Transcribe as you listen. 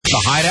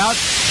The Hideout.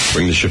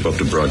 Bring the ship up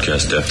to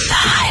broadcast depth. The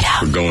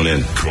Hideout. We're going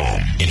in. Come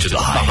into the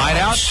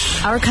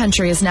Hideout. Our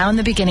country is now in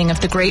the beginning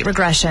of the Great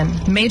Regression.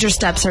 Major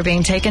steps are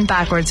being taken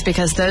backwards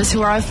because those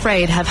who are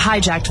afraid have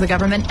hijacked the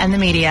government and the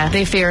media.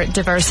 They fear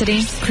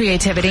diversity,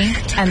 creativity,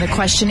 and the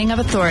questioning of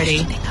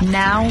authority.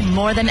 Now,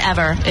 more than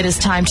ever, it is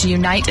time to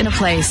unite in a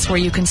place where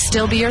you can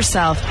still be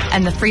yourself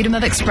and the freedom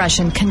of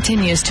expression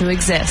continues to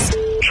exist.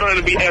 Trying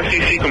to be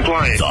FCC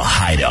compliant. The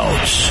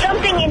Hideout.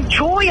 Something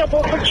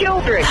enjoyable for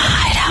children. The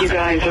Hideout. You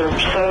guys are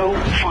so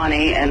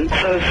funny and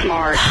so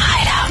smart. The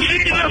Hideout.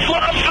 Jesus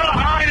loves the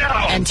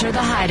Hideout. Enter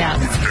the Hideout.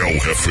 El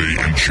Jefe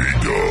and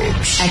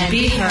J-Dubs. And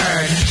be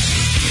heard.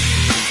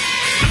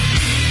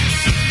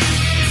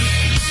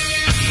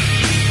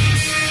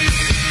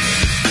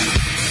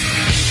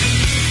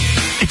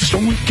 It's the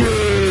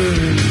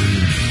weekend.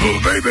 Oh,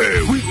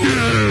 baby,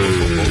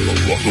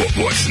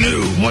 weekend. What's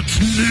new? What's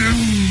new?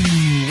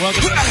 What's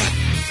new?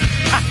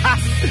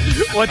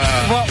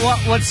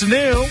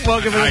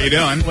 Welcome. How you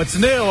doing? What's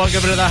new? Welcome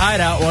to the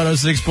Hideout,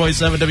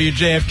 106.7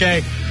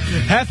 WJFK.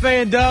 Hefe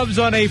and Dubs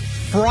on a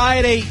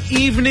Friday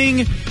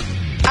evening.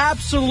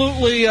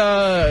 Absolutely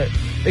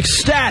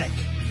ecstatic.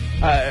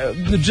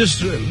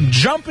 Just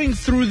jumping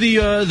through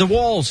the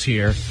walls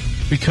here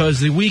because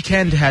the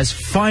weekend has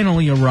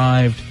finally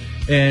arrived.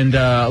 And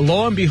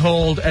lo and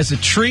behold, as a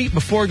treat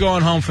before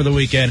going home for the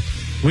weekend,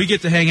 we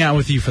get to hang out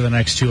with you for the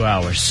next 2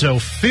 hours. So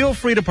feel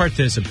free to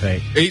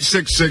participate.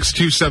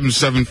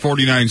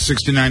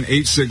 866-277-4969,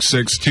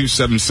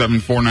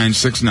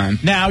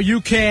 866-277-4969. Now, you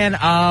can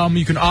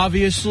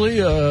obviously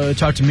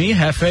talk to me,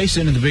 Hefe,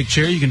 sitting in the big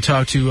chair. You can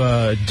talk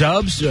to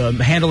Dubs,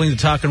 handling the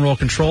talk and roll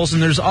controls.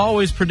 And there's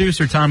always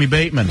producer Tommy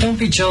Bateman. Don't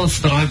be jealous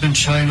that I've been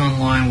chatting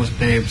online with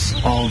babes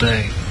all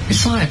day.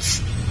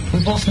 Besides,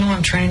 we both know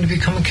I'm training to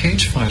become a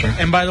cage fighter.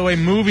 And by the way,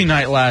 movie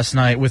night last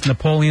night with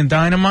Napoleon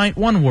Dynamite.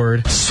 One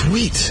word.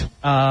 Sweet.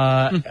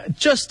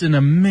 Just an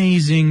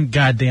amazing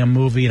goddamn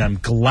movie, and I'm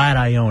glad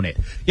I own it.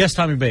 Yes,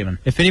 Tommy Bateman.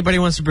 If anybody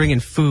wants to bring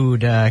in food,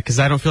 because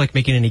I don't feel like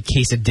making any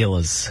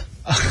quesadillas.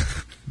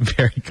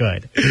 Very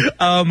good.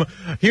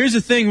 Here's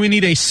the thing. We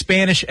need a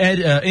Spanish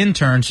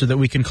intern so that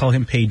we can call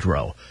him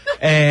Pedro.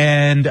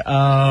 And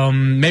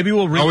maybe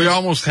we'll... we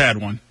almost had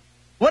one.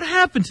 What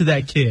happened to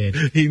that kid?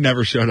 He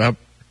never showed up.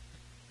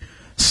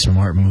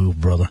 Smart move,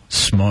 brother.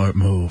 Smart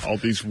move. All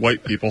these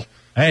white people.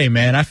 Hey,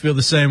 man, I feel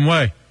the same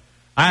way.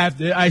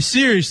 I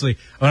seriously,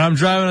 when I'm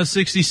driving on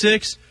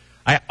 66,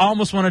 I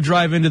almost want to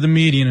drive into the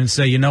median and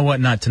say, you know what,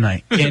 not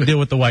tonight. Can't deal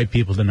with the white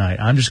people tonight.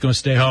 I'm just going to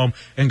stay home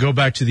and go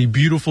back to the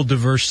beautiful,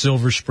 diverse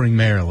Silver Spring,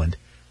 Maryland.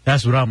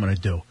 That's what I'm going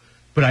to do.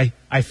 But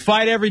I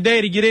fight every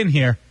day to get in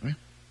here,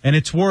 and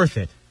it's worth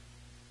it.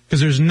 Because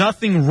there's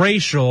nothing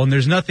racial and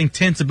there's nothing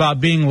tense about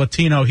being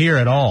Latino here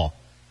at all.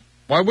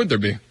 Why would there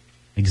be?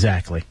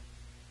 Exactly.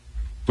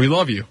 We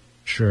love you.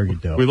 Sure you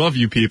do. We love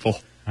you people.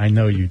 I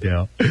know you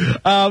do.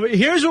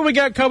 Here's what we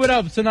got coming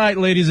up tonight,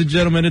 ladies and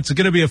gentlemen. It's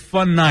going to be a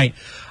fun night.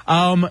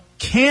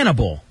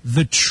 Cannibal,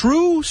 the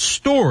true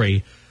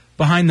story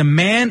behind the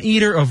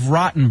Man-Eater of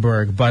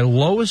Rottenburg by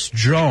Lois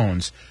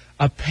Jones.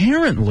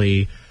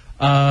 Apparently,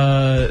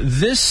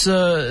 this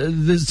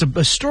is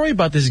a story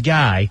about this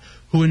guy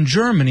who in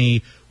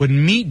Germany would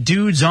meet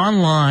dudes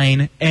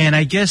online and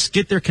I guess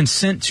get their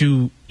consent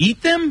to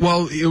eat them?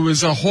 Well, it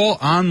was a whole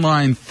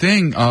online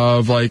thing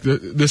of like,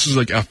 this is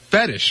like a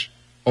fetish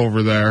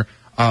over there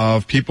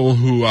of people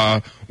who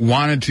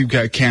wanted to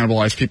get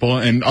cannibalized people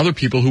and other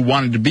people who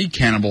wanted to be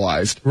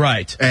cannibalized.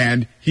 Right.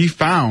 And he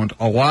found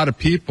a lot of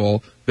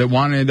people that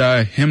wanted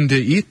him to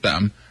eat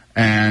them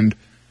and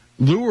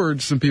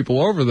lured some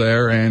people over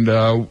there. And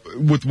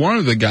with one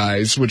of the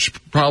guys, which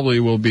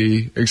probably will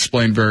be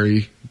explained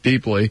very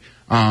deeply,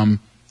 they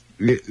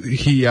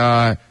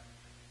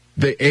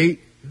ate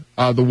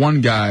the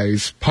one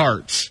guy's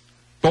parts,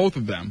 both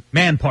of them.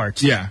 Man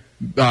parts. Yeah.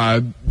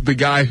 The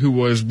guy who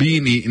was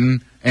being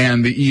eaten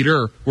and the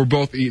eater were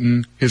both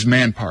eating his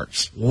man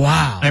parts.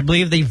 Wow. I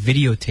believe they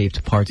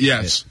videotaped parts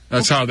yes, of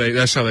it.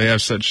 That's how they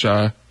have such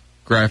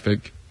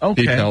graphic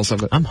details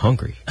of it. I'm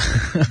hungry.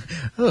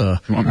 You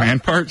want man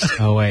parts?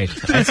 Oh, wait.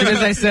 As soon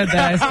as I said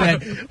that, I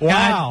said,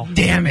 wow. God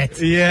damn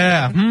it.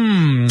 Yeah.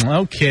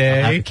 Okay.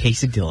 I'll have a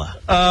quesadilla.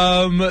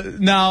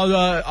 Now,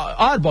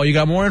 Oddball, you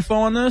got more info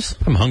on this?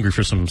 I'm hungry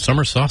for some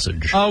summer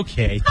sausage.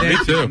 Okay. Me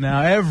too.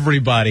 Now,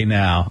 everybody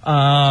now.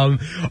 All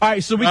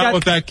right, so we got...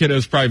 with that kid, it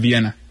was probably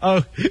Vienna.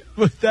 Oh,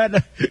 with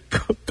that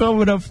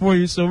coming up for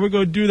you, so we're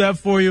going to do that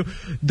for you.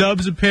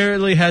 Dubs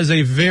apparently has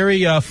a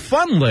very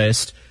fun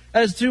list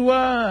as to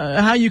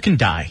how you can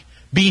die.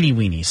 Beanie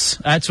weenies.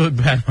 That's what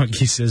Bad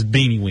Monkey says,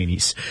 beanie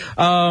weenies.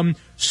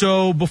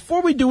 So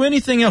before we do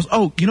anything else,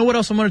 you know what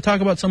else I'm going to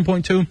talk about at some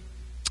point too?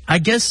 I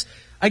guess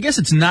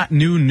it's not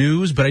new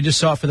news, but I just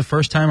saw it for the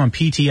first time on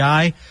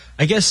PTI.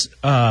 I guess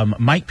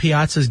Mike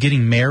Piazza's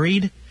getting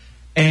married.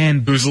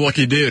 And who's the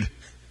lucky dude?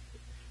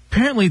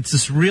 Apparently it's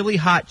this really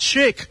hot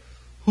chick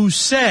who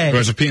said... Who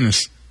has a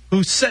penis.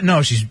 Who said...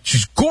 No,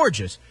 she's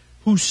gorgeous.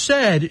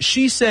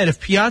 She said if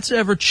Piazza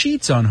ever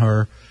cheats on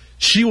her,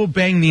 she will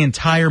bang the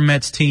entire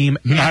Mets team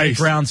and Nice.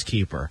 the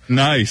groundskeeper.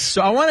 Nice.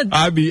 So I want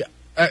to.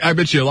 I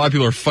bet you a lot of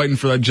people are fighting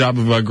for that job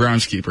of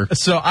groundskeeper.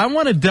 So I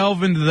want to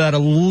delve into that a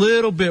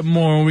little bit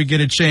more when we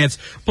get a chance.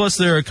 Plus,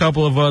 there are a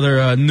couple of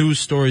other news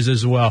stories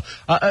as well.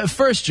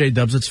 First,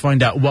 J-Dubs, let's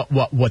find out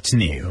what's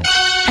new.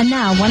 And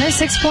now,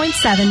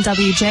 106.7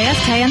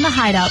 WJFK and the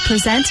Hideout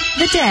present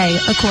The Day,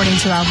 according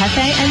to El Jefe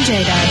and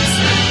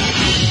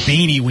J-Dubs.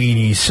 Beanie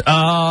Weenies.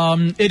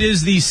 It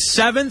is the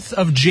 7th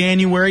of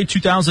January,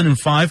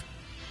 2005.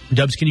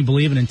 Dubs, can you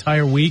believe an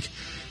entire week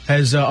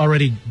has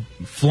already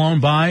flown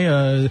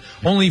by?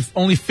 Only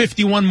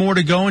 51 more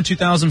to go in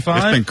 2005.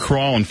 It's been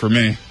crawling for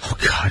me. Oh,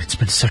 God, it's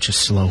been such a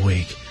slow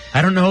week.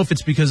 I don't know if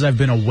it's because I've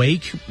been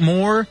awake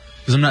more,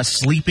 because I'm not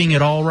sleeping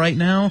at all right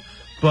now.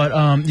 But,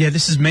 yeah,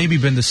 this has maybe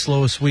been the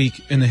slowest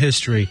week in the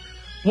history.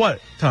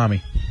 What,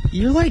 Tommy?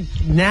 You're like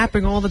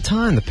napping all the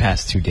time the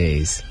past 2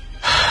 days.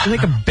 You're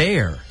like a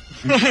bear.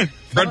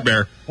 Fred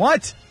Bear.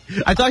 What?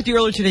 I talked to you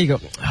earlier today. You go,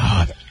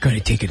 I'm going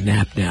to take a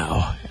nap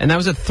now. And that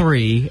was at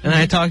 3. And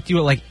I talked to you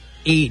at like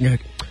 8. And you're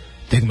like, I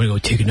think I'm going to go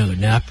take another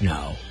nap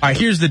now. All right,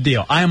 here's the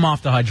deal. I am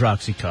off the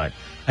hydroxycut.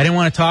 I didn't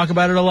want to talk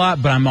about it a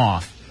lot, but I'm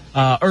off.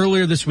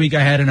 Earlier this week,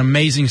 I had an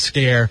amazing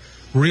scare,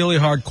 really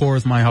hardcore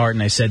with my heart,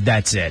 and I said,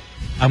 that's it.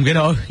 I'm going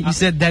to... You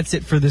said that's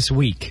it for this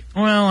week.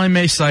 Well, I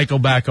may cycle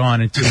back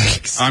on in 2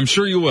 weeks. I'm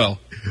sure you will.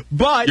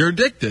 But... You're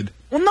addicted.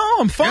 Well, no,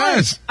 I'm fine.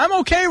 Yes. I'm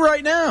okay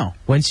right now.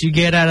 Once you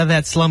get out of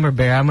that slumber,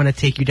 Bear, I'm going to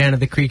take you down to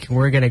the creek and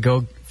we're going to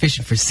go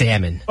fishing for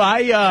salmon.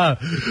 I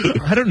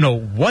don't know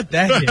what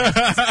that is.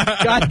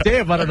 God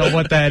damn, I don't know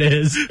what that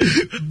is.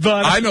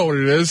 But I know what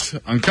it is.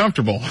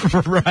 Uncomfortable.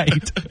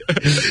 Right.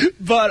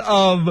 But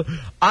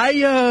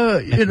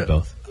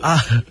Both.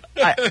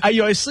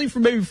 I sleep for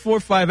maybe 4 or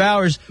 5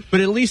 hours, but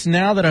at least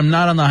now that I'm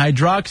not on the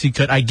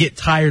hydroxycut, I get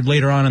tired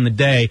later on in the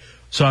day,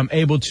 so I'm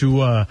able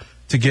to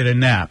get a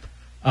nap.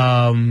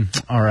 All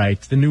right.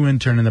 The new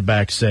intern in the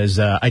back says,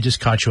 I just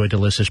caught you a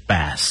delicious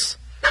bass.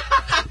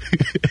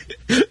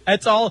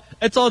 That's all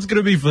it's going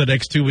to be for the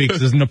next 2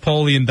 weeks is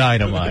Napoleon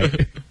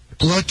Dynamite.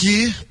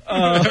 Lucky.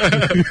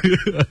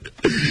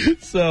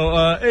 So,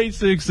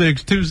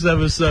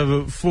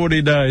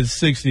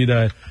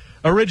 866-277-4969.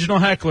 Original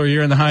Heckler,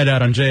 you're in the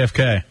Hideout on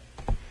JFK.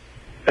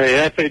 Hey,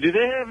 Hefe, do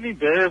they have any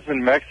bears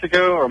in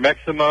Mexico or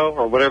Maximo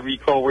or whatever you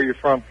call where you're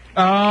from?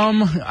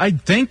 I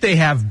think they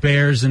have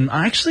bears, and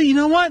actually, you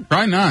know what?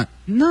 Probably not.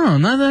 No,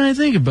 not that I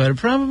think about it.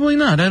 Probably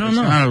not. I don't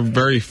know. It's not a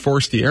very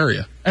foresty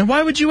area. And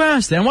why would you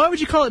ask that? And why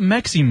would you call it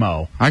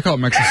Meximo? I call it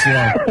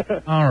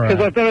Mexislow. All right.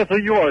 Because I thought that's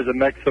what you are, is a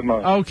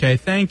Maximo. Okay,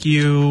 thank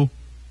you.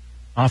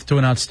 Off to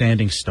an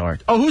outstanding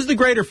start. Oh, who's the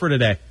grader for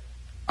today?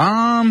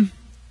 Damn,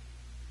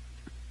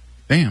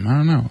 I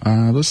don't know.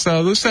 Let's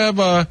have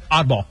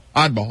Oddball.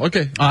 Oddball.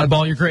 Okay.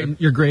 Oddball,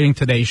 you're grading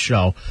today's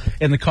show.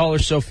 And the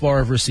callers so far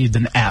have received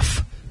an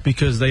F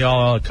because they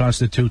all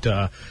constitute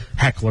a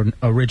heckler,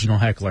 original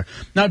heckler.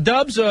 Now,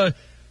 Dubs,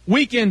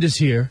 weekend is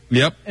here.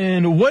 Yep.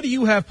 And what do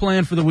you have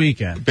planned for the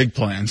weekend? Big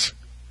plans.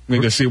 We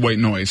go see White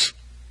Noise.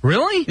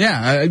 Really?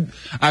 Yeah,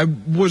 I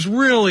was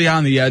really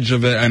on the edge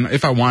of it, and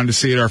if I wanted to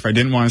see it or if I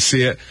didn't want to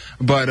see it.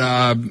 But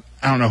I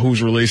don't know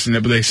who's releasing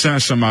it, but they sent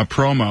us some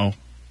promo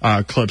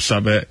clips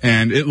of it,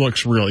 and it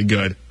looks really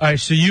good. All right,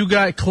 so you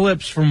got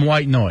clips from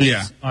White Noise.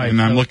 Yeah, all right,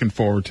 and I'm looking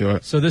forward to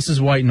it. So this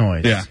is White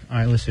Noise. Yeah. All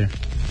right, let's hear.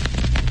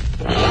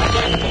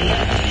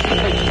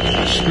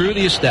 Screw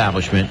the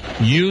establishment,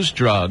 use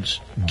drugs,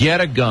 get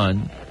a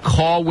gun,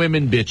 call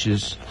women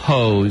bitches,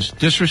 hoes,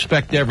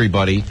 disrespect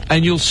everybody,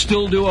 and you'll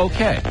still do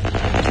okay. All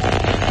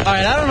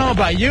right, I don't know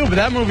about you, but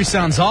that movie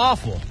sounds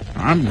awful.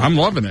 I'm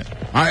loving it.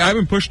 I've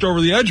been pushed over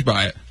the edge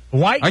by it.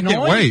 White Noise? I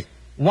can't wait.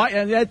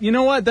 You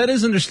know what? That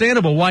is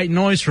understandable. White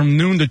Noise from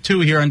noon to 2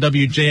 here on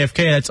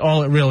WJFK. That's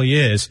all it really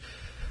is.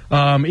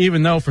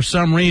 Even though, for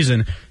some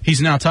reason,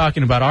 he's now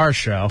talking about our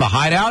show. The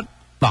Hideout?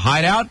 The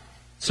Hideout?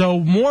 So,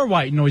 more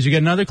White Noise. You get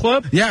another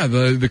clip? Yeah,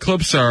 the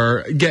clips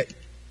get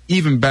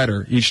even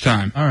better each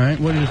time. All right.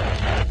 What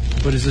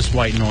is this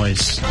White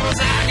Noise?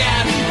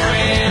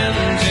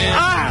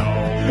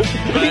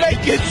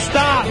 Make it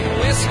stop!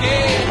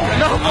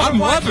 No more I'm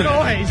White loving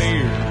Noise!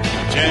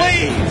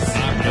 Please!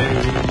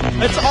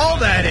 That's all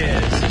that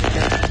is.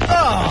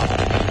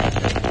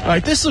 Oh. All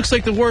right, this looks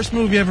like the worst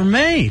movie ever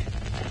made.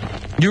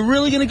 You're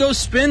really going to go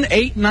spend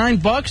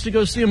 $8-9 to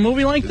go see a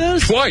movie like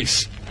this?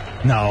 Twice.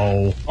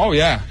 No. Oh,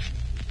 yeah.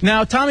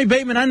 Now, Tommy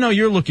Bateman, I know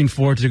you're looking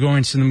forward to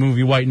going to the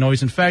movie White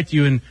Noise. In fact,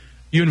 you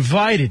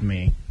invited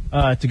me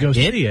to go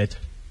see it.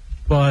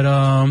 But,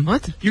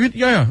 What? You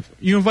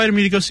invited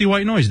me to go see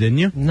White Noise, didn't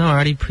you? No, I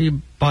already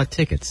pre-bought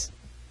tickets.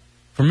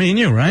 For me and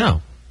you, right?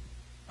 No.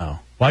 Oh.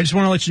 Well, I just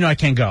want to let you know I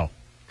can't go.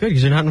 Good,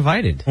 because you're not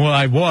invited. Well,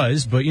 I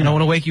was, but, I don't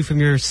want to wake you from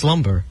your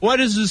slumber. What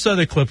is this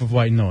other clip of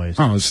White Noise?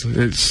 Oh,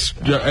 it's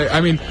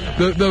I mean,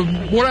 the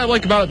what I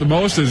like about it the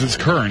most is it's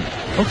current.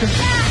 Okay.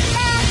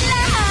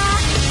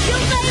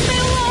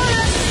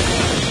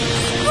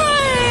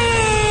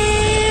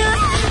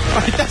 All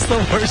right, that's the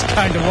worst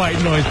kind of White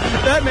Noise.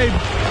 That may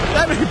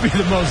be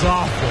the most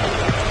awful.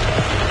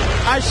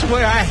 I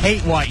swear I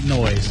hate White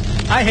Noise.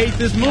 I hate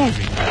this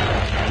movie.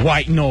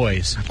 white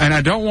noise. And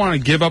I don't want to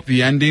give up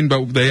the ending,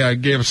 but they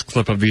gave us a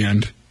clip of the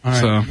end. All right,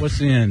 so. what's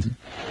the end?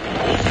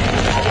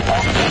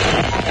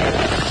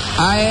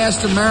 I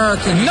asked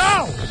America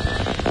no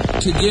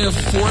to give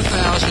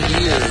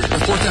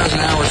 4,000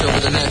 hours over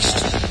the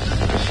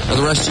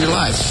rest of your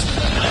life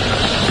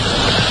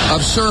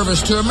of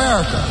service to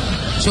America.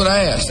 That's what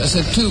I asked. I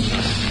said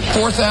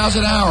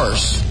 4,000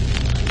 hours.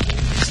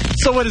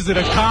 So what is it,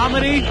 a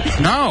comedy?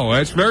 No,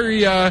 it's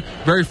very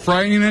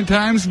frightening at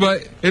times,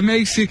 but it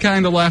makes you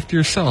kind of laugh to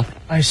yourself.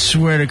 I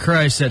swear to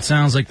Christ, that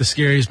sounds like the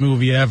scariest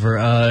movie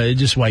ever.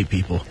 Just white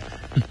people.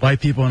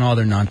 White people and all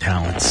their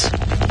non-talents.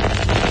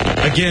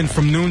 Again,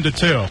 from noon to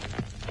 2.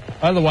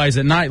 Otherwise,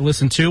 at night,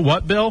 listen to,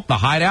 what, Bill? The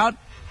Hideout?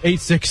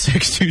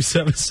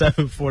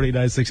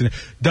 866-277-4969.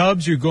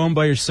 Dubs, you're going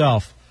by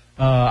yourself.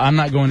 I'm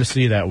not going to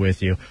see that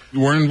with you.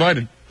 We're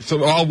invited.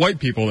 So all white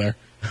people there.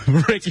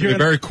 Rick, you're in a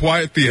very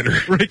quiet theater.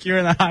 Rick, you're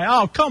in the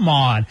Hideout. Oh, come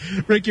on.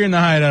 Rick, you're in the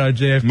Hideout of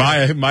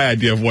JFK. My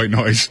idea of white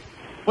noise.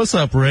 What's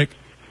up, Rick?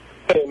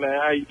 Hey, man,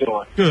 how you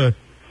doing? Good.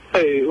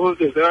 Hey, who's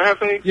this, El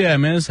Jefe? Yeah,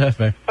 man, it's Jefe.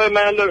 Hey,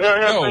 man, look,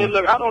 El Jefe,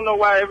 look, I don't know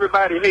why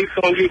everybody hates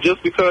on you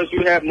just because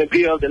you happen to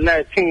be of the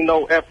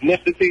Latino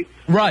ethnicity.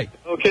 Right.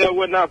 Okay, or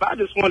whatnot, but I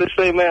just want to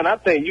say, man, I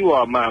think you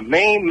are my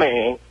main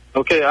man.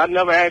 Okay, I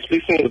never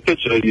actually seen a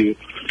picture of you.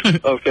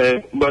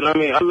 Okay, but I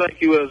mean, I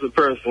like you as a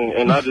person,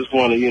 and I just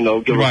want to, give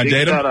a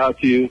big shout out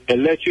to you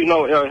and let you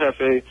know, El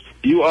Jefe,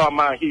 you are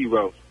my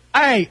hero.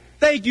 Hey,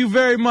 thank you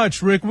very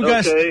much, Rick. We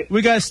got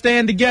to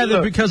stand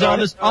together because all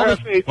this.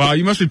 Wow,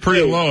 you must be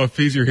pretty low if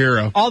he's your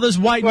hero. All this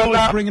white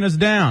noise bringing us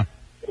down.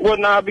 Well,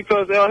 nah,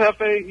 because El Jefe,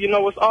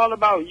 it's all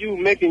about you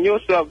making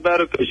yourself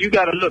better because you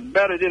got to look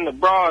better than the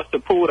bras to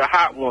pull the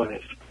hot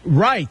ones.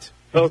 Right.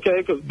 Okay,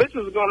 because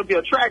bitches are going to be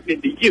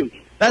attracted to you.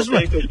 That's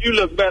right. Because you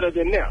look better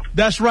than them.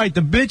 That's right.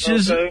 The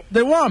bitches,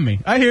 they want me.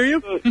 I hear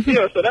you.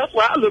 Yeah, so that's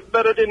why I look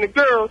better than the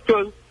girls,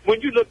 because when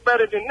you look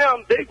better than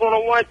them, they're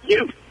going to want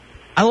you.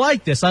 I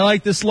like this. I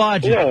like this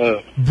logic.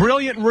 Yeah.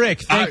 Brilliant,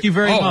 Rick. Thank you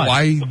very much.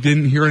 I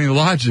didn't hear any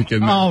logic in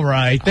that. All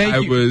right.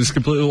 Thank you. I was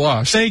completely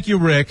lost. Thank you,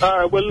 Rick. All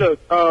right, well, look,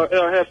 El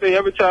Jefe,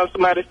 every time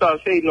somebody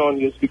starts hating on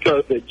you, it's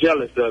because they're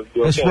jealous of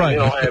you. That's right.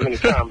 They don't have any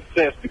common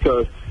sense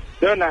because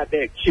they're not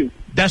that cute.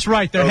 That's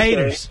right. They're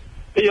haters.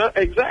 Yeah,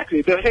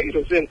 exactly. They're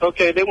haters. And,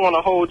 they want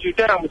to hold you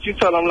down, but you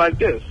tell them like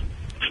this.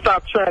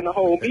 Stop trying to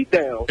hold me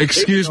down.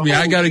 Excuse me,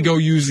 I got to go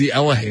use the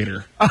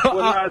elevator.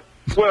 Well,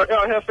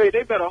 El Jefe,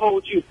 they better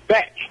hold you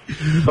back.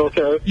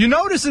 Okay. You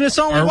notice that it's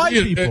only white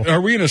people. Are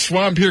we in a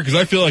swamp here? Because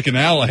I feel like an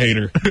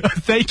alligator.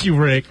 Thank you,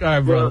 Rick. All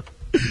right, bro.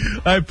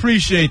 I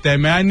appreciate that,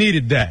 man. I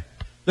needed that.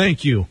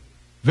 Thank you.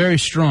 Very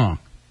strong.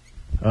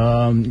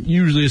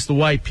 Usually it's the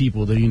white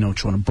people that,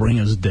 trying to bring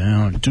us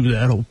down, do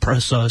that,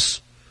 oppress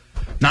us.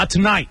 Not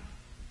tonight.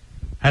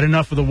 Had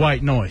enough of the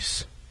white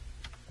noise.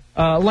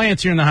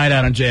 Lance, you're in the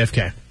Hideout on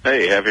JFK.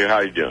 Hey, Happy, how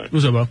you doing?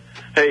 What's up, bro?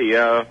 Hey,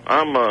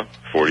 I'm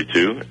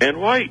 42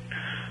 and white,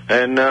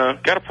 and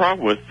got a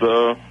problem with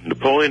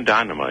Napoleon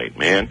Dynamite,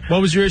 man.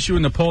 What was your issue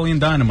with Napoleon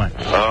Dynamite?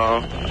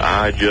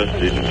 I just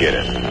didn't get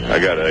it. I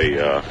got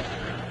a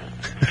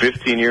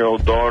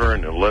 15-year-old daughter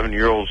and an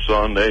 11-year-old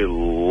son. They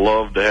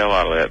love the hell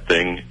out of that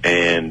thing,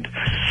 and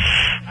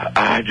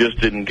I just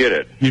didn't get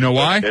it. You know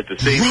why?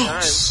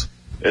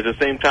 At the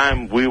same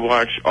time, we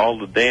watch all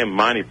the damn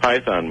Monty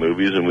Python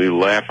movies and we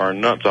laugh our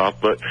nuts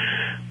off, but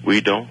we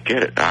don't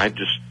get it.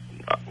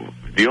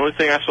 The only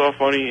thing I saw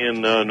funny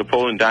in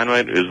Napoleon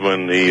Dynamite is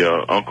when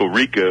the Uncle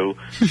Rico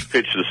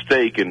pitched the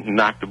steak and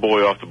knocked the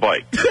boy off the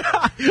bike.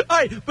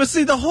 But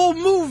see, the whole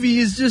movie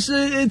is just,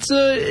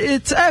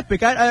 it's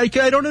epic. I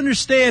don't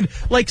understand.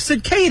 Like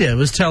Cicada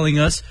was telling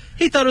us,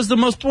 he thought it was the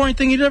most boring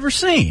thing he'd ever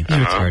seen. You're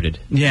retarded.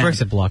 Yeah.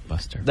 Works at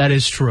Blockbuster. That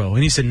is true.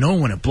 And he said no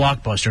one at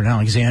Blockbuster in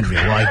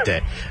Alexandria liked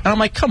it. And I'm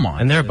like, come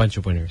on. And they're a bunch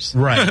of winners.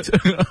 Right.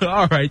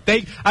 All right.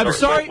 I'm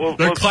sorry.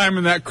 They're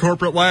climbing that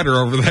corporate ladder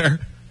over there.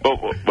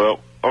 Well,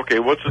 okay,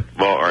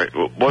 all right.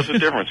 What's the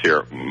difference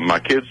here? My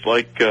kids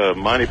like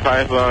Monty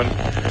Python.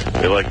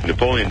 They like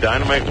Napoleon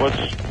Dynamite. Where's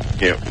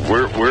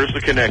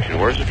the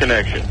connection? Where's the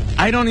connection?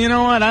 I don't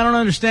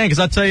understand, because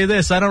I'll tell you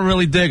this, I don't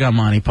really dig on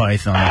Monty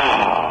Python.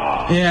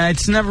 Yeah,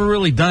 it's never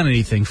really done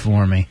anything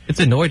for me. It's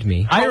annoyed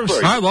me.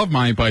 I love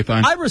Monty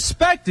Python. I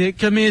respect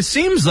it. I mean, it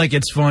seems like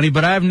it's funny,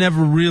 but I've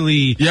never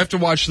really... You have to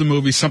watch the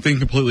movie Something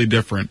Completely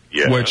Different,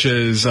 which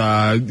is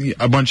a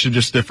bunch of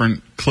just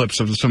different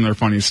clips of some of their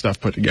funniest stuff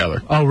put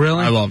together. Oh,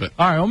 really? I love it.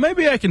 All right, well,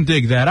 maybe I can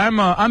dig that.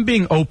 I'm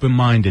being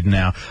open-minded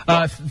now.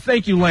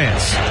 Thank you,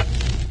 Lance.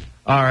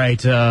 All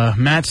right,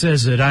 Matt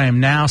says that I am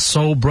now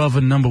soul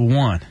brother number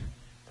 1.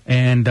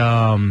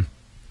 And,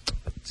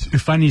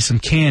 if I need some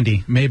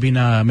candy, maybe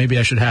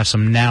I should have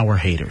some Nauer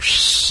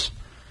haters.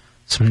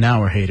 Some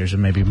Nauer haters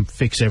and maybe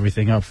fix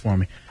everything up for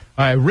me.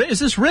 All right, is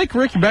this Rick?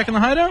 Rick, you back in the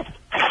Hideout?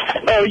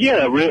 Oh,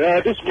 yeah,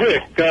 this is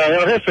Rick.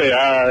 El Jefe,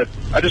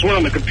 I just went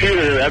on the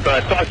computer after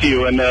I talked to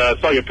you and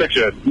saw your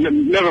picture.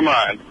 Never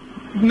mind.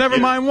 Never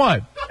mind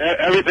what?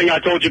 everything I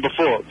told you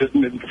before. Just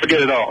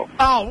forget it all.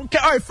 Oh, okay.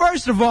 All right.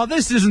 First of all,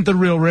 this isn't the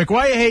real Rick.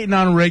 Why are you hating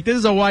on Rick? This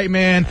is a white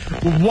man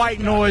with white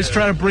noise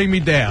trying to bring me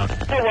down.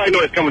 No white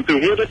noise coming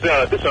through here. This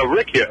is a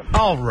Rick here.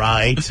 All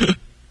right.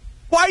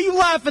 Why you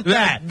laugh at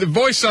that? The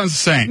voice sounds the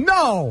same.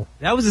 No.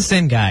 That was the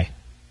same guy.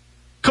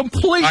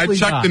 Completely I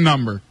checked not. the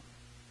number.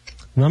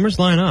 Numbers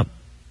line up.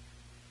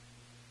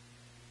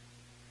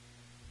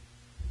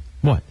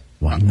 What?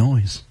 White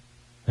noise.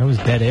 That was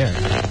dead air.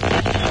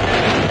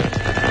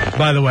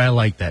 By the way, I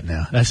like that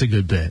now. That's a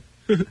good bit.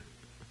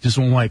 Just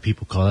when white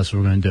people call, that's what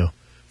we're going to do.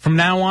 From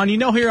now on,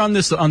 here on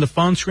the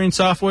phone screen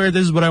software,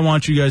 this is what I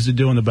want you guys to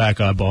do in the back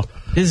eyeball.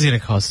 This is going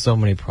to cause so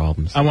many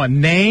problems. I want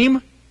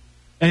name,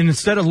 and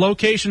instead of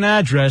location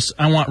address,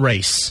 I want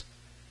race.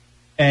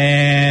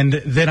 And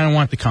then I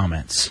want the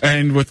comments.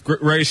 And with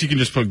race, you can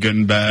just put good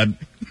and bad.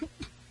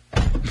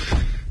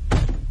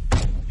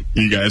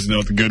 You guys know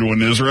what the good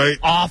one is, right?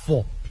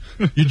 Awful.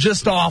 You're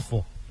just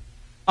awful.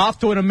 Off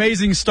to an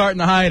amazing start in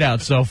the Hideout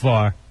so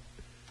far.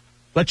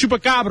 La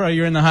Chupacabra,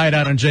 you're in the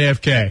Hideout on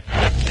JFK.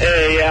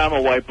 Hey, yeah, I'm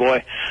a white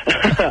boy.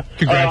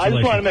 Congratulations. I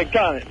just want to make a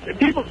comment.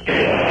 People,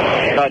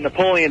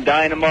 Napoleon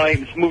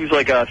Dynamite, movies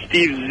like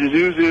Steve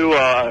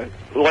Zuzu,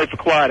 Life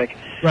Aquatic.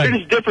 Right. They're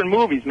just different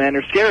movies, man.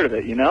 They're scared of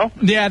it, you know?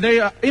 Yeah, they.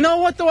 You know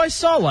what though? I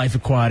saw Life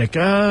Aquatic.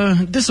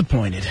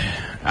 Disappointed.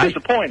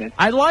 Disappointed.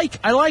 I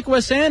like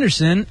Wes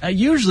Anderson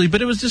usually,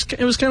 but it was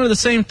kind of the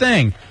same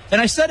thing. And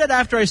I said it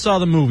after I saw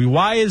the movie.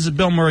 Why is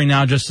Bill Murray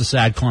now just a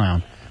sad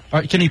clown?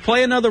 Can he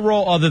play another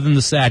role other than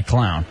the sad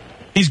clown?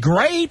 He's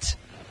great,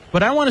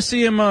 but I want to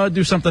see him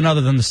do something other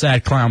than the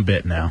sad clown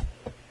bit now.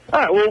 All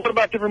right. Well, what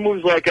about different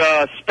movies like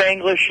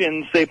Spanglish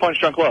and say Punch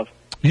Drunk Love?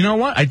 You know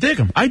what? I dig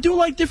them. I do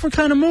like different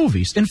kind of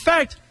movies. In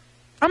fact,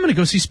 I'm going to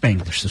go see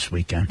Spanglish this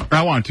weekend.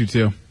 I want to,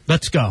 too.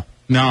 Let's go.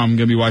 No, I'm going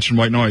to be watching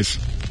White Noise.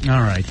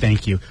 All right,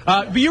 thank you.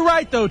 But you're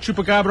right, though,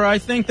 Chupacabra. I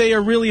think they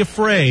are really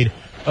afraid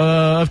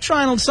of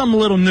trying something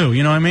a little new.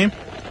 You know what I mean?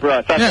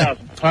 Right, 5,000. Yeah.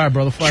 All right,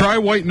 brother. Try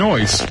White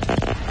Noise.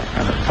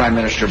 The Prime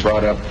Minister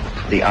brought up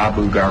the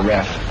Abu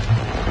Ghraib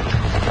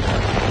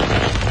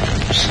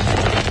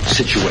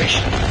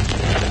situation.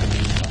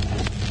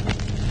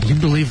 You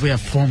believe we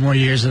have 4 more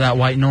years of that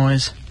white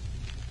noise?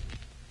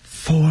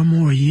 4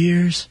 more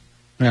years?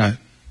 Yeah.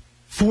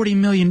 $40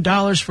 million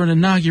for an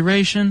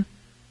inauguration?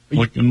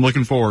 I'm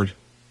looking forward.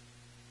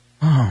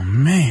 Oh,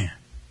 man.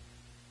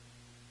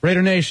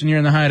 Raider Nation, you're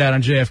in the Hideout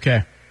on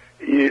JFK.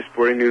 EA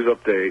Sporting News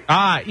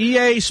Update.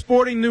 EA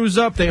Sporting News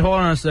Update. Hold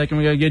on a second.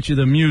 We got to get you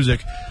the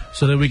music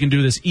so that we can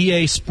do this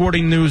EA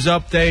Sporting News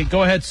Update.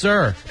 Go ahead,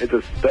 sir. It's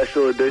a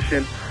special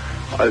edition.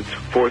 It's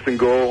 4th and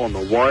goal on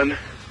the 1,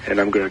 and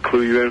I'm going to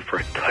clue you in for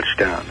a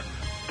touchdown.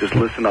 Just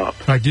listen up.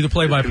 All right, do the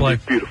play-by-play.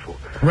 It's beautiful.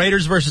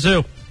 Raiders versus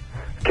who?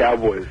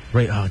 Cowboys.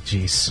 Oh,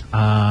 jeez.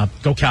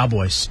 Go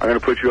Cowboys. I'm going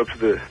to put you up to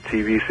the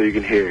TV so you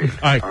can hear it.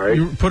 All right.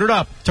 You put it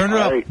up. Turn it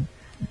up. Right.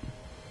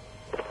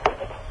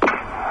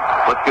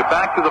 Let's get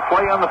back to the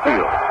play on the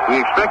field. We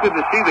expected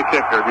to see the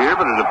kicker here,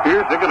 but it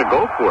appears they're going to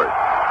go for it.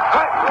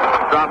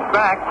 Drops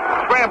back,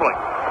 scrambling.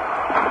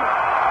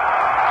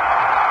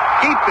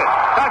 Keeps it.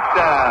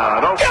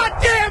 Touchdown. Oh. God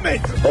damn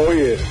it! Oh,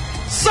 yeah.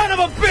 Son of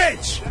a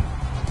bitch!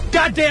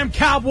 Goddamn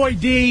Cowboy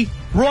D,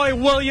 Roy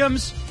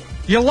Williams.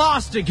 You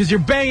lost it because you're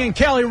banging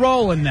Kelly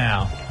Rowland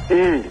now.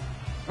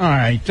 All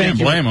right, thank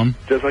you. Can't blame him.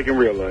 Just like in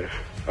real life.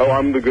 Oh,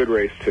 I'm the good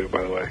race, too,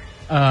 by the way.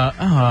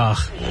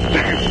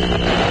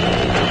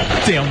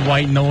 Damn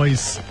white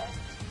noise.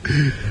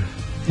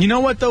 You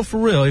know what though, for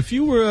real? If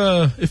you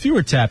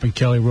were tapping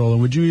Kelly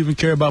Rowland, would you even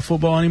care about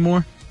football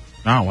anymore?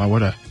 No, why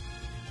would I?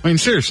 I mean,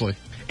 seriously.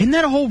 Isn't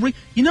that a whole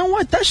you know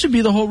what? That should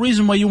be the whole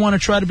reason why you want to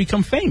try to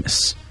become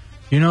famous.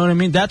 You know what I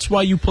mean? That's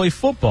why you play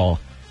football.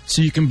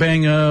 So you can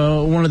bang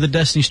one of the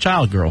Destiny's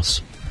Child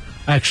girls.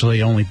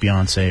 Actually, only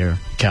Beyonce or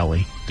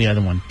Kelly. The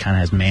other one kind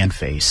of has man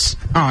face.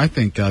 Oh, I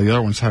think the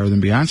other one's higher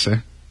than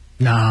Beyonce.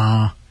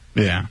 Nah.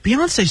 Yeah.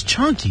 Beyonce's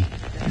chunky.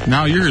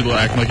 Now you're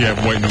acting like you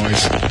have white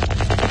noise.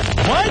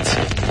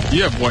 What?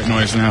 You have white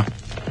noise now.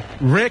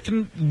 Rick,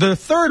 the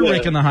third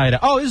Rick in the Hideout.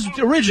 Oh, this is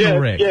the original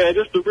Rick. Yeah,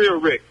 just the real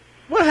Rick.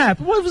 What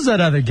happened? What was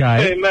that other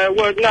guy? Hey, man,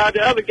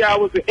 the other guy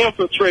was an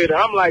infiltrator.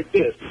 I'm like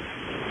this.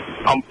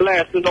 I'm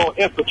blasting on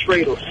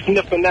infiltrators,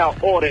 sniffing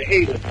out all the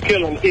haters,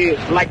 killing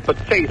heads like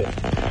potatoes.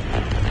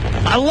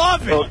 I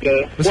love it.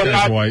 Okay. This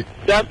guy's white.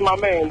 That's my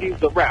man. He's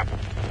the rapper.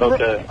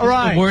 Okay. All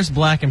right. The worst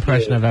black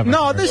impression I've ever heard.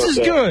 No, this is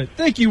good.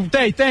 Thank you.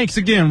 Hey, thanks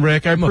again,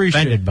 Rick. I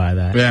appreciate it. I'm offended by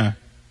that. Yeah.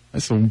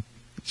 It's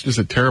just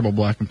a terrible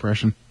black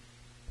impression.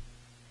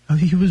 Oh,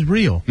 he was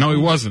real. No, he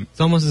wasn't.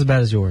 It's almost as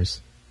bad as yours.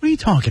 What are you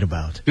talking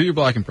about? Do your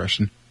black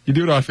impression. You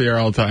do it off the air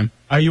all the time.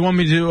 You want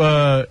me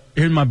to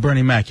here's my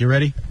Bernie Mac. You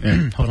ready?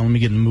 Yeah. Hold on, let me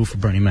get in the mood for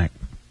Bernie Mac.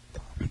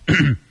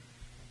 Give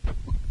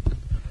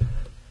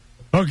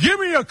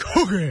me a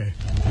cookie.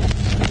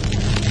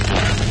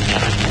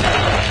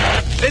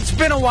 It's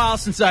been a while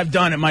since I've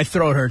done it. My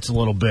throat hurts a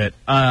little bit.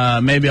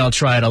 Maybe I'll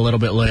try it a little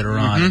bit later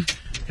on.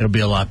 It'll be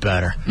a lot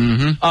better.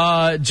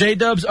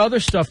 J-Dub's other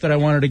stuff that I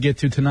wanted to get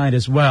to tonight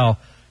as well,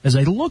 as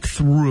I look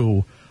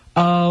through,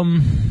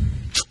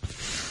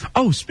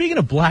 Oh, speaking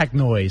of black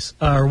noise,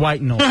 or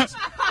white noise.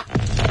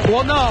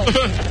 Well, no,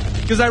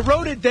 because I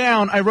wrote it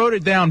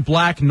down,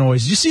 black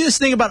noise. You see this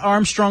thing about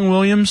Armstrong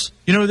Williams?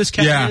 You know who this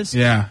cat is?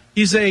 Yeah.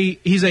 He's a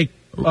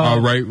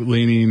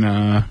right-leaning...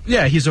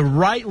 Yeah, he's a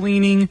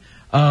right-leaning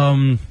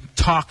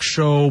talk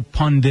show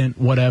pundit,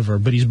 whatever,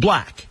 but he's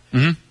black.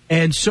 Mm-hmm.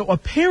 And so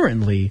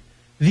apparently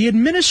the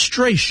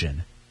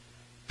administration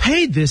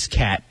paid this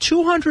cat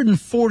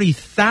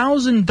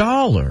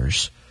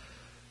 $240,000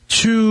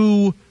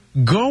 to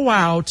go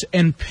out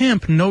and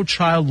pimp No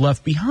Child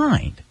Left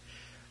Behind.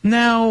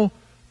 Now,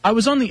 I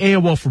was on the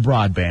AOL for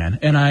broadband,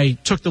 and I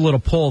took the little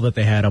poll that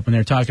they had up when they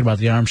were talking about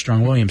the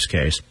Armstrong Williams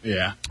case.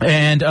 Yeah.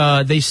 And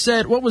they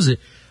said, what was it?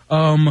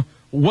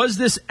 Was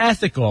this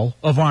ethical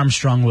of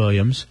Armstrong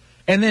Williams?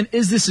 And then,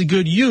 is this a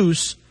good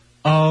use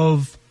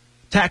of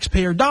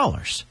taxpayer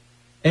dollars?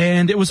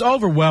 And it was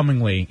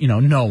overwhelmingly,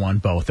 no on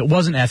both. It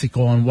wasn't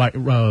ethical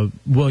on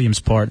Williams'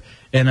 part,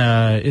 and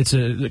it's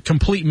a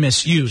complete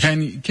misuse.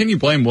 Can you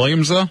blame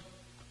Williams, though?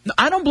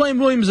 I don't blame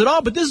Williams at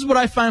all, but this is what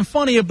I find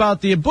funny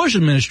about the Bush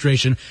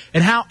administration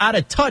and how out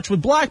of touch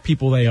with black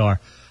people they are.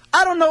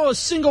 I don't know a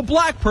single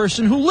black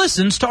person who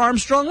listens to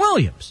Armstrong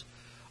Williams.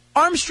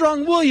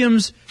 Armstrong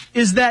Williams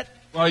is that...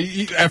 Well,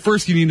 at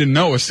first you need to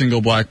know a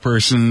single black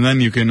person, and then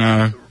you can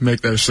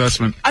make that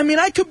assessment. I mean,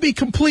 I could be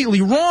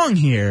completely wrong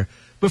here,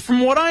 but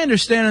from what I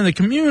understand in the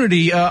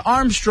community,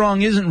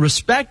 Armstrong isn't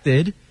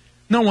respected.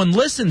 No one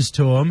listens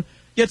to him,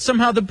 yet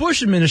somehow the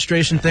Bush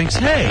administration thinks,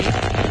 hey...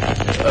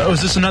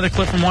 is this another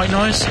clip from White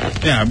Noise?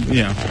 Yeah,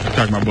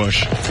 talking about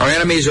Bush. Our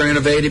enemies are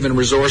innovative and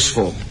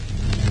resourceful,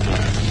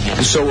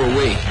 and so are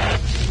we.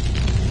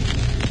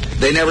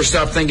 They never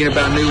stop thinking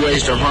about new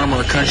ways to harm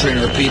our country and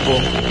our people,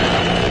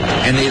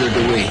 and neither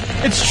do we.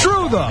 It's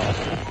true, though.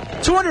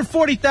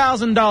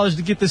 $240,000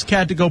 to get this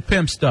cat to go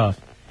pimp stuff.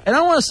 And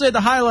I want to say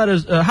the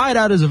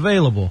Hideout is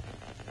available.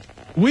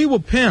 We will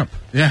pimp.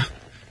 Yeah.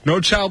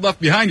 No Child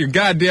Left Behind, you're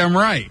goddamn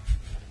right.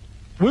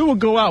 We will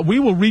go out. We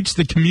will reach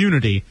the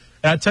community.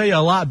 And I'll tell you a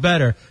lot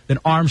better than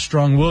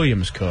Armstrong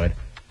Williams could.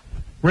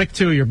 Rick,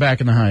 too, you're back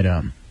in the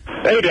Hideout.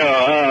 Hey,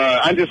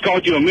 I just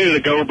called you a minute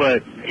ago,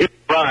 but it's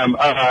rhyme.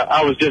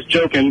 I was just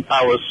joking.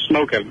 I was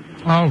smoking.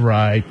 All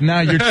right. Now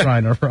you're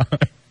trying to rhyme.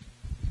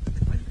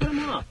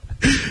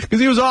 Because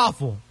he was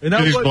awful. And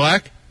he's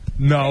black?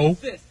 No.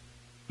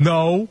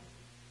 No.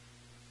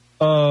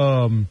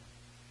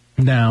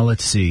 Now,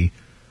 let's see.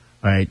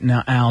 All right.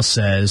 Now, Al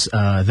says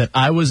that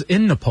I was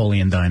in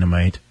Napoleon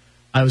Dynamite.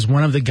 I was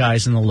one of the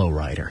guys in the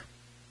lowrider.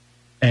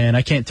 And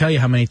I can't tell you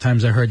how many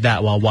times I heard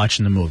that while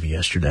watching the movie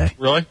yesterday.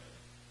 Really?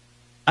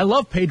 I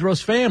love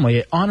Pedro's family.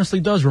 It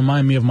honestly does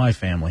remind me of my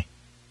family.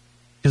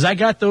 Because I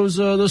got those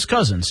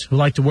cousins who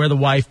like to wear the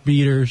wife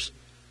beaters,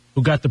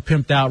 who got the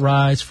pimped out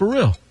rides. For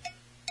real.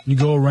 You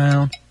go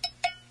around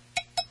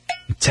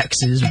in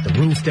Texas with the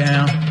roof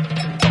down.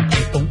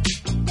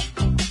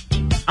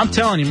 I'm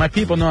telling you, my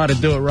people know how to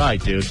do it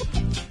right, dude.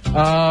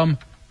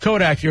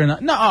 Kodak, you're in the...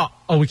 No,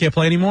 we can't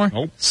play anymore?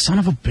 Nope. Son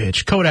of a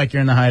bitch. Kodak,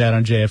 you're in the Hideout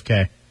on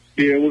JFK.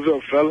 Yeah, what's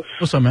up, fellas?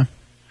 What's up, man?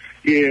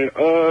 Yeah,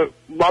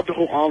 about the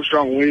whole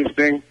Armstrong Williams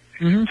thing.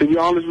 Mm-hmm. To be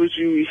honest with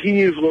you, he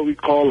is what we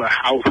call a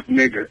house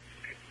nigger.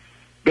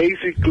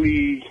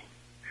 Basically,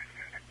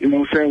 you know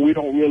what I'm saying, we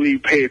don't really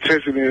pay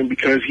attention to him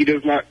because he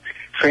does not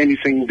say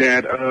anything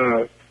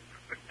that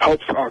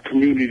helps our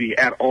community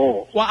at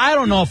all. Well, I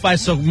don't know if I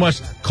so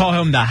much call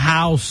him the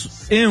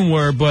house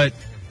N-word, but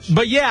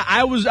yeah,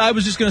 I was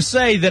just going to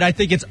say that I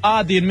think it's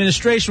odd the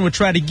administration would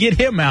try to get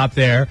him out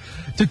there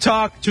to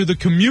talk to the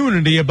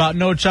community about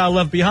No Child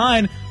Left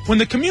Behind when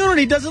the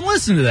community doesn't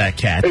listen to that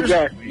cat.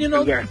 Exactly.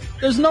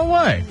 There's no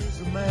way.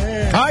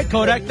 All right,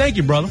 Kodak, thank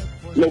you, brother.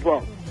 No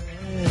problem.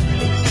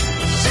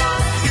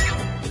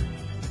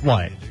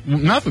 What?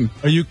 Nothing.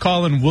 Are you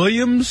calling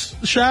Williams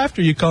shaft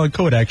or are you calling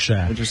Kodak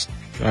shaft?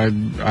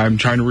 I'm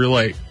trying to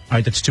relate. All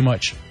right, that's too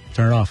much.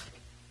 Turn it off.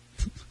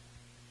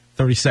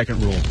 30-second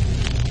rule.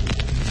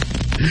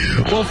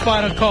 We'll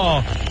final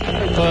call.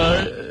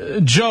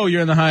 Joe,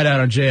 you're in the Hideout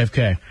on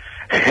JFK.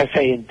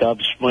 Hefe and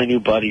Dubs, my new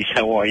buddies.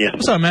 How are you?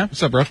 What's up, man?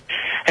 What's up, bro?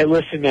 Hey,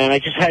 listen, man. I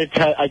just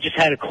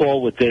had a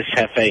call with this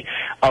Hefe.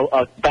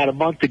 About a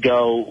month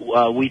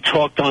ago, we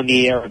talked on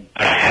the air about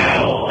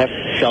how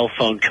every cell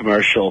phone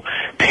commercial,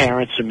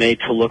 parents are made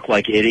to look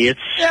like idiots.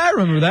 Yeah, I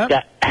remember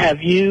that.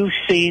 Have you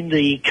seen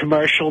the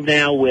commercial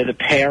now where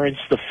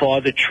the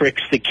father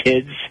tricks the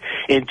kids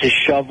into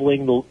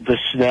shoveling the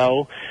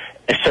snow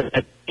so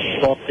that they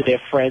talk to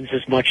their friends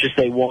as much as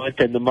they want,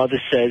 and the mother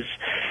says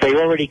they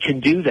already can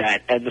do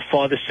that, and the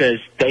father says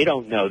they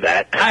don't know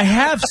that. I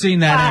have seen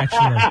that,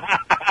 actually.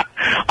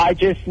 I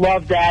just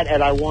love that,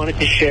 and I wanted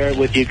to share it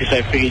with you because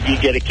I figured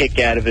you'd get a kick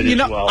out of it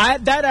as well.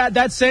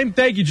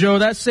 Thank you, Joe.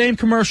 That same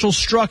commercial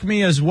struck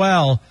me as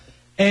well.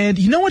 And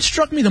you know what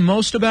struck me the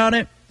most about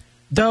it?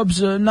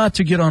 Dubs, not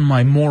to get on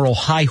my moral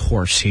high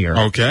horse here.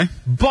 Okay.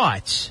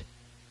 But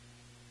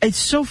it's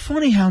so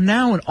funny how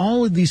now in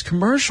all of these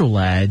commercial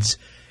ads,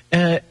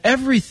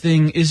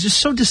 everything is just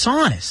so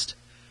dishonest.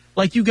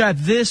 Like you got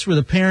this where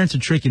the parents are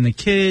tricking the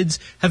kids.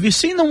 Have you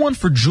seen the one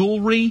for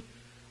jewelry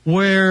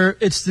where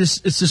it's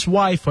this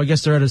wife. I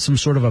guess they're at some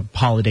sort of a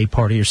holiday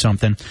party or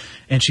something,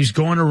 and she's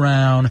going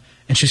around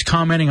and she's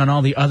commenting on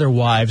all the other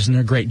wives and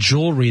their great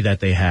jewelry that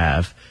they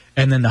have,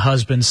 and then the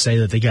husbands say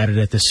that they got it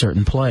at this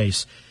certain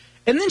place,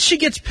 and then she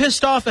gets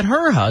pissed off at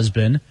her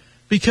husband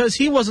because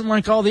he wasn't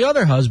like all the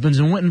other husbands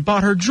and went and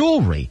bought her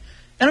jewelry.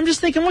 And I'm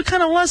just thinking, what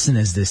kind of lesson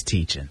is this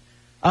teaching?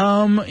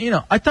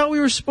 I thought we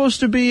were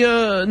supposed to be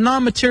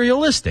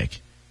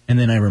non-materialistic, and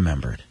then I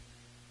remembered,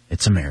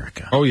 it's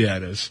America. Oh yeah,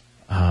 it is.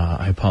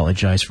 I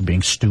apologize for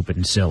being stupid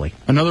and silly.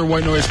 Another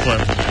white noise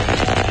clip.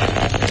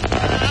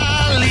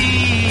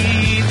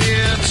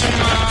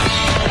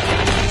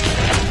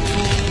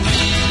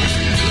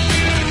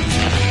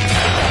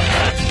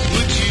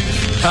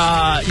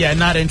 Yeah,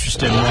 not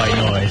interested in white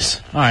noise.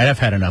 All right, I've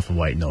had enough of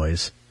white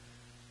noise.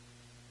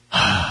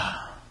 I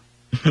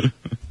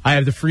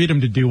have the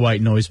freedom to do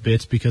white noise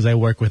bits because I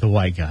work with a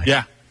white guy.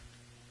 Yeah.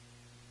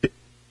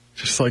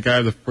 Just like I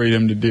have the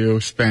freedom to do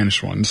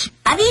Spanish ones.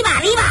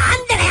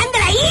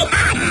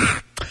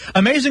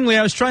 Amazingly,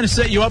 I was trying to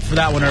set you up for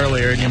that one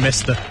earlier, and you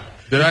missed it.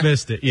 Did I?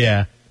 Missed it,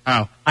 yeah.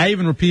 Oh. I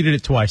even repeated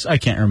it twice. I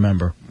can't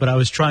remember, but I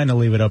was trying to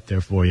leave it up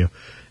there for you.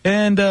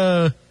 And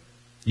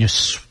you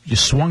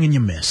swung and you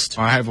missed.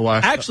 I have a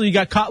last. Actually, you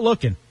got caught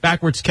looking.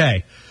 Backwards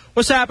K.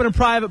 What's happening,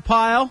 Private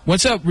Pile?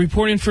 What's up?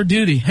 Reporting for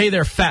duty. Hey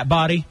there, fat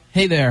body.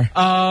 Hey there.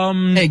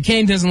 Hey,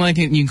 Kane doesn't like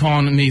it you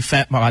calling me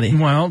fat body.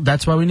 Well,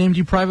 that's why we named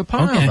you Private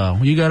Pile,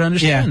 though. You got to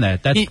understand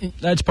that.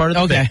 That's part of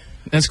the Okay. thing.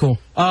 That's cool.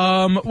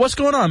 What's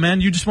going on,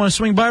 man? You just want to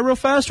swing by real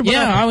fast? Or what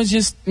happened? I was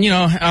just,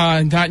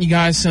 got you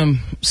guys some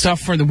stuff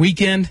for the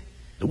weekend.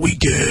 The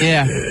weekend.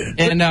 Yeah.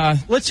 And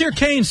let's hear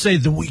Kane say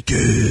the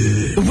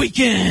weekend. The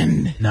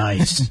weekend.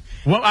 Nice.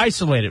 Well,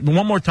 isolate it.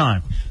 One more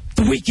time.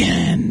 The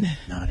weekend.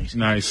 Nice.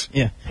 Nice.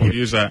 Yeah. We'll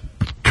use that.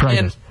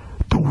 Try this.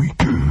 The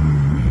weekend.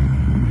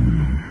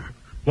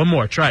 One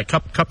more. Try it.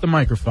 Cup the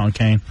microphone,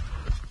 Kane.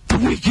 The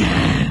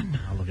weekend.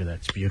 Oh, look at that.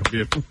 It's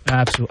beautiful.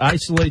 Absolutely.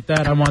 Isolate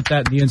that. I want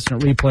that in the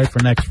instant replay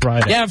for next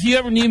Friday. Yeah, if you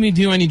ever need me to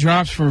do any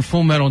drops for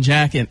Full Metal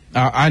Jacket,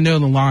 I know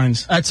the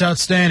lines. That's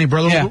outstanding,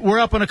 brother. Yeah. We're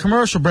up on a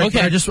commercial break.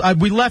 Okay.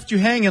 We left you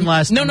hanging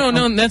last time.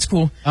 No, that's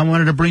cool. I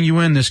wanted to bring you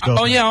in this go.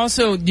 Oh, yeah,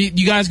 also,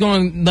 you guys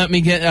going to let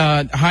me get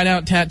a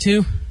Hideout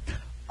tattoo?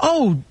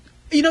 Oh,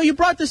 you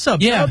brought this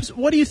up. Yeah. Dubs,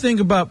 what do you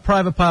think about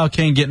Private Pile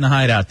Kane getting the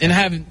Hideout tattoo? And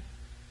have...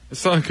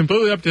 It's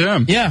completely up to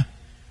him. Yeah.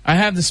 I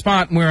have the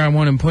spot where I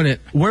want to put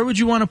it. Where would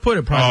you want to put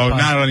it, Private Pile?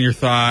 Not on your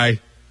thigh.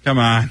 Come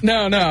on.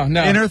 No.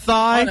 Inner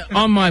thigh?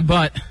 On my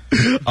butt.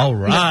 All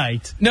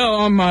right. No,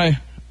 on my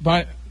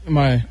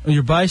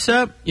your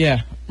bicep?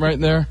 Yeah, right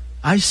there.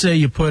 I say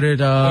you put it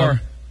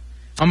or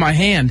on my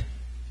hand.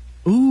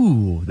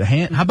 Ooh, the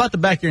hand. How about the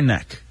back of your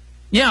neck?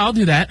 Yeah, I'll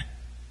do that.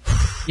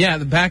 Yeah,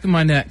 the back of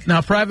my neck.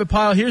 Now, Private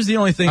Pile, here's the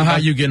only thing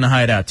about you getting a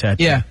Hideout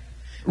tattoo. Yeah.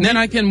 Then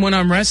I can, when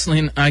I'm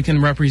wrestling, I can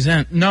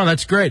represent. No,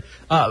 that's great.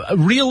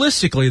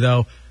 Realistically,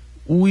 though,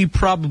 we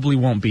probably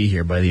won't be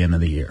here by the end of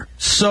the year.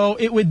 So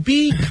it would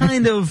be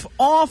kind of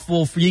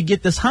awful for you to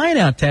get this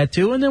Hideout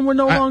tattoo, and then we're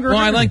no longer... Well,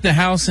 I like the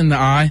house and the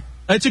eye.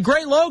 It's a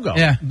great logo.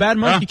 Yeah. Bad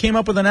Monkey came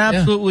up with an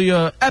absolutely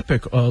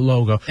epic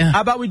logo. Yeah.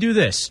 How about we do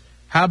this?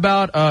 How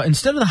about,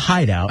 instead of the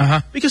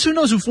Hideout, because who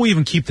knows if we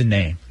even keep the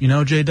name,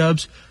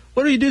 J-Dubs?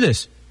 What do you do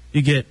this?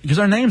 You get, because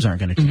our names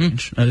aren't going to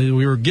change.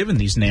 We were given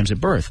these names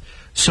at birth.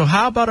 So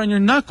how about on your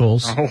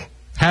knuckles,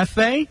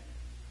 Hefe,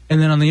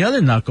 and then on the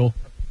other knuckle,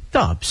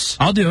 Dubs.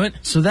 I'll do it.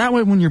 So that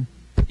way when you're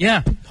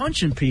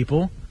punching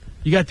people,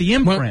 you got the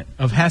imprint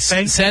of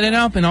Hefe. Set it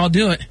up and I'll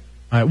do it.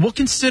 All right, we'll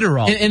consider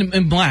all.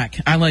 In black.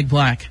 I like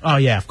black. Oh,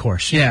 yeah, of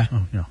course. Yeah.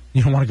 Oh, no.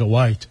 You don't want to go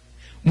white.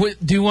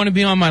 Do you want to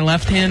be on my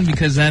left hand?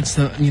 Because that's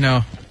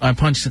the, I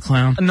punched the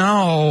clown.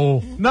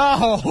 No.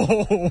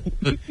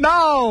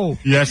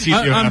 Yes, you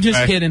do. I'm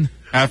just kidding.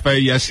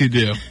 Hefe, yes, you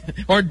do.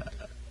 Or...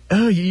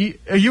 are you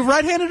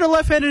right-handed or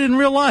left-handed in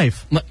real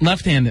life?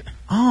 Left-handed.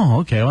 Oh,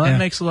 okay. Well, that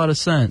makes a lot of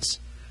sense.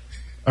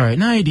 All right,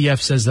 now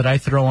ADF says that I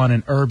throw on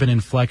an urban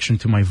inflection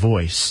to my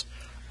voice.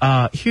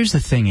 Here's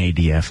the thing,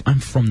 ADF. I'm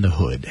from the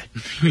hood.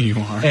 You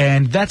are.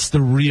 And that's the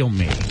real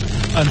me.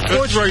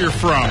 That's where you're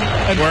from.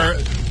 Where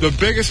the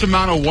biggest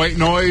amount of white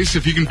noise,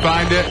 if you can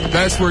find it,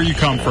 that's where you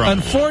come from.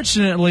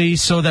 Unfortunately,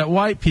 so that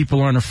white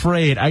people aren't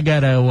afraid, I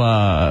got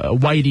to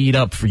white eat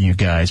up for you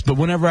guys. But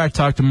whenever I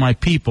talk to my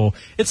people,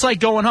 it's like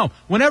going home.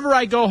 Whenever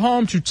I go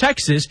home to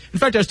Texas, in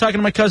fact, I was talking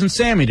to my cousin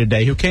Sammy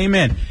today, who came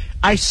in,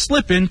 I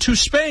slip into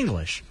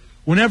Spanglish.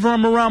 Whenever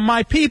I'm around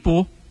my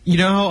people... You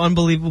know how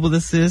unbelievable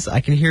this is? I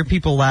can hear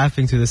people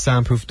laughing through the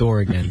soundproof door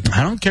again.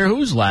 I don't care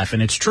who's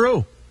laughing. It's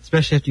true.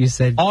 Especially after you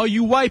said... All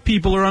you white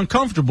people are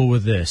uncomfortable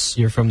with this.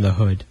 You're from the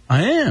hood.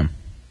 I am.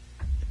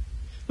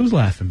 Who's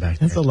laughing back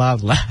there? That's a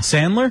loud laugh.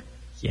 Sandler?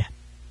 Yeah.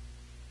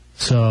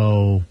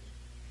 So...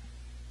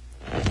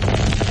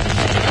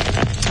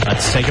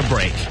 let's take a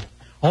break.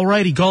 All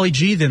righty, golly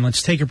gee, then.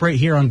 Let's take a break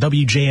here on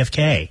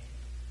WJFK.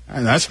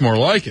 And that's more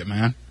like it,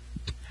 man.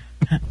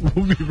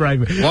 We'll be right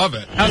back. Love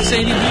it. How's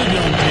Sadie Boo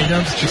doing,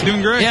 J-Dubs? She's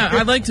doing great. Yeah,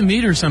 I'd like to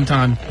meet her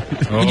sometime.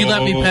 Would you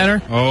let me pet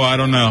her? Oh, I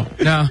don't know.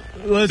 No.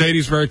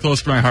 Sadie's very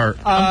close to my heart.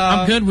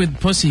 I'm good with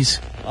pussies.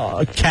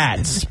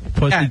 cats.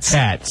 Pussy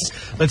cats.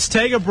 Let's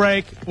take a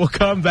break. We'll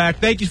come back.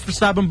 Thank you for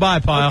stopping by,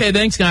 Pyle. Okay,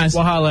 thanks, guys.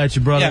 We'll holler at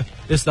you, brother. Yeah.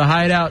 It's the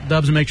Hideout.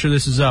 Dubs, make sure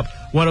this is up.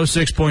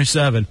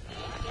 106.7.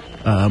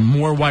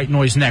 More white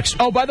noise next.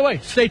 Oh, by the way,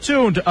 stay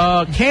tuned.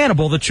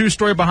 Cannibal, the true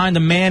story behind the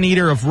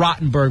man-eater of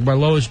Rottenburg by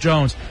Lois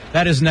Jones.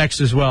 That is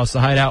next as well. It's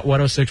the Hideout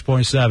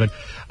 106.7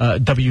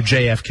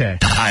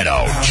 WJFK.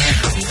 Hideout.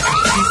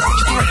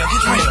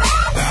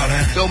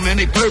 So, man,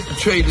 they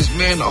perpetrators,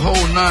 man, the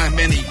whole nine,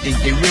 man,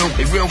 they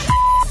real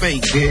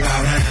fake,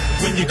 man.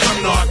 When you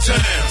come to our town,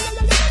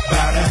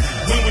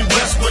 when we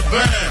Westwood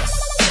bound,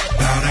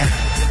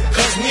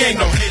 cause we ain't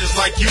no haters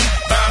like you.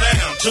 Bow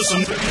down to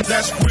some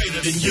that's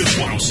greater than you.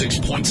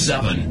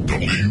 106.7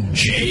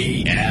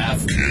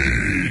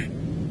 WJFK.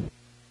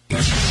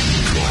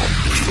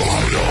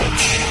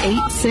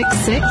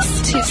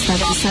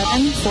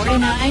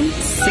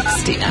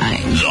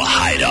 866-277-4969. The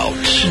Hideout.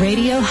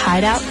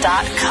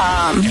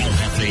 RadioHideout.com.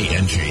 LFA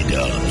and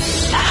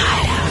J-Dubs. The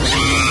Hideout.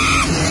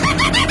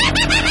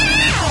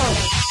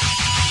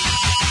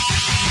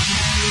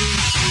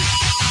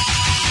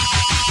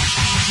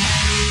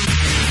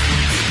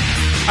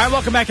 All right,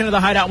 welcome back into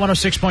the Hideout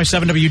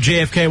 106.7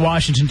 WJFK,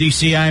 Washington,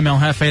 D.C. I am El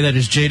Jefe. That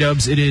is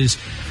J-Dubs. It is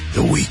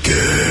the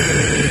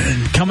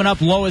weekend. Coming up,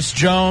 Lois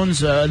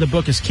Jones. The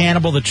book is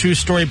Cannibal, the true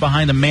story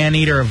behind the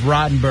man-eater of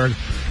Rottenburg.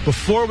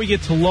 Before we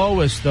get to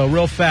Lois, though,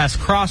 real fast,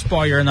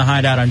 Crossbar, you're in the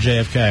Hideout on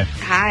JFK.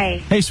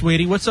 Hi. Hey,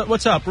 sweetie. What's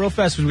up? Real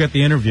fast, because we got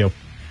the interview.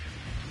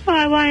 Well,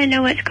 I want to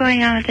know what's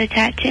going on with the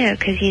tattoo,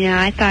 because,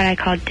 I thought I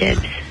called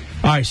dibs.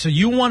 All right, so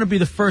you want to be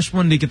the first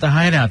one to get the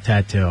Hideout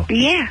tattoo.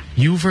 Yeah.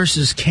 You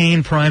versus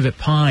Kane Private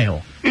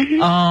Pyle.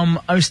 Mm-hmm.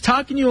 I was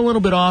talking to you a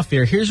little bit off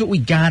here. Here's what we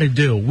got to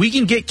do. We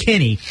can get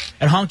Kenny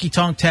at Honky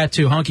Tonk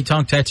Tattoo,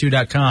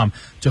 honkytonktattoo.com,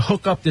 to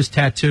hook up this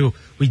tattoo.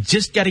 We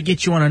just got to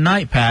get you on a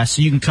night pass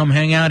so you can come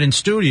hang out in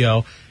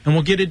studio, and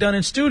we'll get it done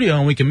in studio,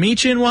 and we can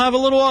meet you, and we'll have a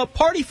little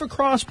party for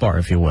Crossbar,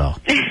 if you will.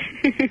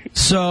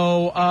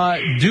 So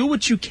do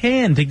what you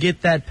can to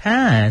get that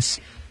pass.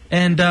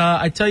 And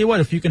I tell you what,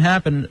 if you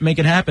can make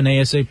it happen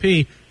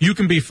ASAP, you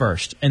can be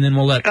first, and then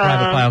we'll let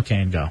Private Pyle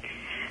Kane go.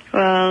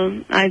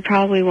 Well, I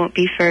probably won't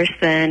be first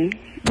then.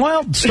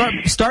 Well,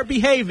 start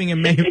behaving,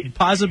 and maybe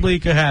possibly you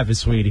could have it,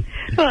 sweetie.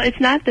 Well, it's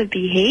not the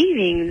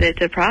behaving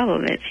that's a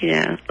problem. It's,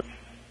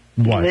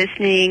 what?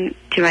 Listening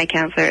to my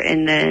counselor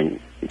and then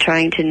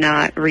trying to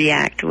not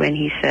react when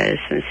he says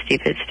some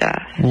stupid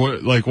stuff.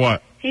 What? Like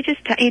what? He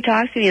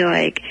talks to me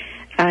like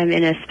I'm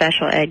in a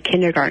special ed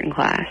kindergarten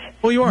class.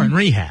 Well, you are in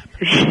rehab.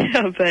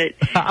 Yeah, but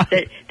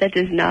that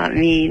does not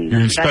mean...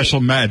 You're in special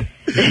med.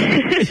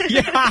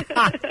 Yeah.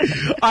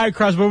 All right,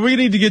 Cross, but we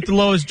need to get to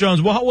Lois Jones.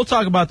 We'll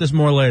talk about this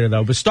more later,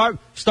 though. But start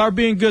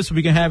being good so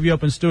we can have you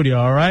up in studio,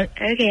 all right?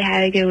 Okay,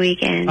 have a good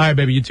weekend. All right,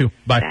 baby, you too.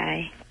 Bye.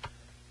 Bye.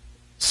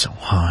 So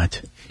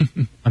hot.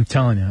 I'm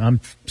telling you,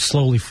 I'm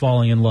slowly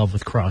falling in love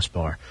with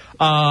Crossbar.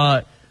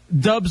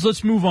 Dubs,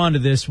 let's move on to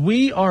this.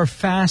 We are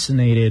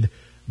fascinated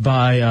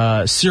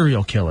by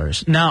serial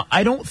killers. Now,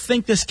 I don't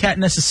think this cat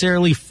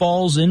necessarily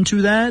falls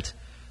into that.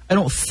 I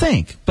don't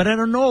think, but I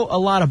don't know a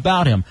lot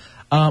about him.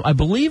 I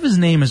believe his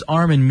name is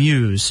Armin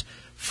Muse,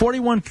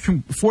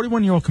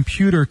 41-year-old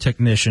computer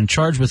technician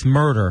charged with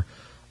murder,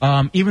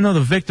 even though the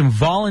victim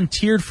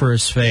volunteered for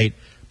his fate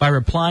by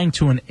replying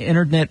to an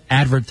internet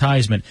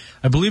advertisement.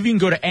 I believe you can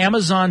go to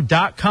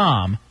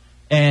Amazon.com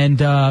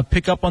and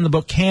pick up on the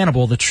book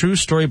Cannibal, the true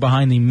story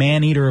behind the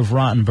man-eater of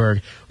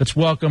Rottenburg. Let's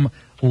welcome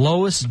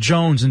Lois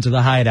Jones into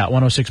the Hideout,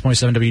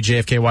 106.7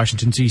 WJFK,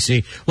 Washington,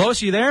 D.C.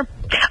 Lois, you there?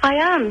 I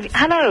am.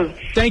 Hello.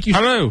 Thank you.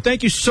 Hello.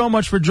 Thank you so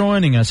much for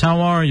joining us.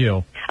 How are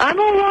you? I'm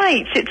all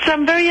right. It's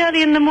very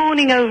early in the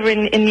morning over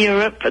in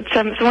Europe, but, so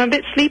I'm a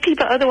bit sleepy,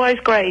 but otherwise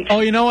great. Oh,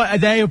 you know what?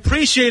 They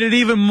appreciate it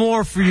even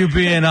more for you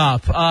being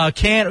up.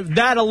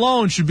 That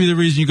alone should be the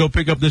reason you go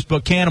pick up this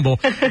book, Cannibal.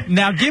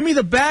 Now, give me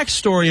the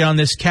backstory on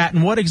this cat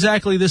and what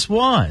exactly this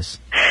was.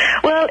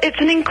 Well, it's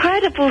an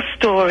incredible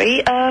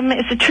story.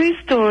 It's a true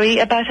story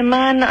about a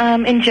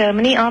man in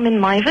Germany, Armin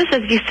Mivers,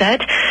 as you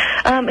said,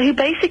 who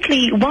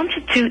basically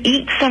wanted to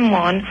eat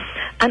someone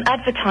and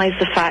advertise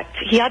the fact.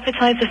 He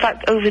advertised the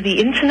fact over the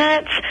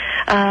internet,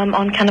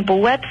 on cannibal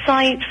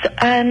websites,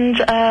 and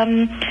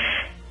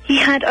he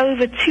had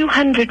over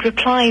 200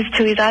 replies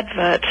to his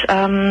advert,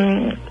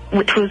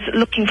 which was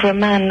looking for a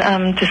man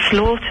to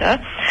slaughter.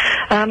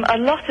 A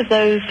lot of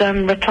those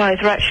replies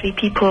were actually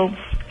people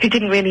who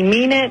didn't really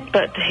mean it,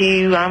 but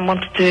who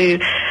wanted to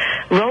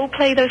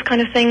role-play those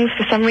kind of things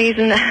for some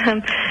reason.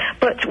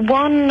 But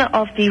one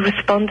of the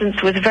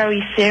respondents was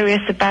very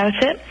serious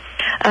about it.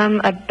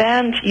 A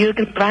Bernd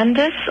Jürgen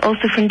Brandes,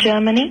 also from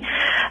Germany.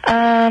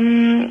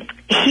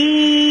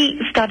 He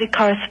started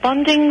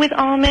corresponding with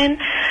Armin.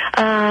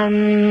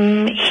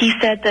 He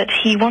said that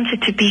he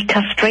wanted to be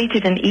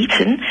castrated and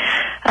eaten.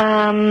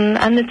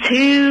 And the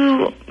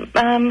two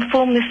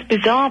formed this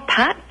bizarre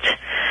pact.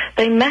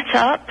 They met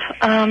up,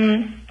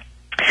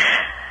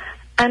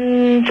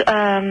 and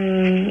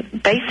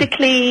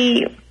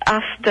basically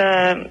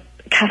after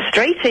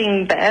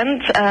castrating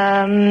Bernd,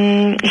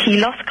 he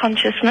lost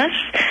consciousness.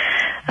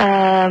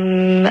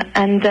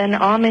 And then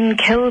Armin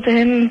killed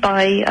him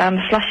by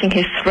slashing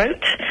his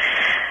throat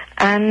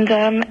and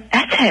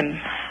ate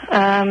him.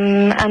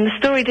 And the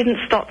story didn't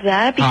stop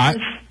there because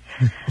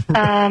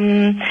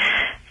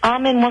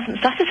Armin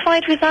wasn't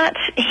satisfied with that.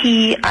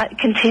 He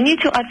continued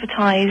to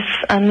advertise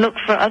and look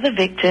for other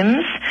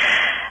victims.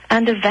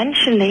 And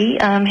eventually,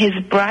 his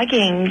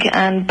bragging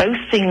and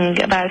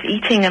boasting about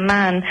eating a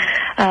man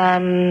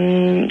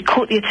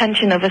caught the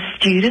attention of a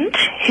student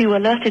who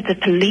alerted the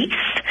police,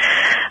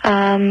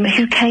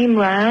 who came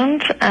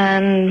round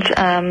and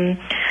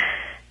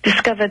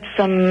discovered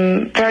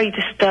some very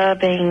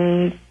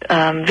disturbing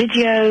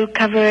video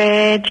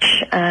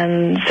coverage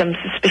and some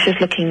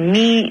suspicious-looking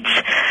meat.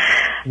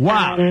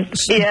 Wow. Armin confessed,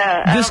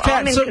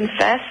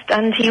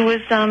 and he was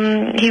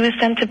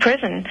sent to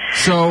prison.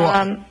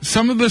 So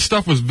some of this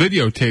stuff was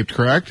videotaped,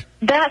 correct?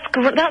 That's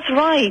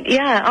right.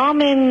 Yeah,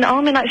 Armin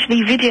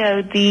actually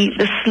videoed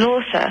the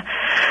slaughter.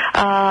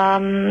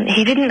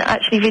 He didn't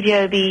actually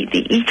video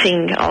the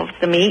eating of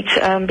the meat,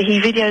 but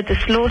he videoed the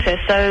slaughter.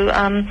 So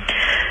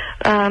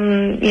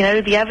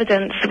the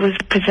evidence was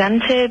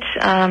presented.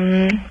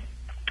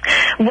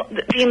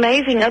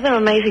 The other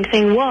amazing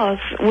thing was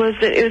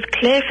that it was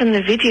clear from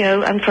the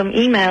video and from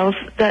emails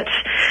that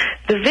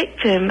the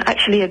victim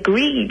actually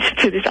agreed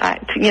to this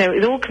act. You know, it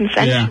was all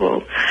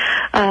consensual.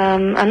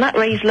 Yeah. And that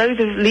raised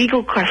loads of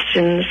legal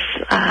questions.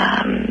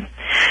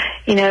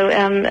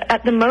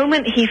 At the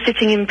moment he's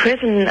sitting in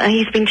prison,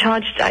 he's been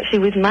charged actually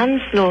with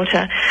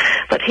manslaughter,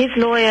 but his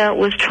lawyer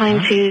was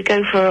trying to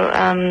go for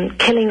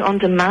killing on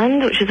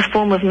demand, which is a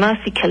form of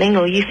mercy killing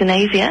or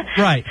euthanasia.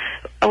 Right.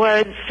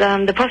 Whereas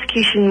the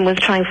prosecution was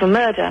trying for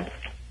murder.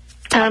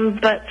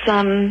 But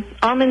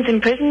Armin's in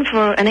prison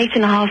for an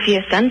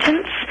 8.5-year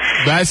sentence.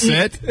 That's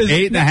it?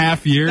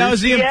 8.5 years? Now,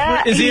 is he in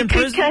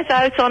prison? He could get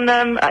out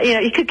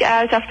he could get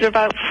out after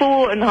about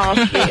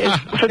 4.5 years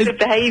for good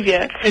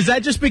behavior. Is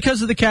that just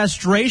because of the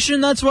castration?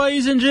 That's why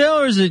he's in jail,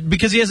 or is it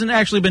because he hasn't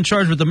actually been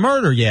charged with the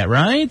murder yet?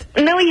 Right?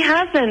 No, he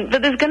hasn't.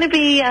 But there's going to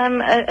be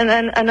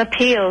an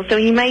appeal, so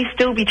he may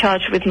still be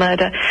charged with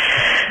murder.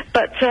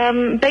 But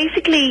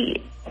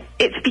basically,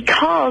 it's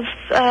because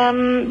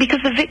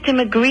the victim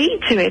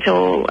agreed to it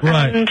all,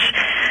 right. And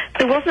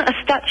there wasn't a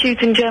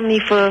statute in Germany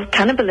for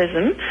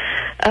cannibalism.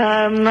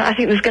 I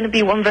think there's going to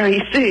be one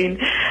very soon.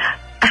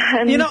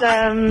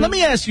 And, let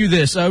me ask you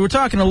this. We're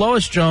talking to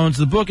Lois Jones.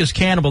 The book is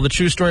Cannibal, the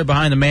true story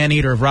behind the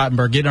man-eater of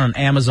Rottenburg. Get it on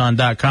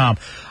Amazon.com.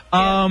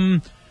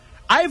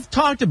 I've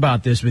talked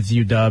about this with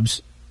you,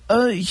 Dubs.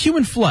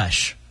 Human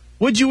flesh.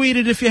 Would you eat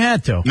it if you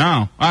had to?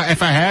 No.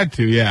 If I had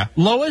to, yeah.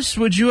 Lois,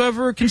 would you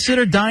ever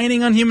consider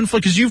dining on human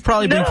flesh? Because you've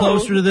probably been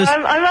closer to this.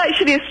 I'm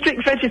actually a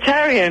strict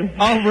vegetarian.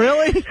 Oh,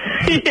 really?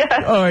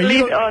 Yeah,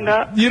 believe it or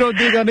not. You don't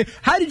dig on it.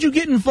 How did you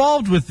get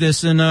involved with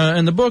this in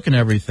the book and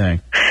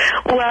everything?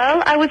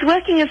 Well, I was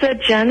working as a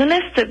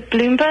journalist at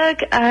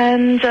Bloomberg,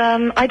 and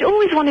I'd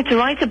always wanted to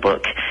write a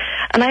book.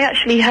 And I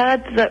actually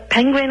heard that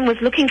Penguin was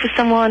looking for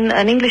someone,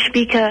 an English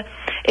speaker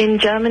in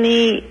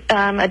Germany,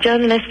 a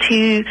journalist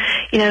who,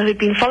 who'd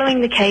been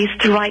following the case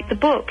to write the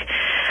book.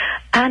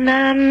 And,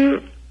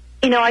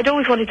 I'd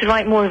always wanted to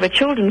write more of a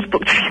children's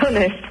book, to be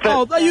honest.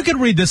 But, you could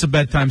read this a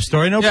bedtime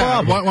story, no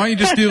problem. Why don't you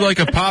just do like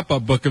a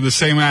pop-up book of the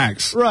same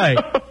acts? Right.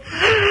 But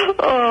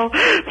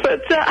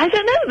I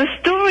don't know, the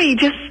story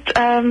just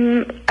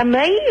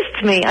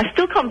amazed me. I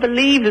still can't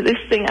believe that this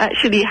thing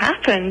actually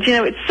happened.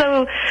 It's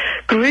so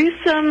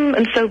gruesome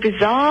and so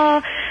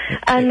bizarre.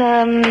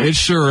 And it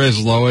sure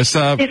is, Lois.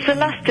 It's the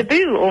last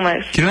taboo,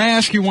 almost. Can I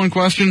ask you one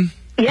question?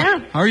 Yeah.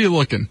 How are you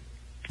looking?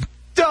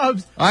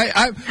 Dubs.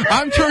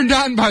 I'm turned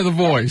on by the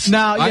voice.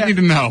 Now, I need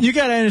to know. You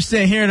got to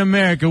understand, here in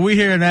America, we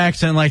hear an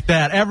accent like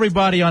that.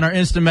 Everybody on our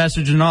instant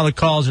message and all the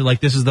calls are like,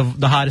 this is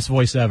the hottest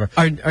voice ever.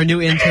 Our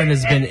new intern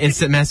has been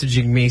instant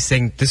messaging me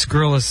saying, this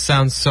girl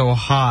sounds so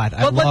hot.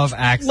 I love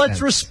accents.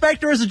 Let's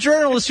respect her as a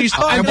journalist. She's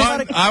talking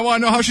I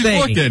want to know how she's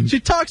looking. She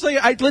talks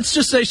like, let's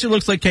just say she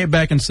looks like Kate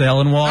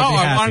Beckinsale, and we'll all be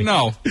happy. I want to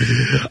know.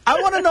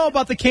 I want to know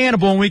about the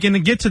cannibal, and we can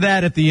get to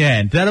that at the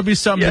end. That'll be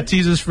something to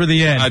tease us for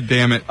the end. God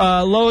damn it.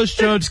 Lois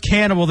Jones'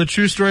 Cannibal, the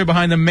true story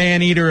behind the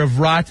man-eater of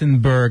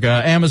Rottenburg,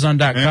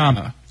 Amazon.com.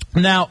 Yeah.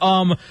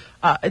 Now,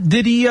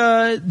 did he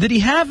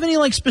have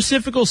any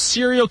specific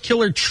serial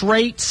killer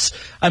traits?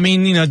 I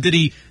mean,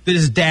 did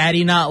his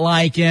daddy not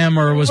like him,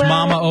 or was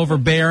Mama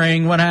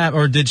overbearing? What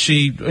happened? Or did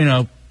she,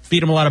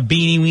 feed him a lot of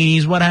beanie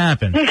weenies? What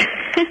happened?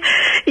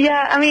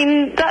 Yeah, I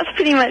mean, that's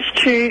pretty much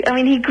true. I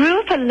mean, he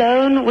grew up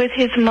alone with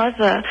his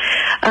mother.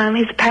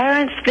 His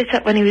parents split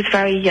up when he was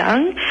very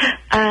young,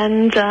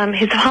 and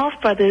his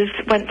half-brothers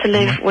went to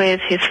live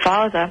with his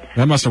father.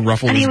 That must have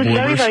ruffled his boogers. And he was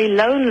very, very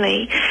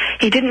lonely.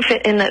 He didn't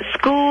fit in at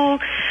school.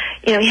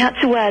 He had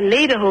to wear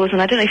lederhosen.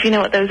 I don't know if you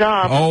know what those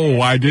are. Oh,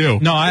 I do.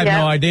 No, I have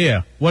no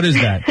idea. What is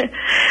that?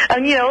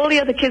 And, all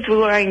the other kids were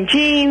wearing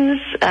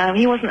jeans.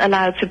 He wasn't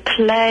allowed to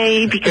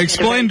play.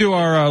 Explain to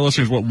our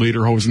listeners what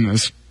lederhosen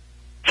is.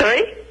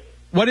 Sorry?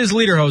 What is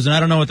lederhosen? I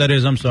don't know what that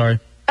is. I'm sorry.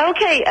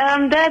 Okay,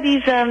 they're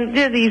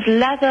these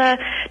leather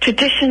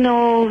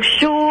traditional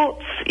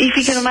shorts. If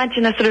you can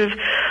imagine a sort of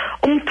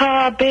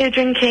Umpa, beer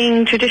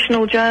drinking,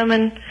 traditional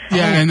German.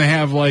 Yeah, and they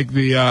have like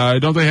the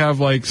don't they have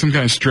like some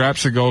kind of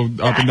straps that go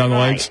up and down the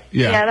legs?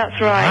 Yeah,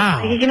 that's right.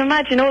 Wow. You can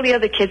imagine all the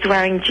other kids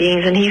wearing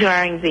jeans, and he's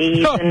wearing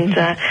these,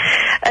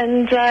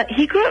 and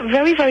he grew up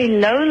very, very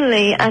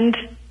lonely, and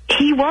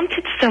he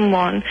wanted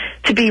someone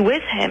to be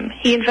with him.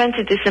 He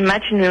invented this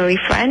imaginary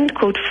friend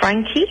called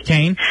Frankie.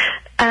 Kane.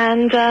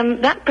 And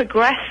that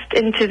progressed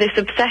into this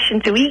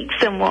obsession to eat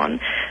someone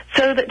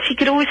so that he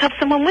could always have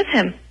someone with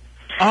him.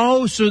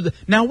 Oh, so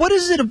now what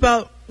is it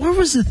about? Where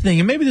was the thing?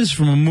 And maybe this is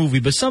from a movie,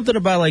 but something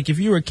about like if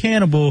you're a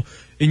cannibal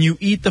and you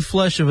eat the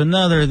flesh of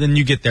another, then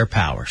you get their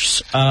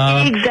powers.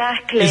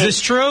 Exactly. Is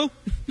this true?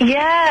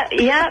 Yeah,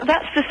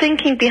 that's the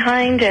thinking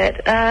behind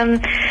it.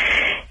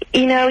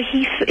 You know,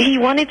 he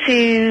wanted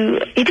to.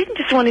 He didn't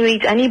just want to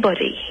eat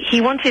anybody. He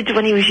wanted,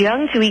 when he was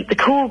young, to eat the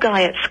cool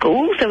guy at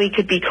school so he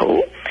could be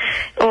cool.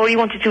 Or he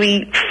wanted to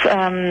eat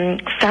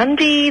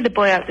Sandy, the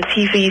boy out of the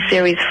TV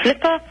series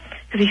Flipper,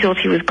 because he thought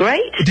he was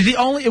great.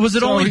 Was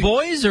it only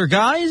boys or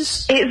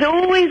guys? It's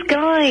always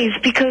guys,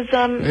 because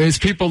it's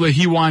people that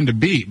he wanted to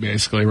beat,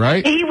 basically,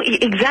 right?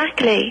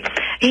 Exactly.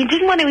 He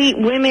didn't want to eat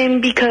women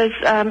because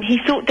he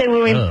thought they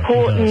were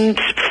important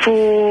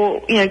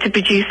for, to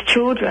produce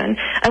children.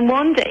 And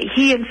one day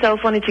he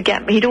himself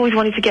he'd always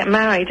wanted to get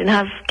married and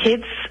have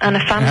kids and a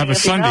family. And have a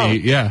son to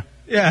eat, yeah.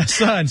 Yeah,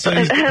 son. So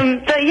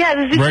but yeah,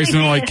 there's this raising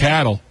them like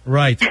cattle.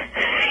 Right.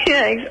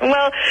 Yeah,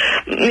 well,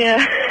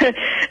 yeah.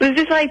 There's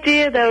this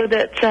idea, though,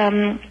 that,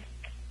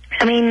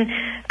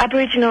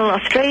 Aboriginal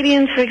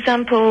Australians, for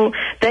example,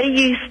 they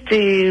used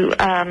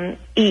to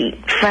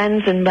eat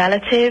friends and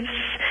relatives.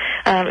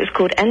 It was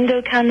called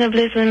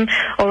endocannibalism.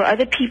 Or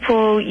other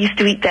people used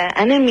to eat their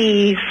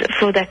enemies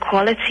for their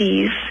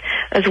qualities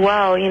as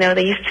well.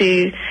 They used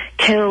to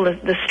kill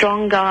the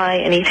strong guy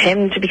and eat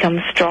him to become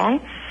strong.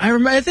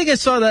 I think I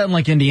saw that in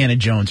like Indiana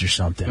Jones or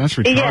something. That's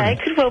retarded. Yeah,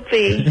 it could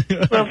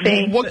well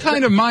be. What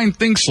kind of mind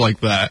thinks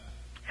like that?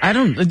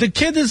 The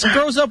kid that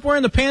grows up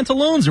wearing the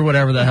pantaloons or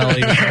whatever the hell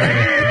he was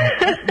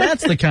wearing.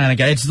 That's the kind of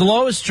guy. It's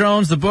Lois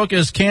Jones. The book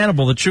is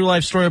Cannibal, the true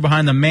life story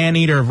behind the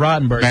man-eater of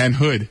Rottenburg.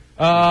 Manhood.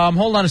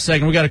 Hold on a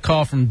second. We got a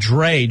call from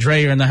Dre.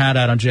 Dre, you're in the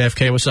Hideout on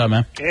JFK. What's up,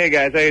 man? Hey,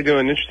 guys. How you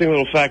doing? Interesting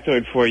little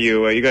factoid for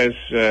you. You guys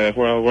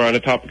we're on the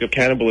topic of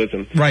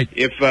cannibalism. Right.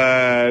 If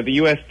the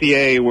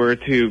USDA were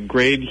to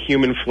grade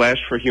human flesh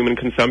for human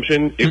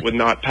consumption, it would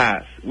not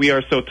pass. We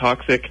are so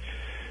toxic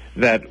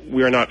that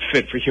we are not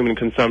fit for human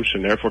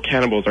consumption. Therefore,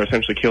 cannibals are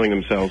essentially killing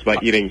themselves by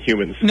eating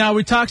humans. Now, are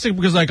we toxic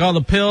because, like, all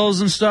the pills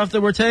and stuff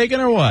that we're taking,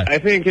 or what? I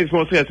think it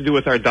mostly has to do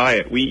with our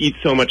diet. We eat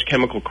so much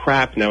chemical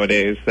crap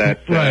nowadays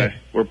that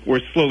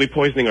we're slowly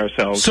poisoning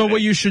ourselves. So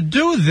what you should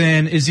do,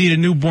 then, is eat a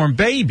newborn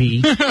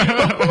baby.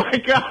 Oh, my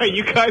God.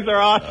 You guys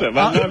are awesome.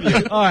 I love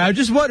you. All right. I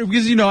just wondered,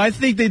 because, I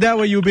think that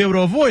way you'll be able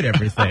to avoid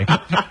everything.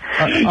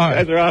 You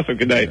guys are awesome.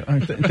 Good night.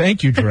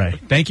 Thank you, Dre.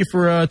 Thank you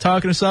for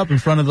talking us up in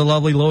front of the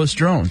lovely Lois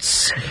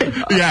Jones.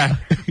 Yeah,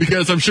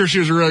 because I'm sure she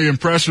was really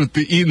impressed with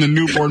eating the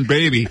newborn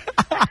baby.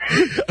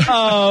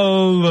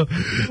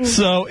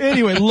 So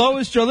anyway,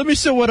 Lois Jones, let me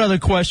see what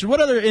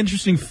other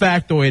interesting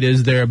factoid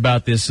is there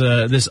about this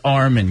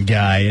Armin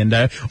guy? And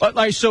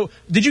so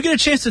did you get a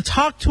chance to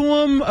talk to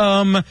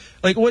him?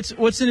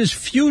 What's in his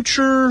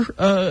future?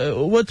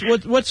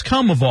 What's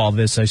come of all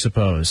this, I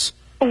suppose?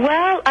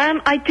 Well,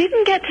 I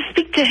didn't get to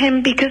speak to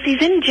him because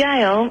he's in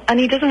jail and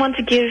he doesn't want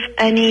to give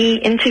any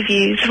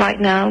interviews right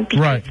now. Because,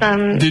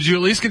 right. Did you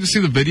at least get to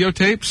see the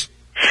videotapes?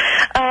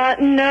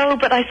 No,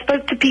 but I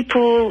spoke to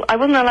people. I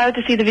wasn't allowed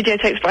to see the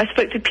videotapes, but I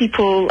spoke to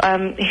people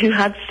who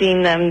had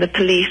seen them, the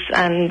police,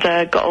 and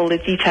got all the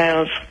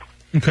details.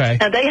 Okay.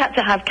 Now, they had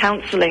to have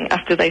counseling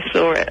after they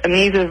saw it. And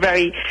these are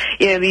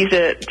these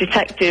are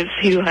detectives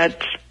who had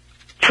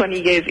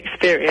 20 years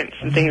experience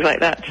and things like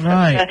that.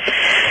 Right.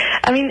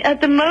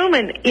 At the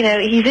moment,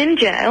 he's in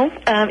jail.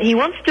 He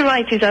wants to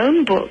write his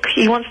own book.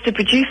 He wants to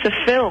produce a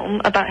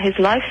film about his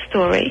life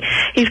story.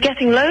 He's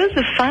getting loads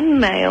of fan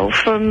mail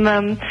from...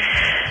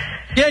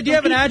 do you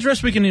have an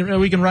address we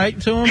can write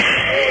to him?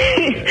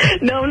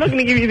 No, I'm not going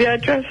to give you the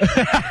address.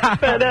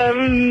 But,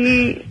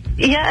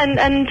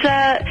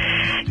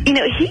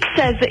 he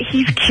says that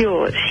he's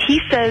cured. He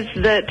says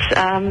that,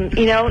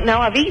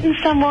 now I've eaten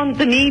someone,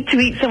 the need to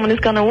eat someone has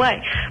gone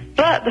away.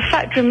 But the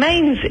fact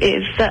remains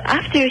is that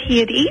after he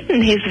had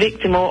eaten his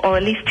victim, or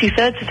at least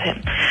 2/3 of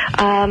him,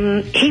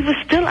 he was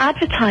still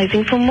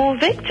advertising for more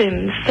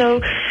victims.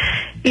 So,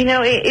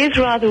 it is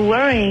rather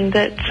worrying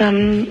that...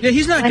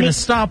 he's not going to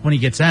stop when he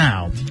gets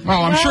out.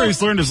 Oh, I'm sure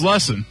he's learned his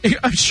lesson.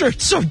 I'm sure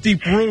it's so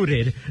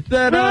deep-rooted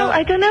that... Well,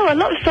 I don't know. A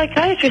lot of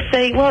psychiatrists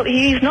say, well,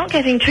 he's not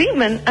getting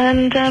treatment,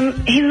 and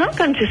he's not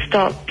going to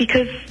stop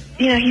because...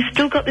 he's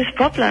still got this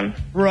problem.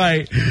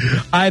 Right.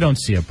 I don't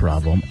see a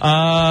problem.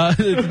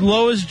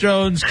 Lois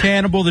Jones,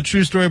 Cannibal, the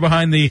true story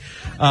behind the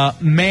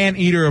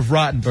man-eater of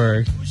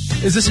Rottenburg.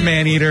 Is this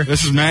man-eater?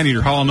 This is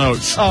man-eater, Hall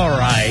Notes. All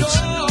right.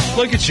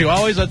 Look at you,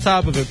 always on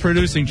top of it,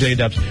 producing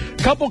J-Dubs.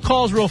 Couple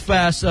calls real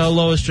fast,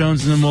 Lois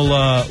Jones, and then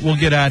we'll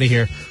get out of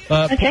here.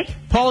 Okay.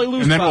 Paulie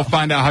Loose. And then we'll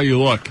find out how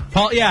you look.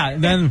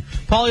 Then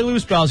Paulie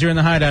Loose Pals, you're in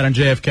the Hideout on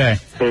JFK.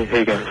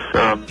 Hey guys.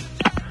 I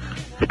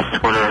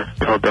just want to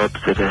tell Dubs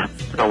that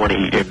I want to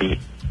eat your meat.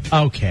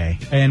 Okay.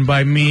 And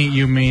by meat,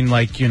 you mean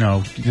like,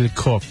 the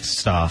cooked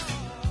stuff.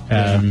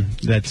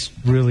 That's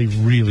really,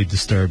 really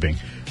disturbing.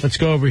 Let's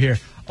go over here.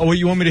 Oh,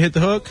 you want me to hit the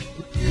hook?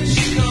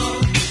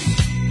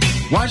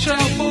 Watch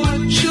out,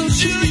 boy, she'll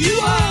chew you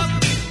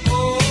up.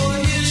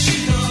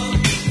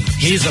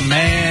 He's a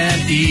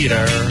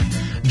man-eater.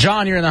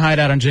 John, you're in the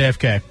Hideout on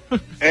JFK.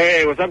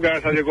 Hey, what's up,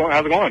 guys? How's it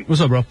going? What's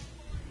up, bro?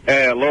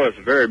 Hey, Lois,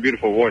 very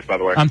beautiful voice, by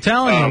the way. I'm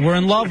telling you, we're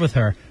in love with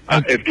her.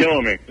 It's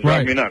killing me. It's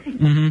driving me nuts.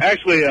 Mm-hmm.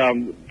 Actually, I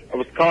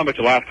was calling about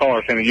your last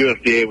caller saying the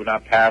USDA would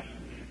not pass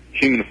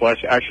human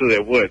flesh. Actually, they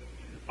would.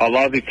 A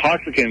lot of these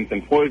toxicants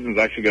and poisons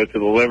actually go to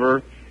the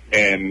liver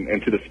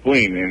and to the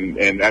spleen,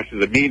 and actually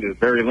the meat is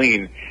very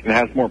lean and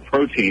has more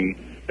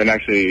protein than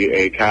actually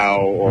a cow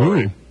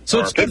or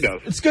So it's good,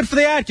 it's good for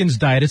the Atkins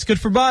diet. It's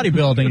good for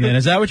bodybuilding then.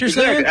 Is that what you're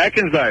saying?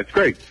 Atkins diet. It's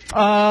great.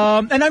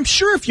 And I'm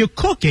sure if you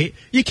cook it,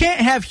 you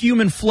can't have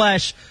human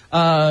flesh,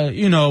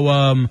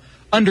 undercooked,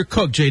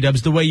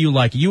 J-Dubs, the way you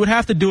like it. You would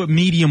have to do it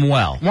medium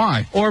well.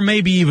 Why? Or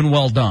maybe even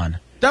well done.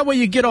 That way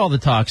you get all the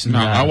toxins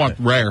out. I want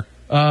rare.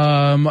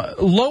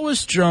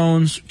 Lois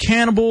Jones,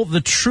 Cannibal, the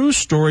true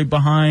story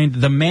behind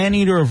The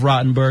Man-Eater of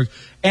Rottenburg.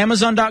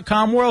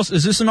 Amazon.com. Where else?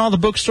 Is this in all the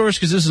bookstores?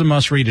 Because this is a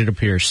must-read, it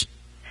appears.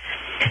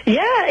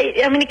 Yeah,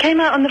 it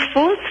came out on the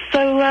 4th, so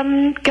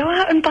go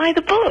out and buy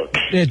the book.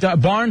 Yeah,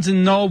 Barnes &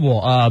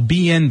 Noble,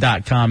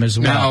 BN.com as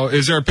well. Now,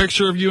 is there a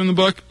picture of you in the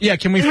book? Yeah,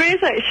 can we... There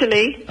is,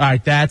 actually. All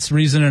right, that's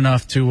reason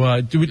enough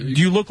to... do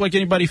you look like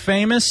anybody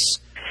famous?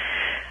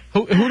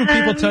 Who do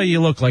people tell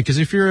you look like? Because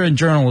if you're in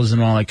journalism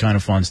and all that kind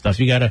of fun stuff,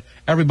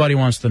 everybody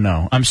wants to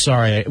know. I'm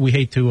sorry, we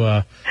hate to...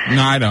 No,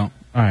 I don't.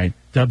 All right,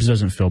 Dubs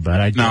doesn't feel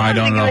bad. I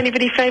don't know.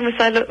 Anybody famous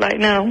I look like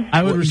now?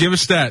 Give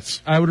us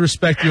stats. I would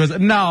respect you as...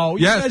 No.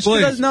 Yes,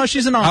 please. No,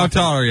 she's an author. How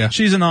tall are you?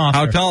 She's an author.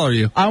 How tall are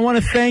you? I want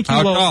to thank you,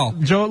 How tall?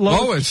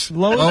 Lois,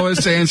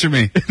 answer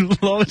me.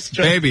 Lois,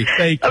 baby.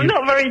 Thank you. I'm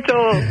not very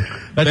tall.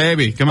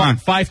 Baby, come on.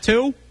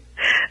 5'2"?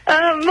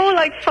 More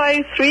like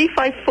 5'3",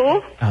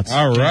 5'4".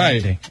 All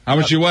right. How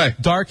much you weigh?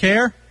 Dark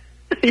hair?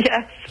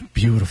 Yes.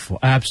 Beautiful.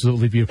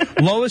 Absolutely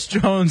beautiful. Lois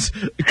Jones,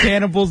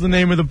 Cannibal's the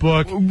name of the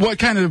book. What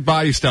kind of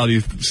body style do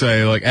you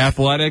say? Like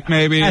athletic,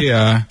 maybe?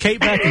 Kate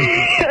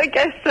Beckinsale. I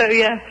guess so,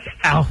 yes.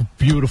 Oh,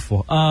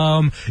 beautiful.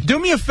 Do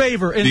me a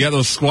favor. Do you got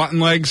those squatting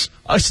legs?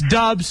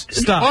 Dubs,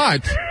 stop.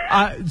 What?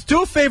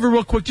 Do a favor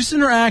real quick, just in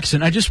her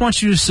accent. I just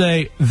want you to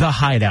say The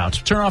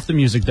Hideout. Turn off the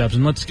music, Dubs,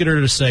 and let's get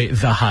her to say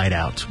The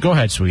Hideout. Go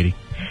ahead, sweetie.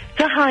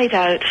 The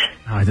Hideout.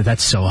 Oh,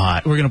 that's so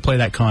hot. We're going to play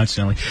that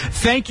constantly.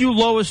 Thank you,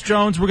 Lois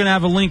Jones. We're going to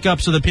have a link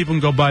up so that people can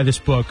go buy this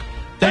book.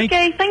 Thank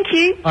you. Thank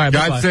you. All right,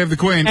 God bye-bye. save the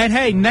Queen. And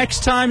hey,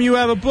 next time you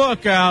have a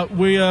book out,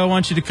 we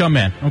want you to come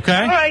in,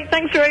 okay? All right,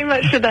 thanks very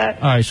much for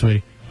that. All right,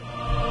 sweetie.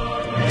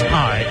 All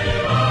right.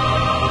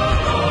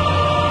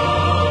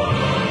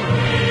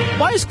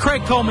 Why is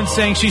Craig Coleman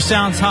saying she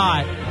sounds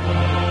hot?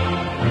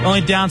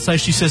 Only downside,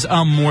 she says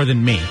more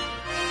than me.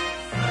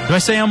 Do I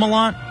say a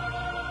lot?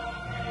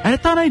 I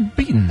thought I'd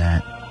beaten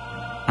that.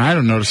 I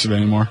don't notice it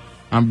anymore.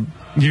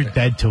 You're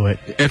dead to it.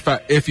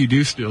 If you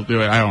do still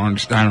do it, I don't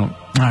understand. All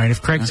right,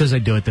 if Craig says I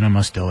do it, then I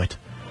must do it.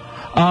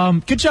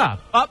 Good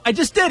job. I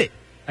just did it.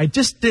 I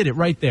just did it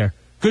right there.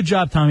 Good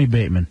job, Tommy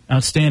Bateman.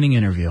 Outstanding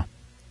interview.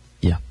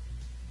 Yeah.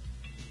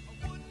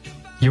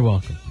 You're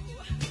welcome.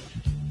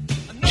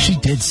 She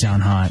did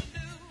sound hot.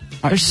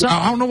 I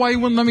don't know why you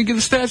wouldn't let me get the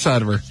stats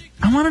out of her.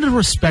 I wanted to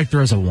respect her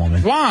as a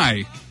woman.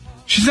 Why?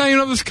 She's not even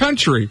of this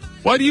country.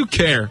 Why do you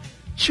care?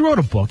 She wrote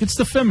a book. It's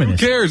the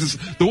feminist. Who cares?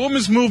 The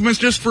women's movement's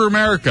just for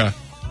America.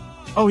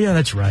 Oh, yeah,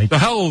 that's right. The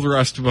hell of the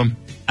rest of them.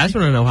 I just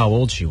want to know how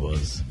old she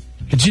was.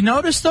 Did you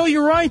notice, though?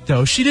 You're right,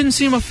 though. She didn't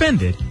seem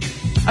offended.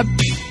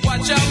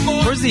 Towards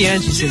the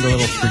end, she seemed a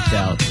little freaked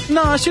out.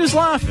 No, she was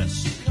laughing.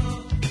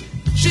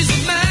 She's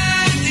a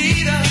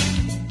man-eater.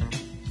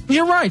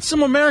 You're right.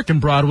 Some American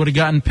broad would have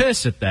gotten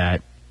pissed at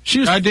that. She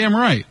was goddamn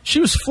right. She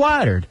was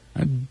flattered.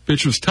 That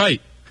bitch was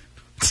tight.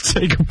 Let's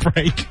take a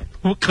break.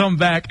 We'll come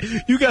back.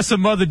 You got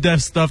some other deaf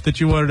stuff that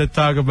you wanted to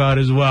talk about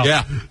as well.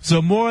 Yeah.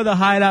 So more of the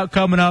Hideout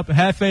coming up.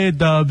 Hefe and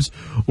Dubs,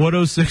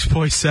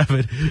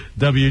 106.7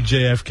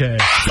 WJFK.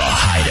 The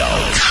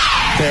Hideout.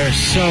 There are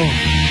so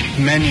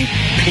many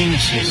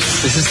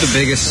penises. This is the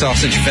biggest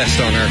sausage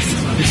fest on earth.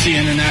 It's the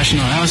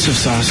International House of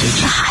Sausage.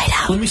 The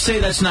Hideout. Let me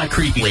say that's not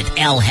creepy. With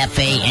El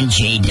Jefe and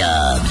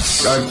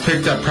J-Dubs. I've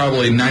picked up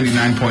probably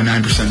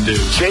 99.9%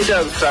 dudes.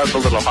 J-Dubs sounds a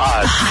little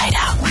hot. The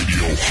Hideout.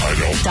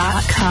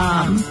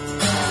 Radio.com.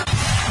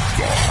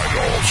 The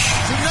Hideout.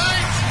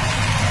 Tonight,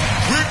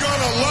 we're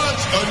going to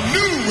launch a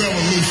new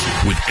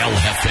revolution. With El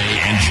Jefe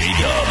and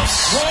J-Dubs.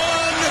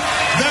 One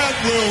that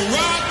will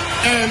rock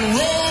and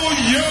roll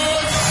your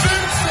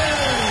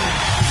senses.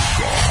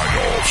 The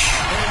Hideout.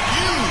 And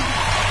you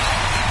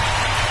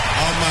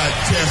are my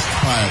test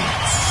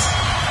pilots.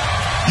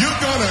 You're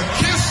going to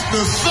kiss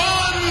the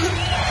sun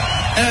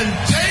and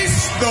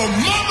taste the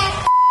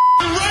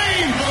motherfucking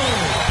rainbow.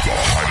 The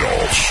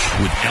Hideout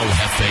with El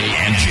Jefe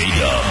and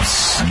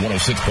J-Dubs.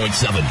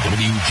 106.7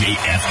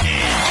 WJFK.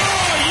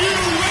 Are you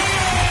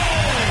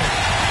ready?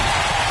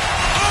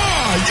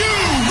 Are you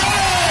ready?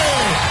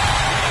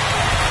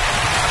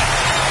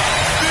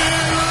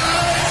 Then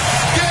let's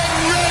get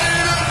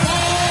ready to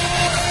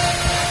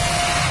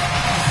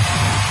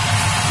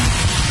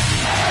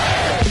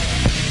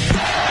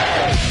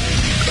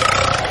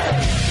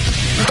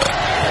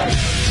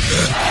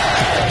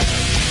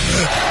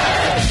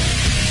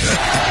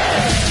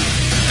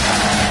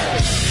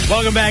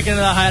Welcome back into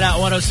the Hideout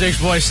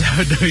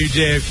 106.7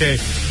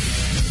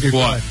 WJFK. You're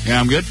What? good. Yeah,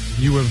 I'm good.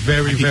 You were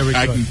very good.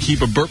 I can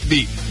keep a burp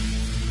beat.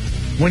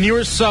 When you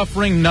were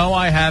suffering, no,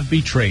 I have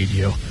betrayed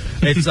you.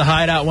 It's the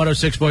Hideout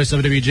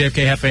 106.7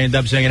 WJFK. Hefe and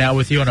Dubs hanging out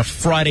with you on a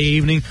Friday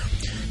evening.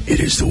 It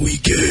is the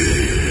weekend.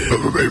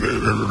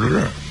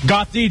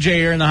 Goth DJ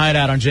here in the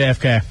Hideout on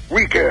JFK.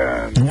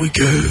 Weekend.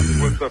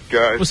 What's up,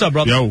 guys? What's up,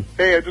 brother? Yo.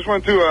 Hey, I just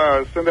wanted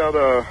to send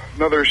out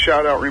another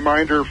shout-out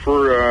reminder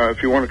for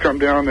if you want to come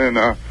down and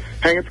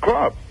hang at the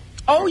club.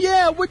 Oh,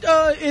 yeah. What?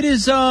 It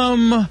is,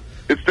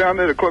 It's down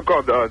at a club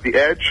called The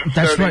Edge.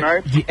 That's Saturday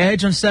right. nights. The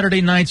Edge on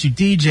Saturday nights. You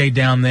DJ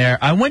down there.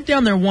 I went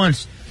down there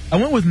once. I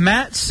went with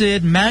Matt,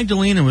 Sid,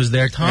 Magdalena was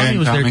there. Tommy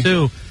was there,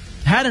 too.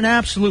 Had an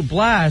absolute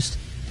blast.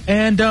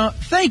 And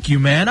thank you,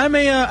 man. I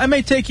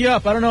may take you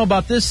up. I don't know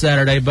about this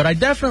Saturday, but I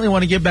definitely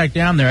want to get back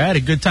down there. I had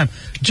a good time.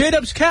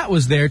 J-Dub's cat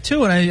was there,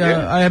 too, and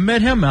I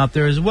met him out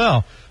there as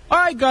well. All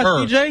right, Goth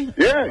DJ.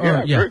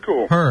 Yeah, very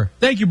cool.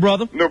 Thank you,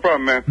 brother. No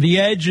problem, man. The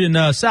Edge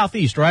in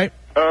Southeast, right?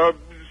 Yeah,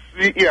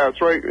 it's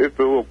right at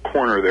the little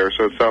corner there,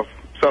 so it's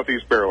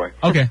southeast barely.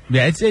 Okay.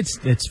 Yeah,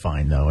 it's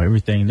fine, though.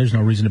 Everything, there's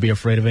no reason to be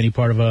afraid of any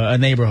part of a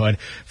neighborhood.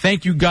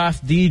 Thank you,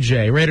 Goth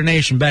DJ. Raider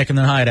Nation back in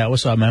the Hideout.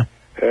 What's up, man?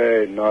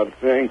 Hey, not a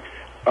thing.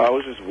 I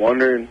was just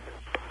wondering,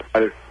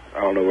 I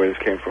don't know where this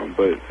came from,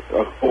 but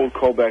an old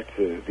callback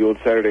to the old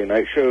Saturday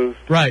night shows.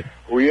 Right.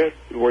 Where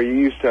you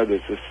used to have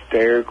this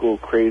hysterical,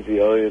 crazy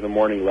early in the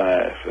morning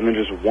laugh, and then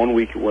just 1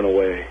 week it went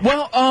away.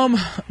 Well,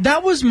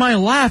 that was my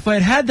laugh.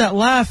 I'd had that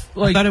laugh,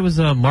 I thought it was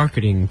a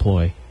marketing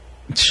ploy.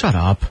 Shut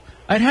up.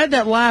 I'd had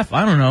that laugh,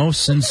 I don't know,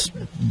 since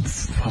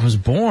I was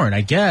born,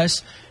 I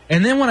guess.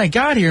 And then when I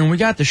got here and we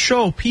got the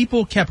show,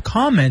 people kept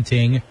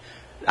commenting,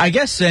 I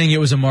guess saying it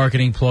was a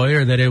marketing ploy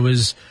or that it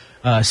was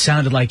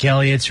sounded like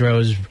Elliot's or it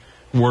was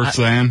worse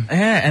than.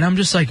 Yeah, and I'm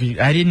just like,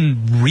 I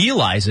didn't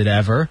realize it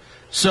ever.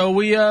 So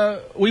we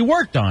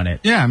worked on it.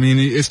 Yeah, I mean,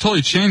 it's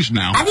totally changed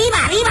now.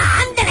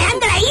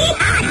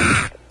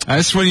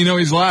 That's when you know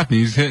he's laughing.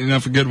 He's hitting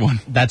up a good one.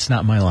 That's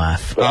not my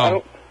laugh.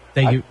 But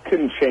I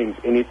couldn't change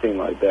anything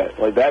like that.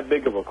 Like that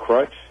big of a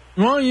crutch.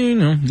 Well, you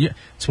know,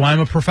 that's why I'm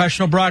a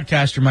professional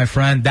broadcaster, my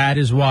friend. That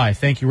is why.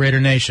 Thank you, Raider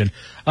Nation.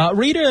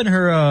 Rita and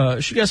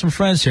her, she got some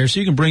friends here, so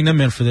you can bring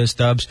them in for this,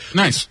 Dubs.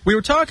 Nice. We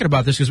were talking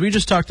about this because we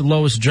just talked to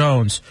Lois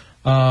Jones,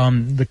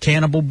 the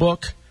Cannibal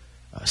book.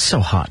 So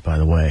hot, by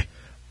the way.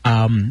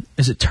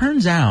 As it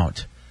turns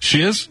out...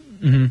 She is?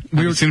 Mm-hmm.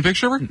 Have you seen a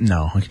picture of her?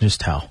 No, I can just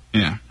tell.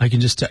 Yeah. I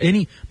can just tell.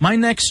 My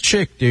next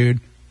chick, dude,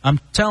 I'm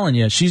telling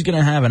you, she's going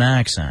to have an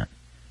accent.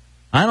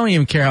 I don't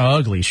even care how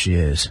ugly she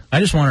is.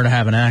 I just want her to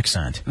have an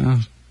accent.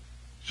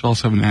 She'll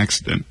also have an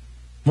accident.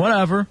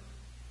 Whatever.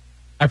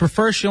 I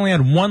prefer she only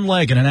had one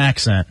leg and an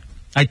accent.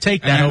 I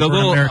take that over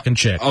an American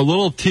chick. A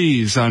little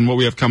tease on what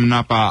we have coming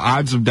up.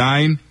 Odds of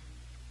dying.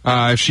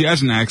 If she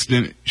has an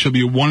accident, she'll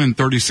be 1 in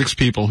 36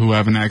 people who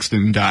have an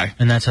accident and die.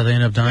 And that's how they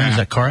end up dying? Yeah. Is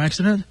that car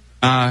accident?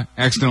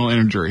 Accidental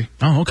injury.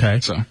 Oh, okay.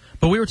 So,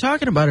 but we were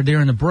talking about it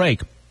during the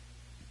break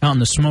out in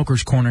the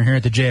smoker's corner here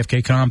at the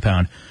JFK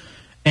compound.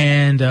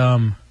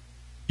 And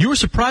you were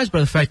surprised by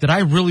the fact that I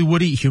really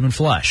would eat human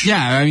flesh.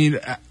 Yeah, I mean,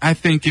 I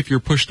think if you're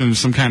pushed into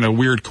some kind of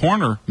weird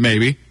corner,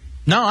 maybe.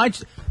 No,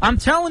 I'm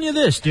telling you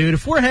this, dude.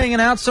 If we're hanging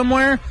out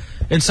somewhere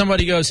and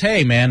somebody goes,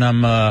 hey, man,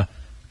 I'm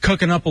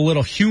cooking up a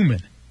little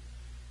human.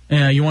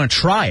 You want to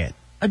try it?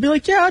 I'd be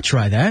like, yeah, I'll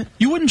try that.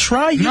 You wouldn't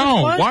try human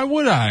flesh? No, why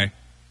would I?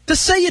 To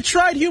say you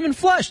tried human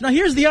flesh. Now,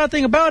 here's the odd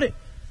thing about it.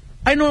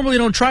 I normally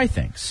don't try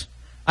things.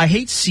 I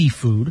hate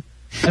seafood.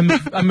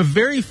 I'm a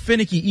very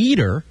finicky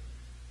eater.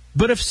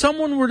 But if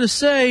someone were to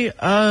say,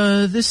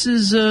 this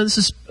is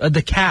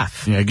the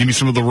calf. Yeah, give me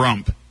some of the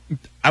rump.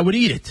 I would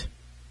eat it.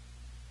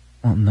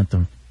 Well, not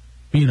the,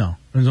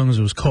 as long as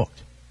it was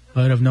cooked.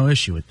 I'd have no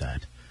issue with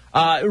that.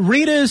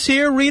 Rita is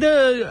here.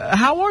 Rita,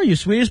 how are you,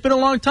 sweetie? It's been a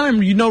long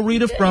time. You know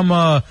Rita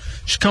from,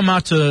 she's come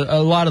out to a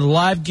lot of the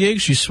live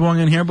gigs. She swung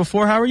in here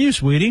before. How are you,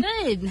 sweetie?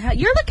 Good.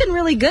 You're looking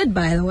really good,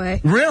 by the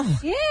way. Really?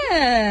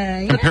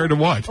 Yeah. Compared to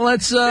what?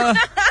 Let's,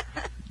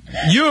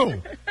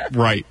 you.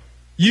 Right.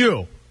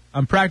 You.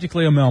 I'm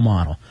practically a male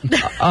model.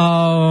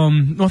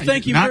 Well,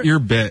 thank you. Not your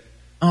bit.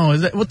 Oh,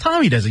 is that? Well,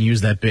 Tommy doesn't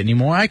use that bit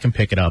anymore. I can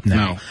pick it up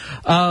now.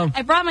 No.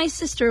 I brought my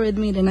sister with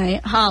me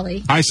tonight,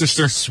 Holly. Hi,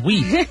 sister.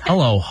 Sweet.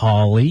 Hello,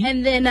 Holly.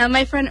 And then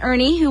my friend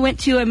Ernie, who went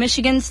to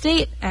Michigan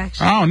State,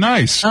 actually. Oh,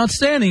 nice.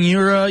 Outstanding.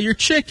 Your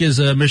chick is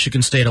a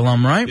Michigan State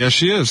alum, right? Yes,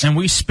 she is. And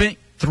we spent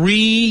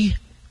 3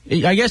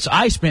 I guess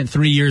I spent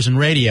 3 years in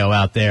radio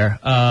out there.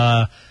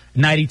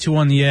 92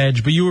 on the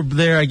Edge, but you were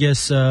there, I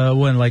guess,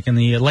 when, like in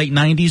the late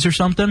 90s or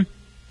something?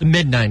 The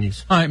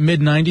mid-90s. All right,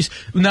 mid-90s.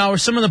 Now, are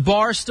some of the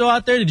bars still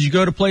out there? Did you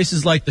go to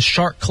places like the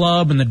Shark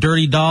Club and the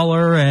Dirty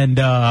Dollar? And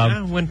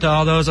I went to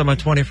all those on my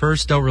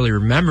 21st. Don't really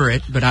remember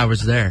it, but I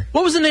was there.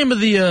 What was the name of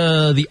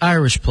the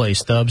Irish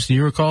place, Dubs? Do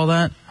you recall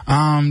that?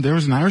 There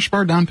was an Irish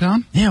bar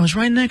downtown? Yeah, it was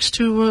right next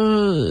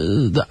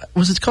to,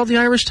 was it called the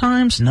Irish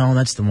Times? No,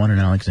 that's the one in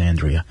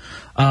Alexandria.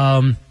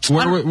 What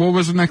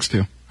was it next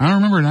to? I don't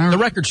remember an Irish.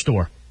 The record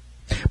store.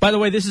 By the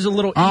way, this is a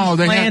little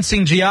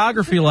Lansing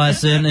geography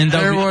lesson in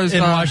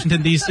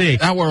Washington, D.C.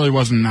 That really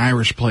wasn't an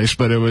Irish place,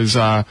 but it was... it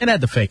had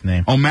the fake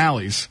name.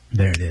 O'Malley's.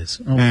 There it is.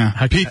 Oh,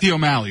 yeah, P.T.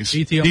 O'Malley's.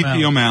 P.T.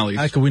 O'Malley's.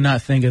 How could we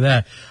not think of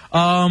that?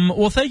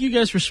 Well, thank you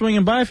guys for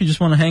swinging by. If you just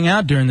want to hang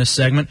out during this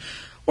segment,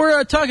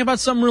 we're talking about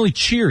something really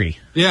cheery.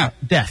 Yeah.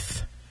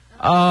 Death.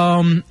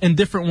 And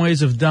different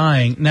ways of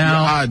dying.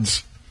 Now, the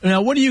odds.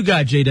 Now, what do you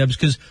got, J-Dubs?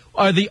 Because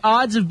are the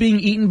odds of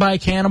being eaten by a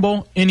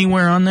cannibal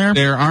anywhere on there?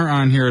 There aren't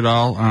on here at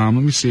all. Let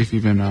me see if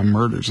even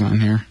murder's on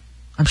here.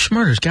 I'm sure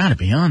murder's got to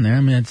be on there. I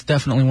mean, it's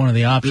definitely one of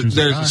the options.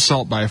 There's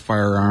assault by a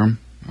firearm.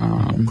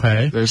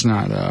 Okay. There's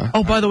not.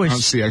 By the way, I don't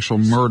see actual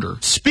murder.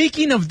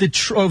 Speaking of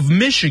of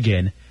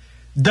Michigan,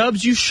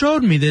 Dubs, you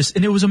showed me this,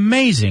 and it was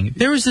amazing.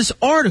 There was this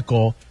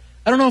article.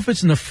 I don't know if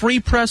it's in the Free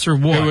Press or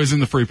what. It was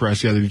in the Free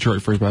Press, yeah, the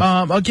Detroit Free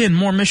Press. Again,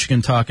 more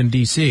Michigan talk in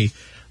D.C.,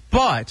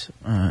 but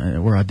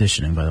we're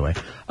auditioning, by the way.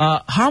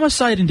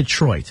 Homicide in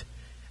Detroit.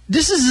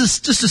 This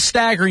is just a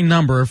staggering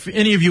number. If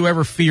any of you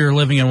ever fear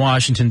living in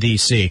Washington,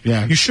 D.C.,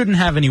 you shouldn't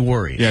have any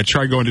worries. Yeah,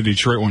 try going to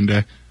Detroit one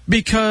day.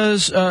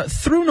 Because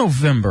through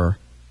November,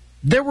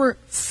 there were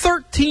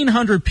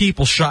 1,300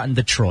 people shot in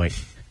Detroit.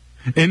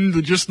 In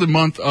just the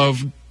month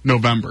of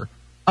November.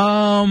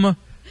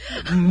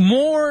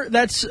 More,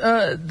 that's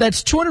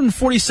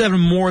 247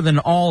 more than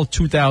all of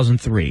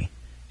 2003.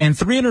 And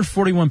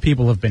 341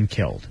 people have been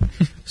killed.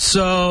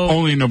 So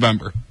only in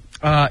November.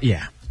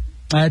 Yeah.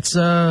 It's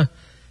a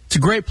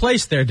great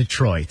place there,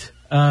 Detroit.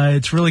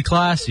 It's really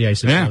classy, I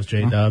suppose,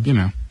 J-Dub. You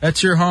know.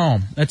 That's your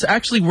home. That's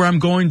actually where I'm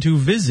going to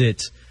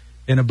visit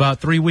in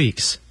about 3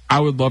 weeks. I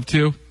would love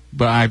to,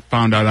 but I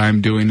found out I'm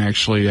doing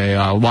actually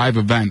a live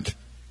event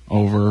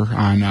over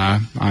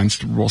on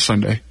Super Bowl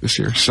Sunday this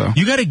year. So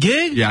you got a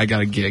gig? Yeah, I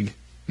got a gig,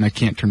 and I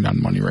can't turn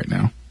down money right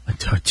now.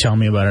 Tell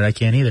me about it. I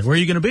can't either. Where are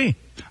you going to be?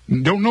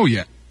 Don't know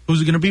yet. Who's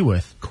it going to be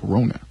with?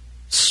 Corona.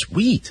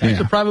 Sweet. Have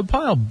the private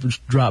pile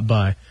drop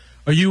by.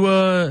 Are you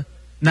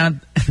not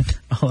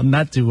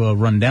to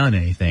run down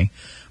anything,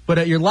 but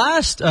at your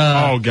last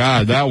oh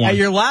God, that one. At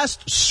your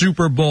last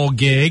Super Bowl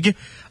gig,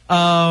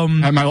 at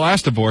my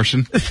last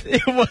abortion,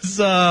 it was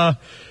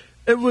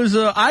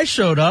I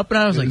showed up and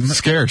I was like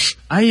scarce.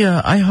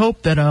 I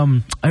hope that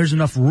there's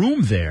enough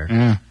room there.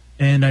 Yeah.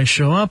 And I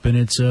show up and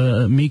it's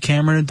me,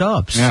 Cameron, and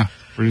Dubs. Yeah.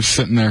 We're just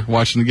sitting there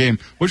watching the game,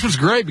 which was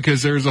great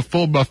because there was a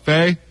full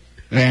buffet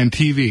and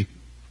TV.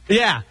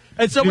 Yeah.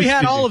 And so we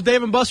had all of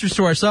Dave & Buster's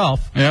to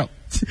ourselves. Yep.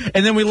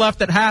 And then we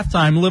left at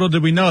halftime. Little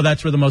did we know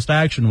that's where the most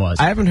action was.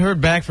 I haven't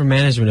heard back from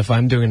management if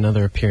I'm doing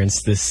another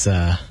appearance this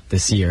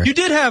year. You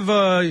did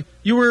have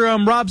you were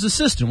Rob's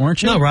assistant,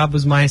 weren't you? No, Rob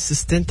was my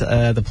assistant.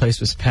 The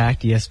place was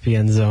packed.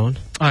 ESPN Zone.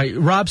 All right,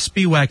 Rob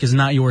Spiewak is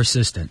not your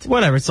assistant.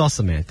 Whatever, it's all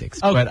semantics.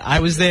 Oh. But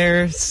I was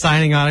there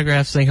signing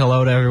autographs, saying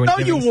hello to everyone. No,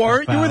 you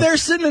weren't. You were there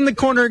sitting in the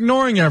corner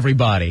ignoring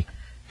everybody,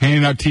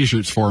 handing out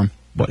T-shirts for him.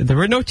 But there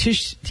were no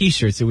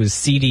T-shirts. It was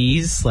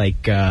CDs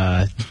like.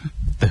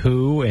 The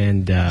Who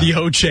and the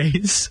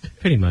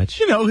OJs, pretty much.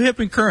 You know, hip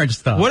and current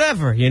stuff.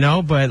 Whatever, you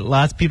know. But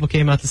lots of people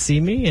came out to see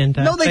me, and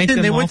no, they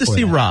didn't. They went to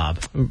see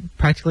Rob.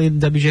 Practically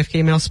the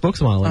WJFK male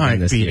spokesman. All right,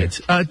 this beat year.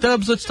 it.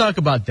 Dubs, let's talk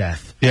about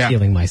death. Yeah,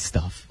 stealing my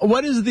stuff.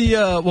 What is the?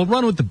 Well,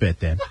 run with the bit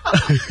then.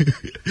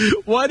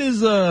 What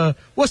is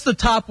what's the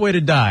top way to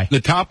die?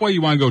 The top way,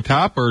 you want to go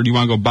top, or do you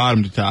want to go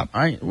bottom to top?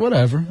 All right,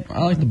 whatever.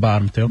 I like the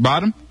bottom too.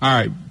 Bottom. All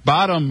right,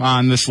 bottom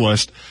on this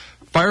list.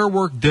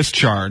 Firework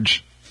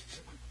discharge.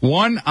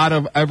 1 out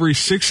of every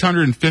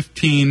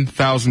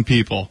 615,000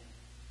 people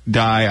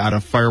die out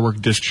of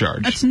firework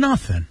discharge. That's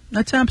nothing.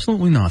 That's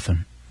absolutely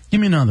nothing. Give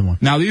me another one.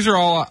 Now, these are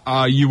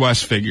all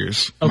U.S.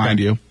 figures, mind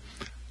you.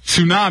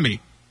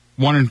 Tsunami,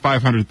 1 in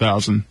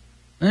 500,000.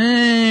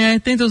 I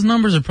think those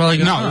numbers are probably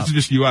going to No, this is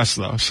just U.S.,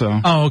 though.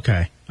 So. Oh,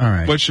 okay. All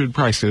right. But should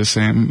probably stay the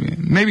same.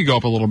 Maybe go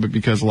up a little bit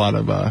because a lot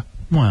of a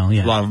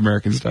lot of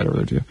Americans died over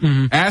there, too.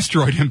 Mm-hmm.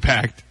 Asteroid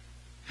impact,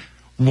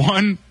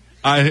 1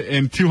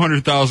 in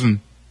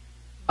 200,000.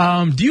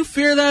 Do you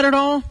fear that at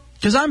all?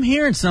 Because I'm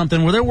hearing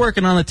something where they're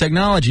working on the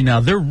technology now.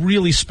 They're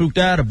really spooked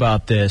out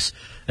about this.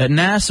 At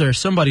NASA,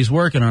 somebody's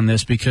working on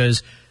this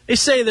because they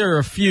say there are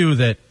a few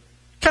that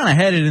kind of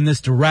headed in this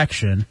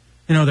direction.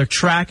 You know, they're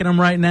tracking them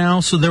right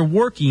now. So they're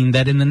working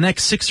that in the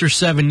next 6 or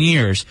 7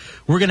 years,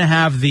 we're going to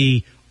have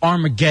the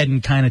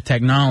Armageddon kind of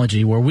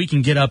technology where we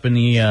can get up in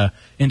the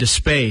into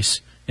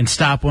space and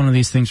stop one of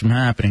these things from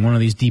happening, one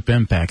of these deep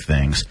impact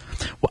things.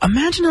 Well,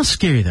 imagine how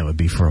scary that would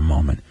be for a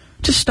moment.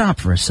 Just stop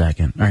for a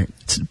second. All right.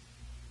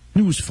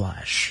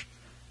 Newsflash.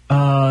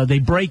 they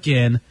break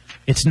in.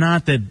 It's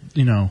not that,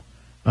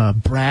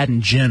 Brad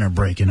and Jen are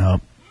breaking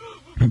up.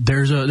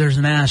 There's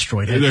an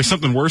asteroid. There's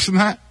something worse than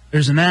that?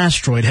 There's an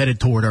asteroid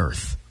headed toward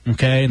Earth,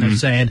 okay? And they're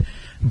saying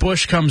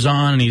Bush comes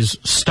on, and he's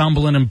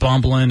stumbling and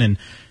bumbling, and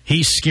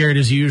he's scared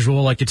as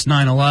usual, like it's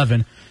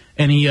 9/11,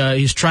 and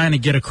he's trying to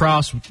get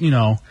across,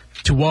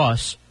 to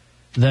us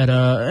that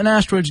an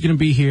asteroid's going to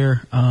be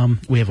here.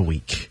 We have a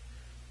week.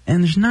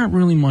 And there's not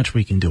really much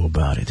we can do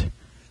about it.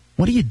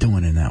 What are you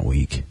doing in that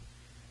week?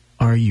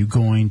 Are you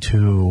going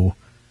to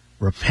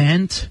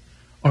repent?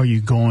 Are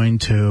you going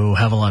to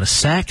have a lot of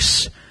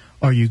sex?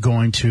 Are you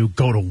going to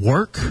go to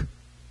work?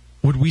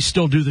 Would we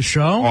still do the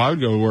show? Oh, I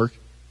would go to work.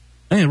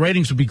 I think the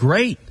ratings would be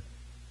great.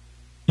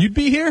 You'd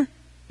be here?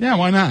 Yeah,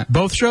 why not?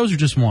 Both shows or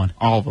just one?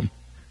 All of them.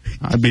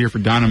 I'd be here for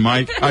Don and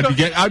Mike.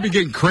 I'd be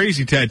getting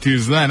crazy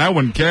tattoos then. I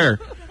wouldn't care.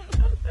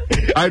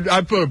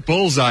 I'd put a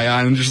bullseye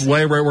on and just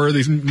lay right where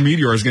these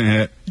meteors going to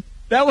hit.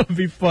 That would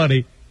be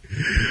funny.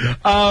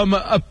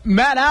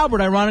 Matt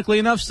Albert, ironically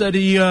enough, said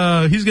he's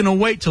going to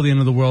wait till the end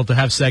of the world to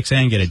have sex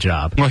and get a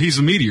job. Well, he's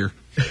a meteor.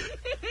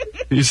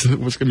 He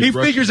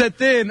figures that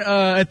then,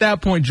 at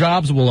that point,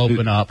 jobs will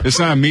open up. It's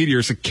not a meteor;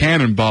 it's a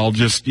cannonball.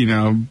 Just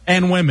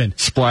and women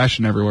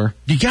splashing everywhere.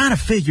 You got to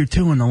figure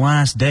too. In the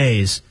last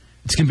days,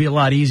 it's going to be a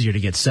lot easier to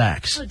get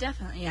sex. Oh,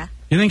 definitely, yeah.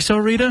 You think so,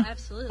 Rita?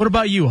 Absolutely. What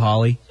about you,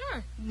 Holly?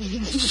 Sure.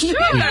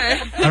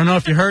 I don't know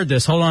if you heard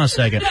this. Hold on a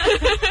second.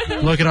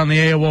 Looking on the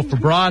AOL for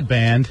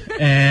broadband,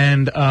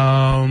 and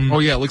oh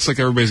yeah, it looks like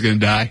everybody's going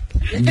to die.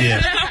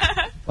 Yeah,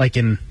 like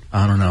in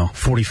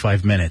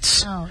 45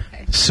 minutes. Oh,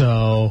 okay.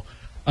 So.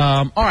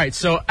 All right,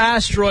 so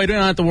asteroid, we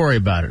don't have to worry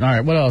about it. All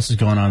right, what else is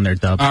going on there,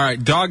 Dub? All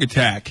right, dog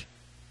attack.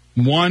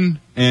 1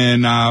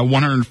 in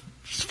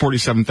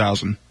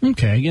 147,000.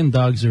 Okay, again,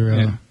 dogs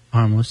are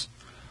harmless.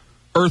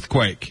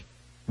 Earthquake.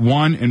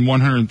 1 in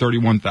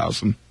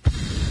 131,000.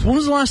 When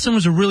was the last time there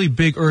was a really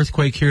big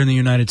earthquake here in the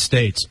United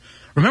States?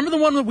 Remember the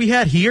one that we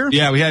had here?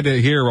 Yeah, we had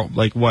it here,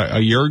 a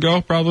year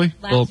ago, probably?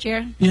 Last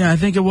year? Yeah, I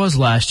think it was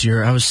last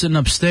year. I was sitting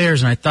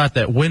upstairs, and I thought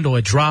that window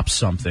had dropped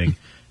something.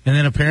 And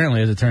then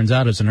apparently, as it turns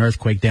out, it's an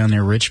earthquake down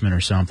near Richmond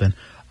or something.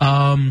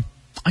 I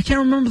can't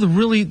remember the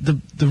really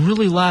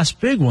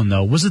last big one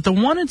though. Was it the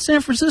one in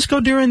San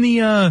Francisco during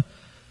the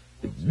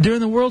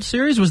World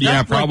Series? Was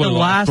that probably the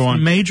last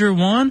major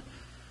one?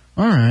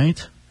 All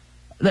right,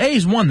 the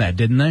A's won that,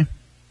 didn't they?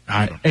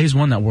 A's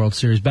won that World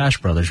Series.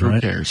 Bash Brothers,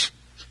 right? Who cares?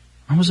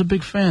 I was a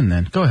big fan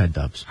then. Go ahead,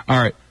 Dubs. All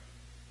right,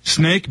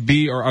 snake,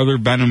 bee, or other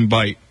venom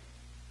bite.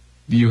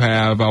 You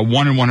have 1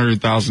 in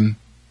 100,000.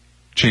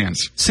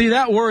 Chance. See,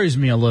 that worries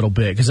me a little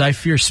bit because I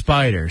fear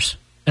spiders.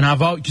 And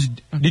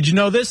did you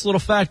know this little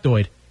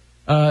factoid?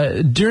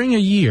 During a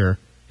year,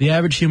 the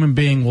average human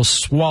being will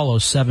swallow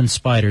 7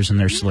 spiders in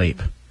their sleep.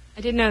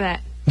 I didn't know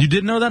that. You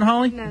didn't know that,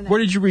 Holly? Know that.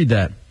 Where did you read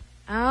that?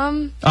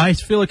 I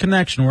feel a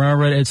connection. We're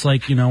already. It's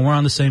like we're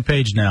on the same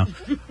page now.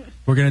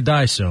 We're gonna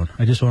die soon.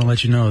 I just want to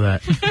let you know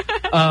that.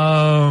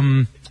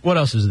 What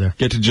else is there?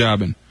 Get to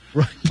jobbing.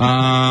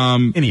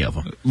 Any of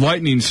them.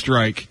 Lightning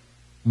strike.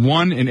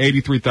 1 in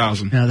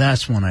 83,000. Now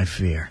that's one I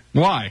fear.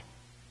 Why?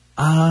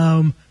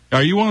 Are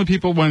you one of the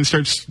people when it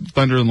starts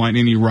thunder and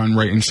lightning, you run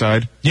right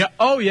inside? Yeah.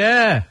 Oh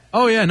yeah.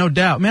 No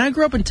doubt. Man, I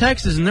grew up in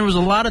Texas, and there was a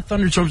lot of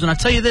thunderstorms. And I'll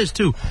tell you this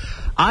too,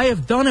 I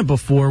have done it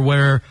before.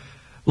 Where,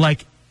 I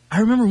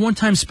remember one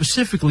time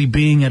specifically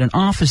being at an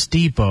Office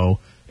Depot,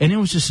 and it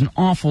was just an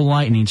awful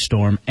lightning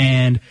storm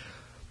and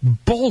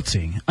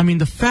bolting. I mean,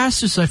 the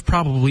fastest I've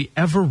probably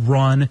ever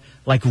run,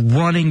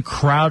 running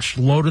crouched,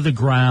 low to the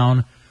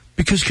ground.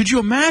 Because could you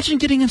imagine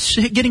getting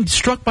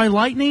struck by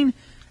lightning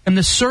and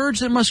the surge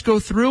that must go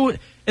through it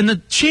and the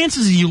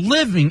chances of you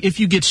living if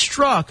you get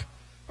struck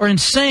are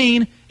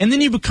insane, and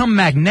then you become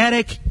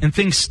magnetic and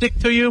things stick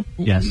to you?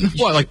 Yes.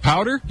 What, like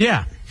powder?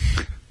 Yeah.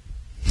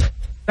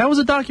 That was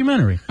a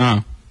documentary.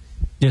 Oh.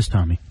 Yes,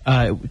 Tommy.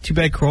 Too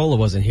bad Corolla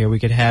wasn't here. We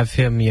could have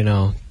him,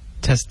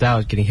 test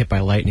out getting hit by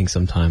lightning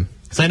sometime.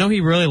 Because I know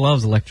he really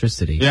loves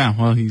electricity. Yeah,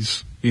 well,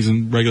 he's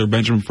in regular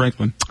Benjamin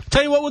Franklin.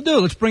 Tell you what we'll do.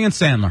 Let's bring in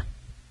Sandler.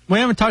 We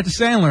haven't talked to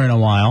Sandler in a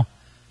while.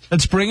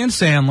 Let's bring in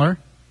Sandler,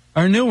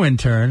 our new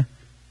intern,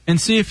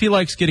 and see if he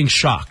likes getting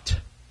shocked.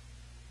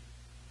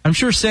 I'm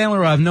sure Sandler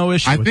will have no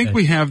issue with it. I think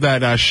we have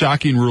that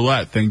shocking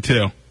roulette thing,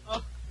 too.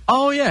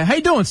 Oh, yeah. How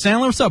you doing,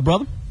 Sandler? What's up,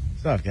 brother?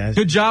 What's up, guys?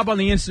 Good job on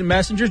the instant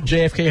messengers,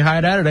 JFK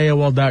Hideout at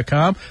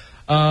AOL.com.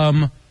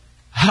 Why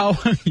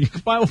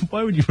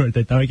would you write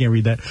that down? I can't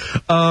read that.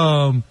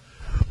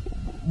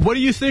 What do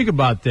you think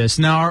about this?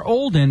 Now, our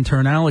old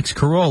intern, Alex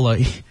Corolla,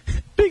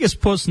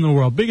 biggest puss in the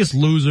world, biggest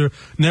loser,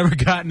 never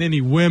gotten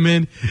any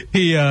women.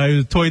 He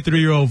was a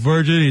 23-year-old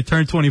virgin. He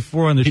turned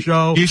 24 on the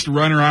show. He used to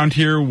run around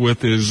here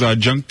with his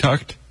junk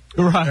tucked.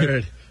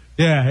 Right.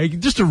 Yeah,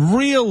 just a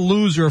real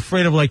loser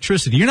afraid of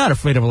electricity. You're not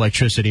afraid of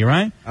electricity,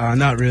 right?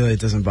 Not really. It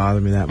doesn't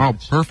bother me that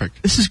much. Oh,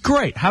 perfect. This is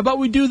great. How about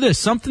we do this?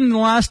 Something the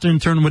last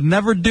intern would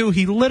never do.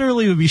 He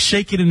literally would be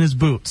shaking in his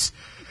boots.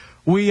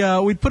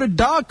 We'd put a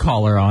dog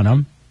collar on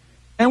him,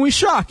 and we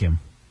shock him.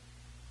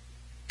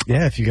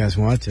 Yeah, if you guys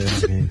want to.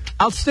 I mean.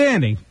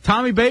 Outstanding.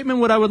 Tommy Bateman,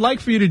 what I would like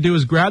for you to do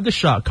is grab the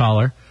shock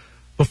collar,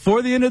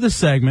 before the end of the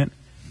segment.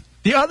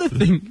 The other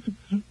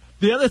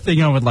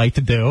thing I would like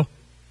to do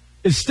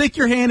is stick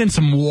your hand in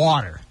some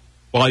water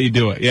while you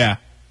do it. Yeah,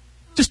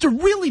 just to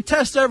really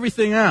test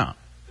everything out.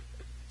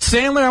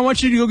 Sandler, I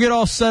want you to go get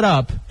all set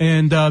up,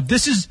 and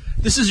this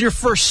is your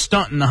first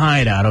stunt in the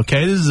Hideout.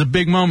 Okay, this is a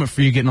big moment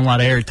for you, getting a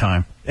lot of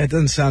airtime. It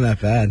doesn't sound that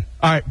bad.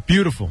 All right,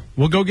 beautiful.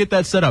 We'll go get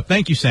that set up.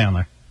 Thank you,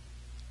 Sandler.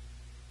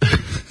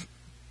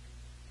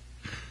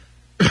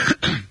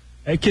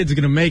 That kid's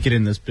going to make it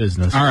in this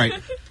business. All right.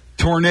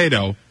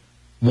 Tornado,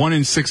 1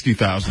 in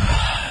 60,000.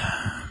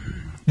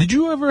 Did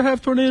you ever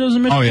have tornadoes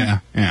in Michigan? Oh, yeah.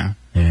 Yeah.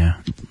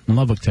 Yeah. In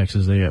Lubbock,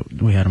 Texas,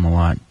 we had them a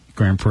lot.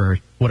 Grand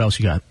Prairie. What else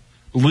you got?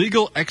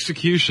 Legal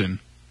execution,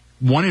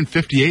 1 in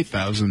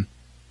 58,000.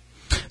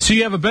 So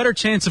you have a better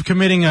chance of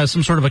committing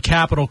some sort of a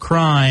capital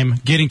crime,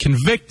 getting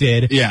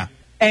convicted,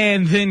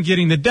 and then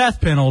getting the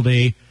death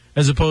penalty,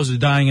 as opposed to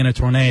dying in a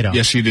tornado.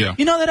 Yes, you do.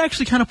 You know, that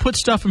actually kind of puts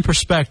stuff in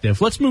perspective.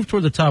 Let's move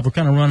toward the top. We're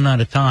kind of running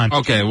out of time.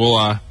 Okay,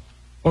 well,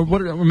 or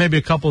maybe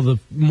a couple of the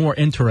more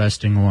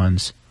interesting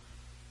ones.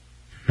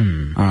 All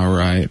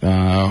right.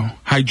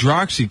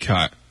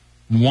 Hydroxycut,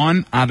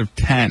 1 out of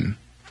 10.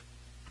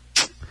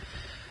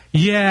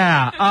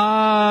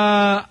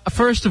 Yeah.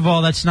 First of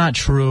all, that's not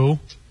true.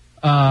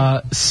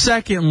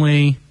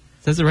 Secondly,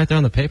 it says it right there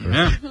on the paper.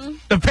 Yeah.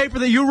 The paper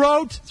that you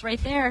wrote? It's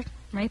right there.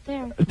 Right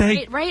there.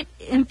 Thank- Right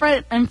in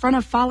front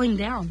of falling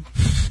down.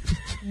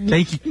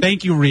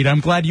 Thank you, Rita.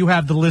 I'm glad you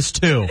have the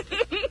list too.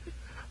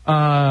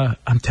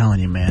 I'm telling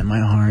you, man, my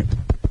heart.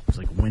 It was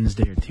like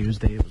Wednesday or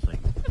Tuesday. It was like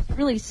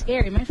Really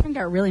scary. My friend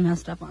got really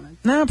messed up on it.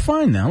 Nah, I'm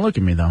fine now. Look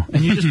at me though.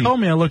 And you just told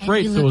me I look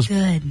great. You so it look was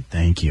good.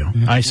 Thank you.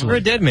 You're a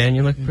dead man.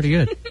 You look pretty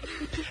good.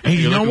 Hey,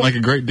 you You're know looking what? like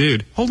a great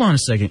dude. Hold on a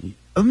second.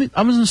 I was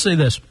going to say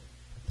this.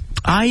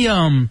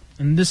 And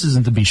this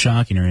isn't to be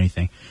shocking or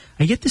anything.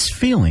 I get this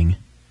feeling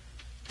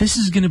this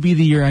is going to be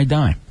the year I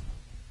die.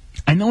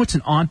 I know it's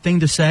an odd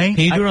thing to say.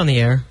 Can you do it on the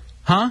air?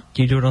 Huh?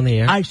 Can you do it on the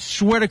air? I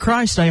swear to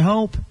Christ, I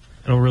hope.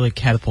 It'll really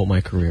catapult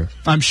my career.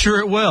 I'm sure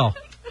it will.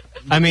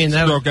 I mean,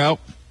 that Stroke out.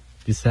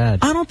 be sad.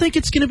 I don't think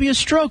it's going to be a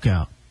stroke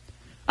out.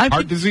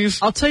 Heart disease?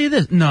 I'll tell you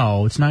this.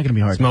 No, it's not going to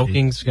be heart disease.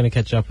 Smoking's going to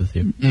catch up with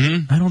you.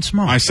 Mm-hmm. I don't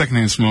smoke. I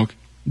secondhand smoke.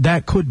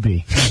 That could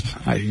be.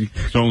 I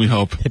can only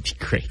hope. That'd be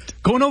great.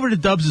 Going over to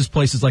Dubs'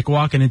 place is like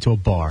walking into a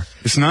bar.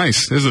 It's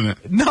nice, isn't it?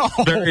 No.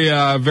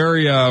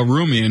 Very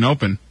roomy and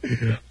open.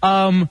 He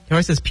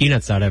always has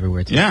peanuts out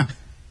everywhere, too. Yeah.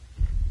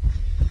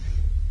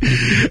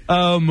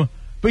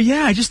 But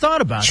yeah, I just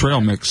thought about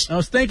Trail mix. I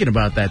was thinking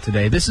about that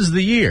today. This is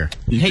the year.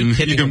 I hate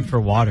tipping him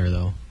for water,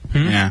 though.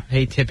 Yeah. I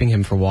hate tipping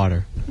him for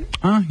water.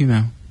 You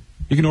know.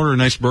 You can order a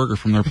nice burger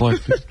from their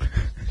place. You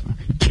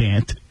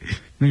can't.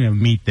 We're going to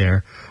have meat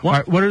there. All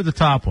right, what are the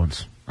top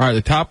ones? All right,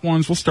 the top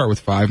ones, we'll start with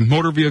 5.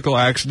 Motor vehicle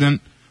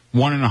accident,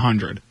 1 in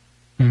 100.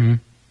 Mm-hmm.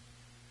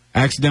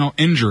 Accidental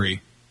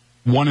injury,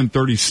 1 in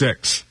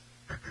 36.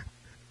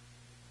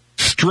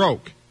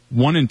 Stroke,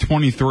 1 in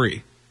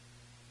 23.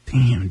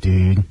 Damn,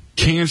 dude.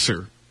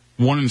 Cancer,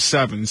 1 in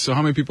 7. So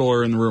how many people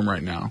are in the room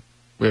right now?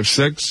 We have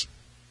 6?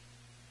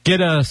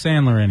 Get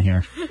Sandler in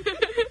here.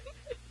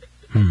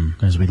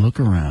 As we look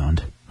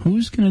around,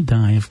 who's going to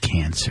die of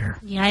cancer?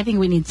 Yeah, I think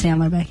we need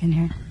Sandler back in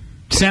here.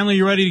 Sandler,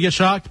 you ready to get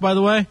shocked, by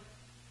the way?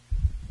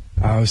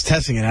 I was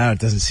testing it out. It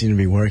doesn't seem to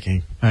be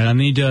working. All right, I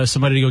need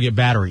somebody to go get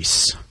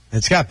batteries.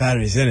 It's got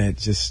batteries in it.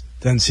 Just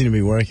doesn't seem to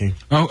be working.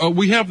 Oh,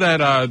 we have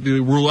that, the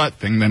roulette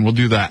thing, then. We'll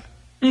do that.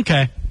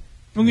 Okay.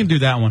 We can do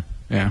that one.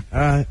 Yeah. All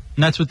right.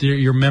 And that's with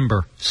your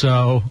member.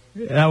 So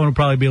that one will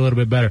probably be a little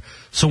bit better.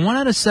 So 1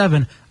 out of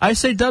 7. I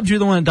say, Dubs, you're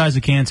the one that dies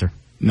of cancer.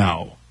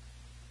 No.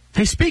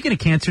 Hey, speaking of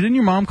cancer, didn't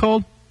your mom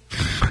call?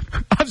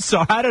 I'm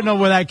sorry. I don't know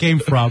where that came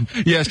from.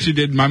 Yes, she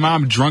did. My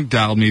mom drunk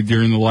dialed me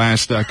during the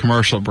last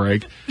commercial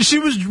break. She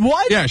was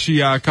what? Yeah, she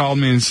called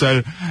me and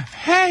said,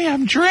 "Hey,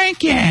 I'm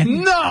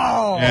drinking."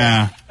 No.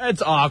 Yeah.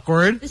 That's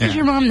awkward. This is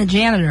your mom, the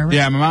janitor, right?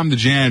 Yeah, my mom, the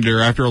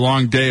janitor, after a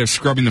long day of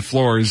scrubbing the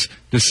floors,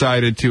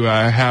 decided to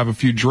have a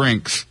few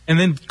drinks. And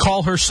then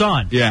call her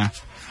son. Yeah.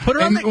 Put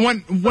her on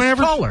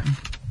whenever. Call her.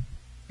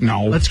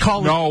 No. Let's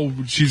call her. No,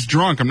 she's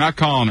drunk. I'm not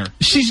calling her.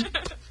 She's...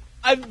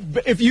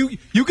 if you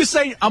could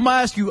say, I'm going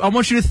to ask you, I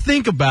want you to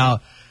think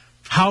about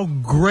how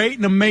great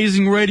and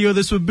amazing radio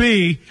this would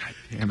be. God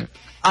damn it.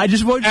 I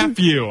just want you. F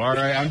you. All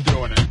right, I'm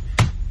doing it.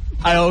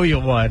 I owe you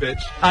one.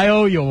 Bitch. I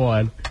owe you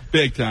one.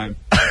 Big time.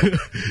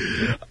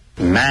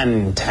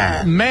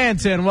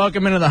 Mantan,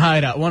 welcome into the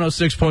Hideout.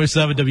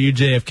 106.7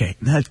 WJFK.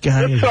 That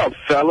guy. What's up,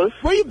 fellas?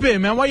 Where you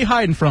been, man? Why you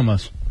hiding from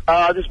us?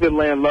 I just been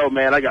laying low,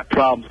 man. I got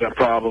problems.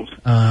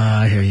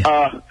 I hear you.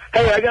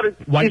 Hey, I got to.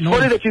 It's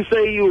funny that you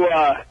say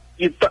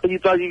you thought you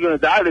were going to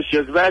die this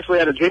year, because I actually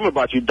had a dream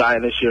about you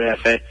dying this year,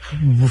 F.A.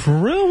 For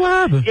real? What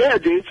happened? Yeah,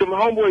 dude. Some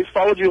homeboys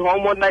followed you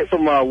home one night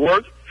from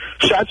work,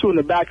 shot you in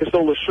the back, and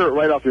stole a shirt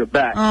right off your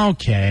back.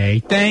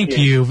 Okay. Thank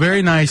you.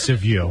 Very nice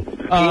of you.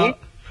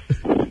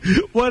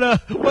 What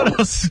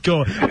else is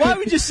going on? Why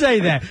would you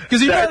say that?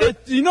 Because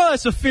you know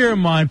that's a fear of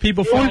mine.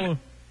 People follow.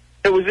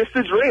 It was just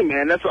a dream,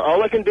 man. That's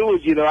all I can do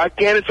is, I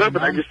can't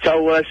interpret. I just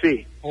tell what I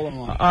see. Hold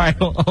on. All right,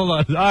 hold on.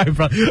 All right,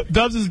 bro.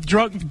 Dubs is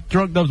drunk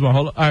Dubs. Hold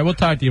on. All right, we'll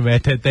talk to you, man.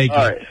 Thank you.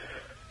 All right.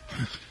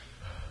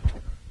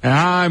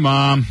 Hi,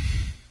 Mom.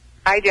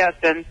 Hi,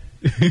 Justin.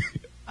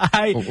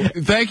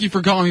 Thank you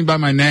for calling me by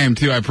my name,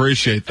 too. I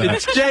appreciate that.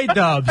 It's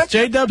J-Dubs.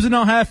 J-Dubs and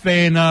El Jefe,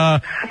 and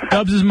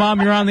Dubs'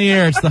 mom, you're on the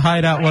air. It's the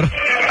Hideout. I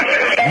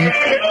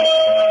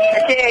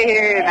can't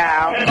hear you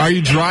now. Are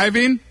you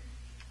driving?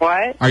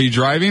 What? Are you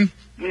driving?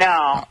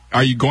 No.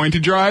 Are you going to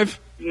drive?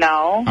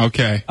 No.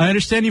 Okay. I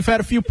understand you've had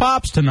a few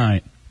pops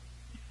tonight.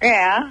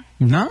 Yeah.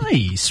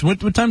 Nice. What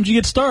time did you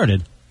get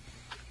started?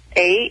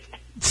 8.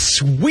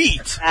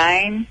 Sweet.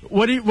 9.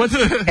 What's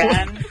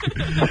 10.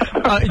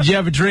 Did you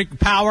have a drink?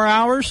 Power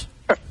hours?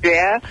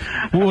 Yeah.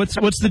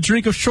 What's the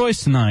drink of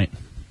choice tonight?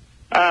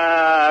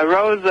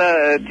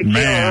 Rosa,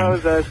 tequila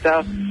Rosa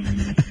stuff.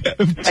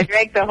 I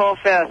drank the whole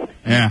fifth.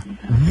 Yeah.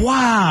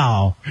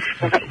 Wow.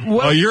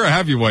 Well, you're a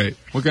heavyweight.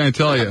 What can I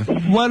tell you?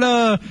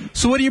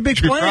 So what are your big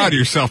you should plans? be proud of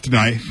yourself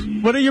tonight.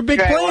 What are your big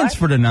plans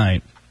for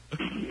tonight?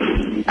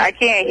 I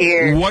can't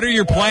hear. What are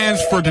your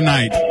plans for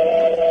tonight?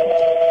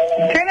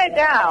 Turn it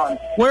down.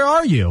 Where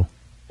are you?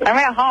 I'm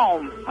at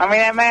home.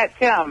 I'm at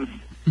Tim's.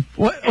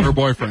 What? Her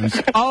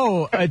boyfriend's.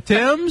 Oh, at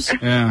Tim's?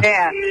 Yeah.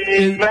 Yeah.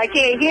 But I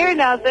can't hear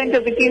nothing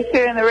because it keeps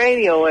turning the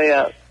radio way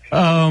up.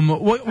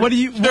 What do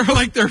you... They're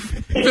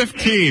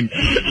 15.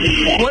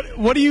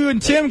 What do you and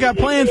Tim got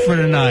planned for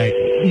tonight,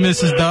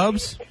 Mrs.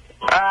 Dubs?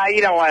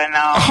 You don't want to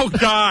know. Oh,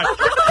 God.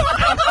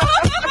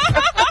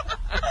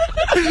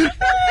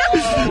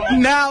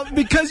 Now,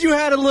 because you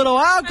had a little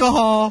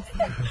alcohol,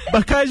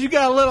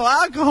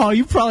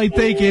 you're probably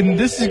thinking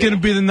this is going to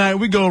be the night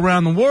we go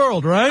around the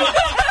world, right?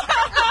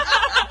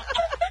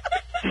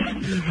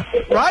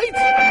 Right?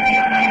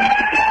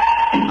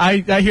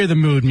 I hear the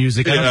mood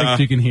music. I don't think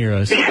you can hear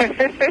us.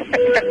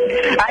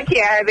 I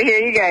can't hardly hear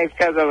you guys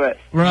because of it.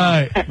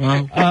 Right.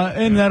 Well,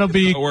 and that'll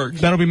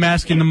be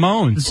masking the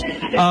moans.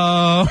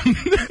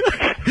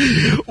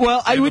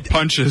 Well,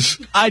 punches.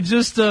 I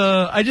just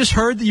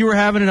heard that you were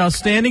having an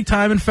outstanding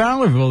time in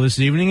Fowlerville this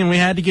evening, and we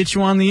had to get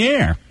you on the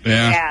air.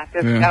 Yeah,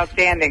 that's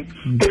outstanding.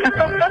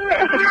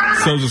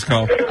 So just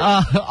call.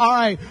 All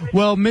right.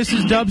 Well,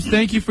 Mrs. Dubs,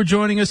 thank you for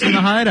joining us in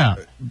the Hideout.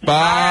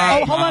 Bye.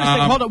 Oh, hold on a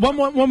second. Hold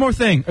on. One more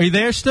thing. Are you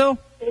there still?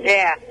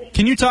 Yeah.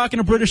 Can you talk in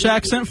a British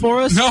accent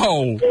for us?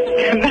 No.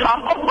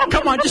 No.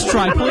 Come on, just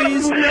try,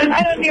 please.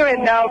 I don't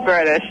even know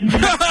British.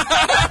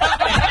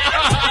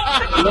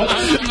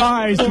 All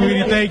right,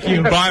 sweetie. Thank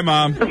you. Bye,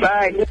 Mom.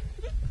 Bye.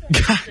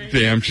 God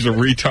damn, she's a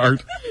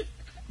retard.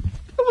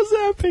 That was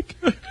epic.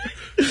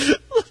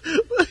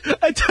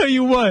 I tell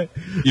you what.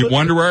 You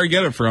wonder where I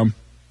get it from.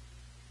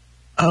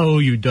 Oh,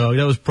 you dog.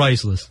 That was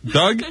priceless.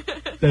 Doug?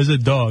 There's a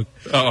dog.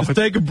 Oh. Let's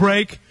take a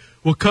break.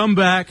 We'll come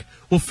back.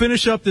 We'll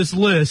finish up this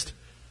list.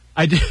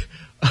 All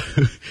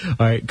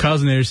right,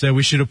 Cosinator said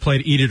we should have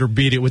played Eat It or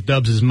Beat It with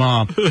Dubs'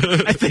 mom.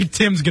 I think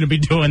Tim's going to be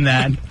doing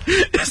that.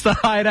 It's the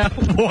Hideout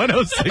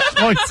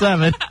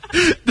 106.7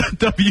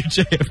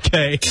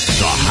 WJFK.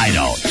 The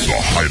Hideout. The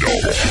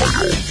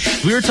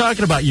Hideout. We were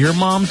talking about your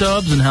mom,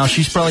 Dubs, and how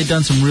she's probably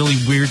done some really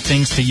weird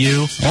things to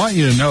you. I want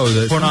you to know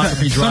that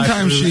Pornography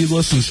sometimes she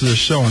listens to the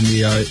show on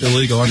the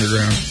Illegal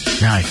Underground.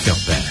 Now I feel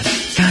bad.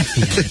 God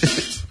damn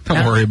it.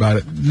 Don't worry about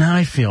it. Now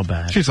I feel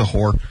bad. She's a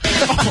whore.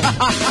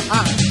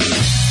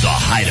 The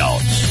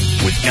Hideout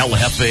with El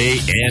Jefe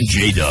and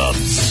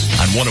J-Dubs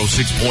on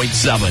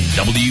 106.7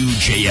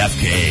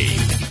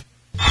 WJFK.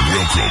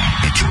 Welcome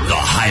to The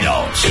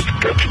Hideout. It's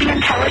good to be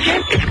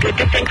intelligent, it's good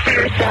to think for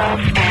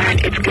yourself, and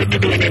it's good to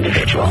be an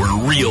individual.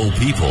 Where real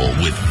people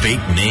with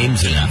fake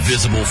names and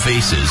invisible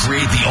faces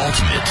create the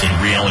ultimate in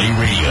reality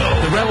radio.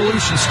 The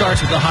revolution starts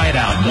with The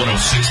Hideout.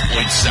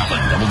 106.7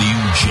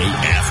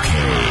 WJFK.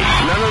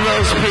 None of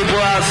those people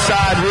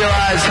outside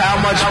realize how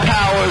much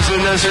power is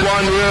in this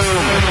one room.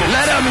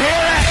 Let them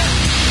hear it!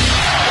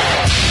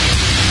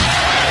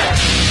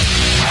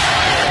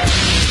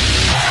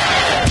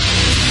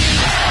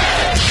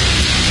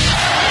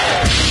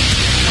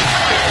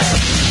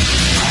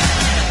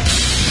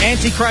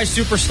 Antichrist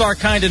Superstar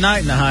kind of night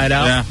in the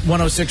Hideout. Yeah.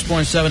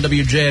 106.7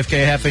 WJFK,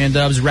 Jefe and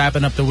Dubs,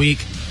 wrapping up the week,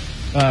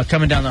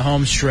 coming down the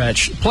home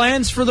stretch.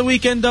 Plans for the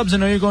weekend, Dubs? I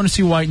know you're going to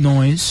see White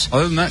Noise.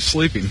 Other than that,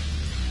 sleeping.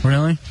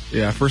 Really?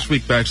 Yeah, first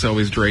week back's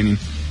always draining.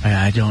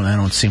 I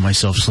don't see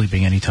myself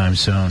sleeping anytime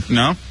soon.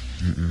 No?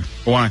 Mm-mm.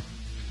 Why?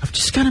 I've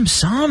just got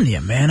insomnia,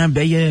 man.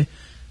 This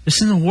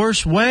is the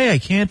worst way. I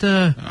can't.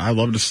 I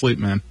love to sleep,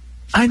 man.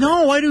 I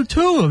know, I do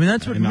too. I mean,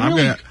 that's what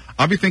really...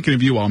 I'll be thinking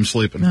of you while I'm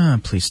sleeping. No,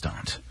 please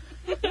don't.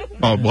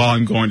 Oh, while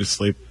I'm going to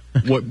sleep.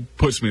 What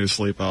puts me to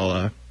sleep,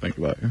 I'll think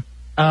about you.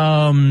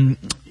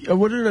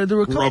 What did there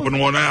were a couple... Rubbing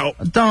one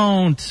out.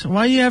 Don't.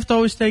 Why do you have to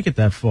always take it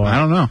that far? I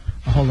don't know.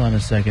 Hold on a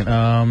second.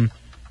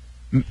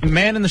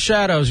 Man in the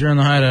Shadows, you're in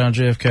the Hideout on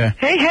JFK.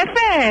 Hey,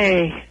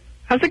 Jefe!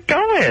 How's it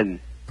going?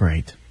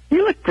 Great.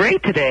 You look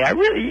great today.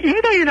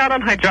 Even though you're not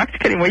on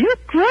hydroxycut anymore, you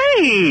look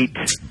great.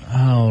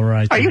 All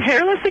right. Are you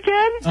hairless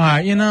again? All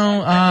right, you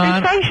know...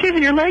 I saw you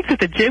shaving your legs at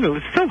the gym. It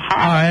was so hot.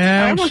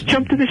 I almost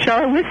jumped in the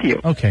shower with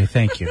you. Okay,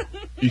 thank you.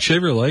 You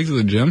shave your legs at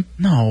the gym?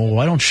 No,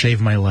 I don't shave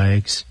my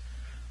legs.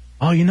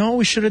 Oh, you know what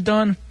we should have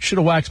done? Should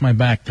have waxed my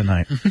back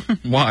tonight.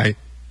 Why?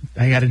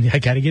 I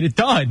gotta get it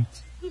done.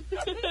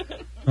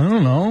 I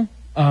don't know.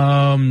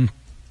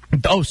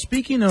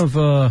 Speaking of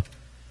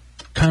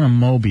kind of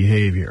Mo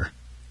behavior,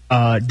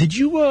 did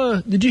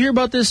you hear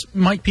about this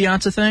Mike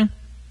Piazza thing?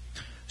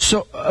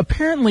 So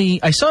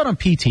apparently, I saw it on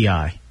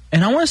PTI,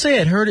 and I want to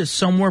say I'd heard it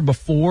somewhere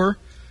before,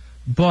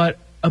 but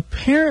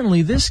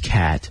apparently this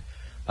cat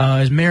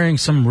is marrying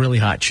some really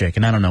hot chick,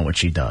 and I don't know what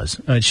she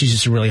does. She's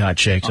just a really hot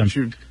chick. So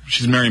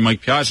she's marrying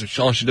Mike Piazza.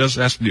 All she has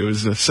to do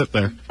is sit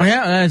there. Oh,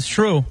 yeah, that's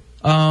true.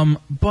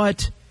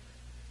 But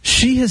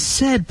she has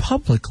said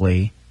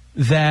publicly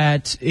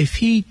that if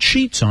he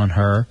cheats on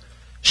her,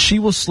 she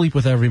will sleep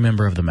with every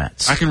member of the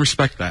Mets. I can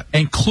respect that.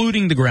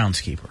 Including the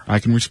groundskeeper. I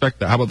can respect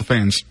that. How about the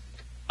fans?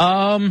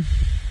 I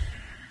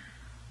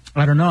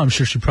don't know. I'm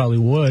sure she probably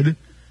would.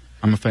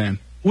 I'm a fan.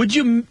 Would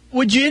you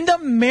end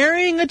up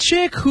marrying a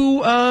chick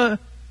who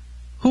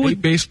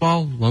hate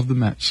baseball, love the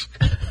Mets?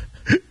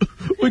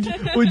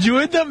 Would you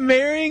end up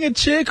marrying a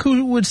chick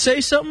who would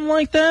say something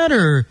like that?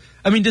 Or,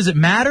 I mean, does it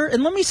matter?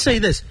 And let me say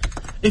this.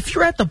 If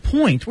you're at the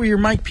point where you're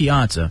Mike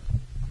Piazza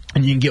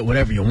and you can get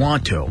whatever you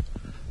want to,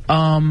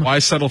 why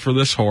settle for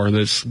this whore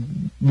that's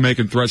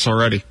making threats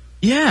already?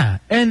 Yeah,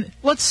 and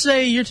let's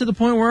say you're to the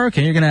point where,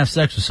 okay, you're going to have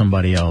sex with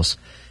somebody else.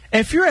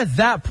 If you're at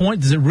that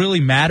point, does it really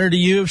matter to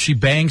you if she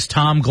bangs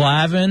Tom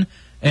Glavine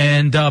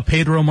and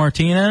Pedro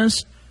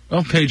Martinez?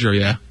 Well, Pedro,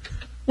 yeah.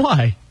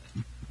 Why?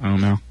 I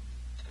don't know.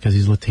 Because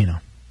he's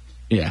Latino.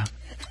 Yeah.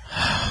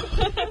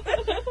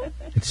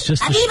 It's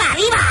just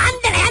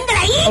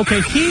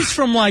okay, he's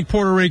from like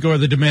Puerto Rico or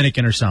the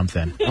Dominican or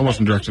something. I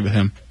wasn't directed to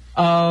him.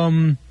 All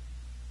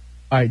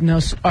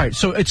right,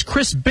 so it's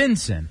Chris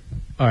Benson.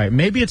 All right,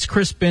 maybe it's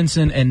Chris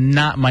Benson and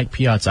not Mike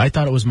Piazza. I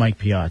thought it was Mike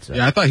Piazza.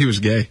 Yeah, I thought he was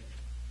gay.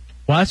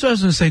 Well, that's what I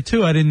was going to say,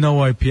 too. I didn't know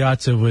why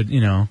Piazza would,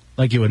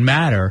 like it would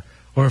matter,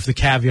 or if the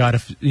caveat,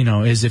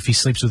 is if he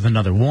sleeps with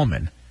another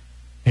woman.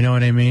 You know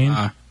what I mean?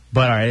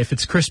 But, all right, if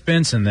it's Chris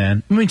Benson,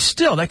 then, I mean,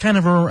 still, that kind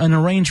of an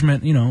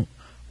arrangement,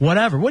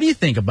 whatever. What do you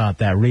think about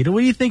that, Rita?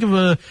 What do you think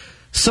of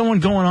someone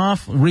going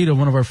off, Rita,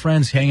 one of our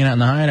friends hanging out in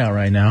the Hideout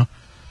right now,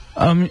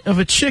 of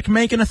a chick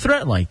making a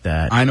threat like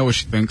that? I know what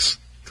she thinks.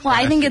 Well,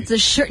 I think it's a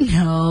shirt.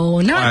 No.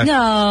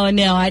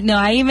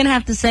 I even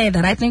have to say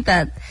that. I think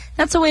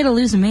that's a way to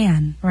lose a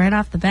man right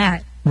off the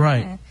bat.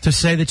 Right. Yeah. To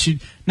say that you.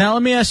 Now,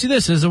 let me ask you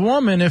this: as a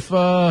woman, if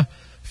your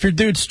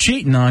dude's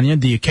cheating on you,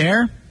 do you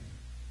care?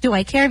 Do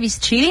I care if he's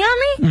cheating on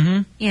me?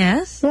 Mm-hmm.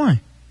 Yes.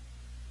 Why?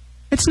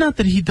 It's not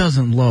that he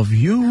doesn't love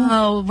you.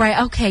 Oh,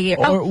 right. Okay.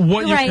 Or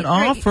what you can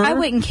offer. I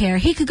wouldn't care.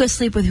 He could go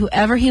sleep with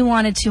whoever he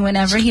wanted to,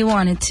 whenever he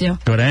wanted to.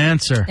 Good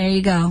answer. There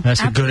you go.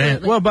 That's a good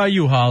answer. What about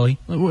you, Holly?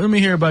 Let me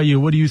hear about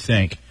you. What do you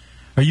think?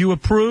 Are you a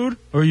prude,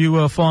 or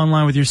you fall in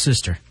line with your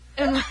sister?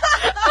 What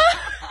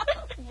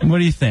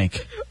do you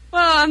think?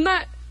 Well, I'm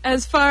not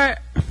as far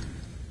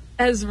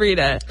as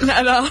Rita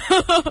at all.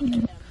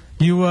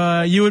 You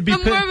would be.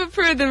 I'm more of a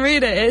prude than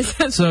Rita is.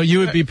 So you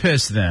would be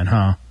pissed then,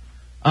 huh?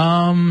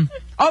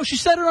 Oh, she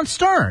said it on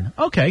Stern.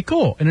 Okay,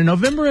 cool. In a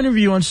November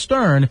interview on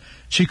Stern,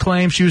 she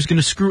claimed she was going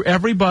to screw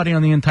everybody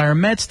on the entire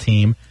Mets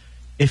team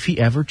if he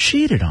ever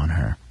cheated on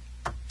her.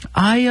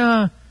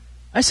 I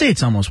say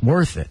it's almost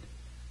worth it.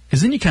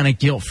 Because then you're kind of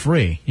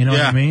guilt-free, you know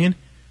what I mean?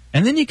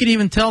 And then you could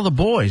even tell the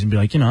boys and be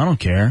like, I don't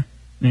care.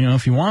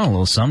 If you want a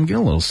little something, get a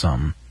little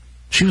something.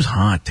 She was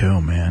hot, too,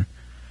 man.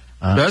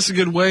 That's a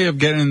good way of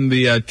getting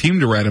the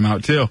team to rat him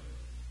out, too.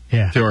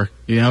 Yeah. To her.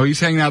 He's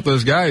hanging out with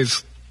those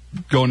guys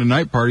going to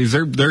night parties.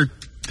 They're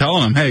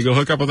telling him, hey, go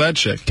hook up with that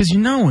chick. Because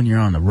when you're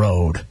on the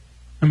road,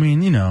 I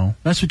mean,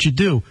 that's what you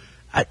do.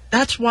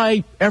 That's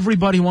why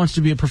everybody wants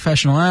to be a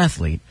professional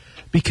athlete.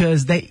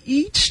 Because they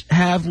each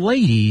have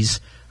ladies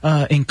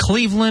in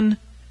Cleveland,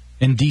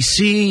 in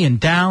D.C., in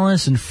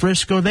Dallas, in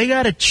Frisco. They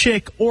got a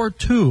chick or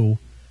two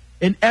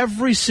in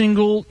every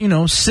single,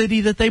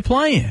 city that they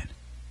play in.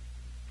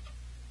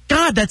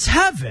 God, that's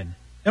heaven.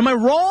 Am I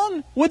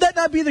wrong? Would that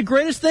not be the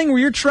greatest thing where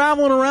you're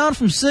traveling around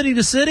from city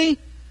to city?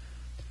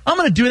 I'm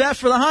going to do that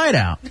for the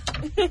Hideout.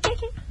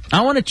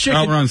 I want a chick.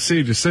 Out around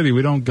city to city,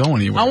 we don't go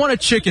anywhere. I want a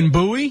chick in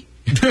Bowie,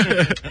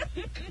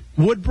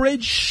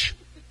 Woodbridge,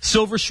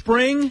 Silver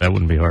Spring. That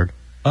wouldn't be hard.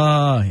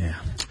 Yeah.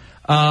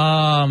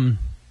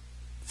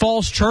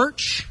 Falls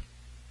Church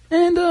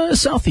and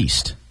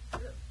Southeast.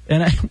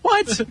 And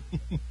what?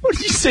 What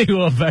did you say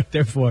back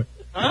there for?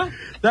 Huh?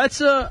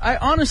 That's I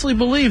honestly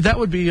believe that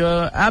would be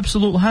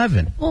absolute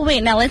heaven. Well,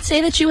 wait. Now let's say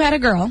that you had a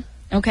girl,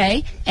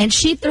 okay, and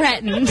she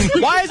threatened.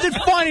 Why is it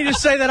funny to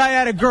say that I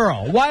had a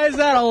girl? Why is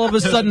that all of a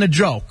sudden a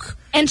joke?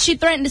 And she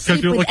threatened to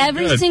sleep with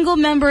every single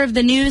member of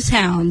the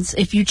Newshounds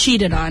if you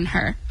cheated on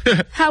her.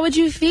 How would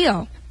you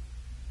feel?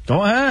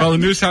 Go ahead. Well, the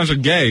Newshounds are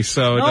gay,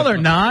 so... No, they're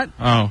not.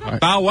 Oh.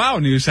 Bow wow,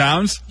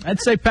 Newshounds. I'd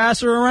say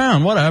pass her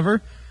around,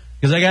 whatever.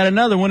 Because I got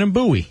another one in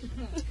Bowie.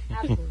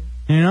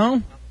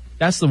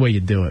 That's the way you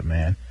do it,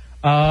 man.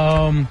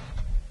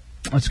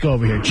 Let's go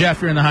over here.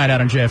 Jeff, you're in the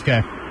Hideout on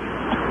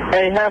JFK.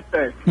 Hey,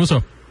 Hefty. What's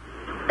up?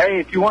 Hey,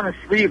 if you want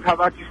to sleep, how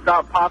about you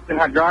stop popping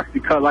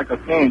hydroxycut like a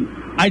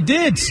king? I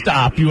did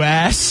stop, you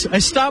ass. I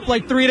stopped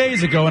like 3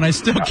 days ago, and I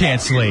still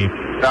can't sleep.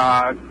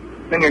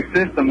 It's in your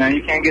system, man.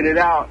 You can't get it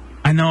out.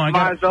 I know.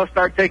 Might as well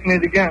start taking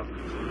it again.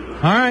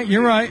 All right,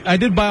 you're right. I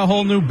did buy a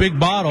whole new big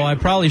bottle. I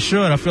probably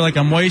should. I feel like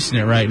I'm wasting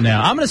it right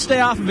now. I'm going to stay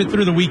off of it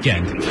through the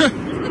weekend.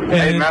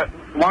 Hey, Matt,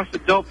 once the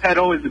dope head,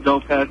 always the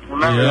dope head.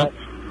 Remember that?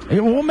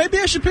 Well, maybe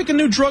I should pick a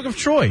new drug of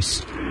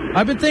choice.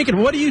 I've been thinking,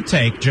 what do you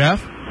take,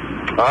 Jeff?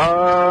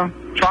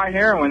 Try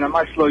heroin. That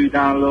might slow you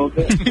down a little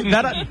bit.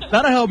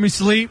 That'll help me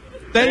sleep.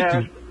 Thank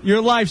you. You're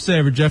a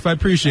lifesaver, Jeff. I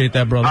appreciate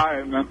that, brother. All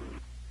right, man.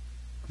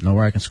 Know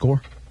where I can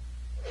score?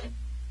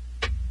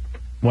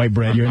 White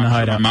bread, you're in the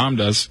Hideout. My mom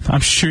does. I'm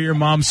sure your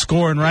mom's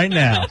scoring right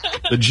now.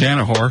 The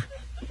Jana whore.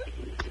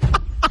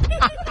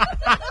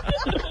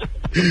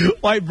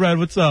 White bread,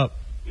 what's up?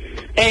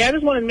 Hey, I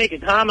just wanted to make a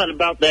comment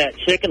about that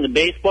chick and the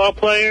baseball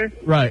player.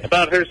 Right.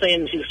 About her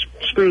saying she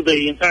screwed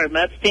the entire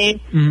Mets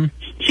team. Mm-hmm.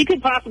 She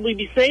could possibly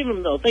be saving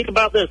them, though. Think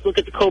about this. Look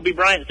at the Kobe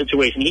Bryant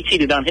situation. He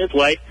cheated on his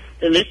wife,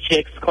 and this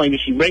chick's claiming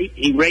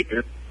he raped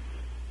her.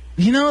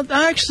 You know,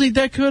 actually,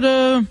 that could,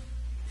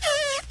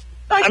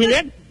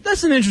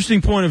 that's an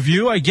interesting point of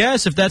view, I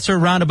guess, if that's her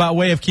roundabout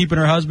way of keeping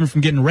her husband from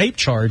getting rape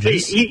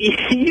charges.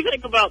 You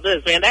think about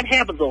this, man. That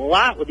happens a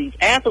lot with these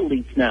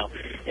athletes now.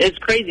 It's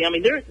crazy. I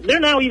mean, they're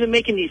now even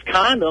making these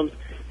condoms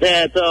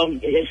that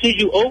as soon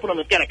as you open them,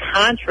 it's got a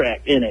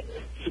contract in it.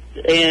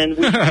 And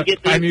you get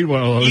I need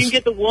one of those. You can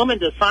get the woman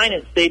to sign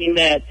it stating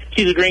that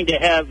she's agreeing to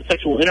have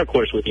sexual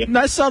intercourse with you.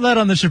 I saw that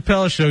on the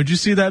Chappelle Show. Did you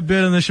see that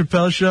bit on the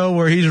Chappelle Show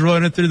where he's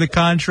running through the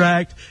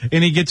contract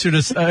and he gets her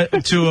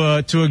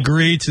to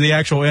agree to the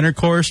actual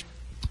intercourse?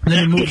 And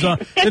then he moves on.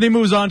 Then he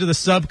moves on to the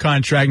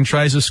subcontract and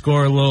tries to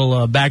score a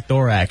little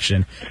backdoor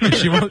action. And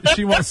she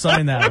won't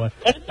sign that one.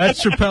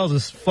 That's Chappelle's a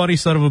funny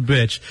son of a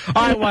bitch.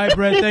 All right, White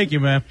Bread, thank you,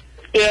 man.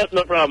 Yeah,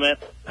 no problem,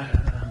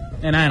 man.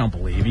 And I don't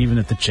believe, even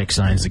if the chick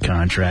signs the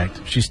contract,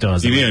 she still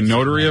has. Do you need a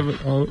notary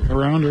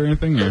around or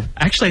anything? Or?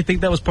 Actually, I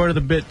think that was part of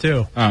the bit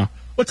too. Oh,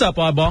 what's up,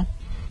 Oddball?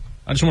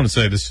 I just want to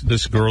say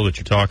this girl that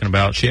you're talking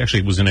about, she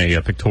actually was in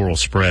a pictorial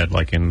spread,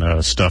 like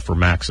in Stuff for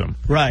Maxim.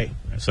 Right.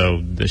 So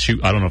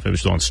I don't know if it was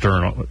still on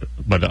Stern,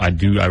 but I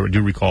do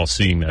recall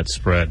seeing that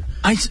spread.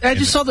 I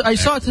just saw I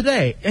saw it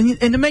today, and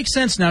it makes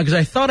sense now because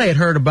I thought I had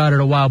heard about it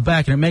a while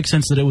back, and it makes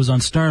sense that it was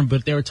on Stern,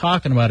 but they were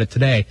talking about it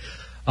today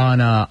on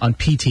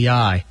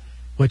PTI,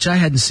 which I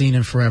hadn't seen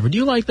in forever. Do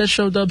you like that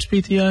show, Dubs,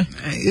 PTI?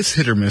 It's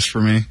hit or miss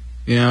for me.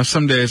 You know,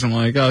 some days I'm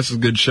like, oh, this is a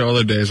good show.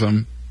 Other days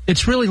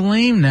It's really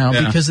lame now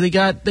because they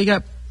got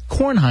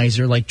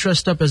Kornheiser like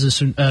dressed up as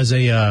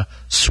a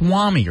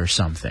Swami or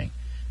something.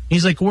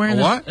 He's like wearing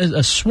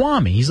a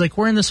Swami. He's like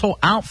wearing this whole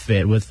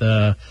outfit with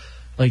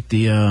like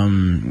the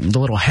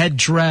little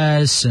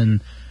headdress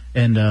and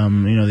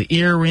the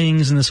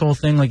earrings and this whole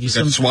thing. Like he's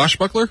some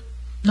swashbuckler.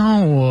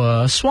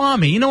 No,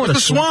 Swami. You know what a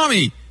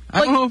Swami?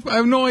 I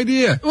have no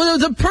idea. Well,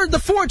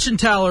 the fortune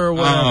teller or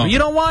whatever. Oh. You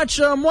don't watch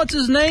what's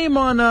his name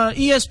on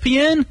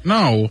ESPN?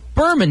 No.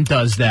 Berman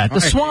does that. The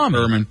Swami.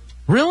 Berman.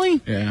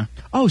 Really? Yeah.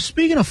 Oh,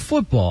 speaking of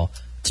football,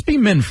 let's be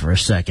men for a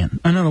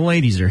second. I know the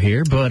ladies are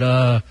here, but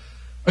are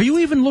you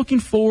even looking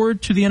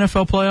forward to the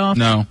NFL playoffs?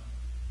 No.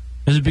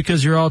 Is it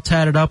because you're all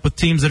tatted up with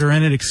teams that are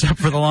in it except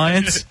for the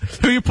Lions?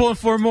 Who are you pulling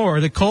for more,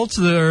 the Colts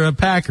or the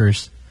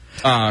Packers?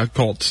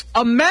 Colts.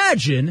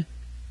 Imagine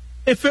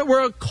if it were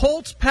a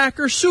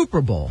Colts-Packers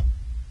Super Bowl.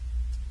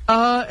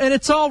 And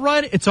it's all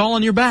right. It's all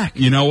on your back.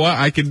 You know what?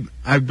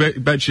 I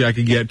bet you I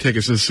could get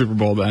tickets to the Super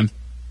Bowl then.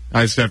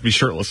 I just have to be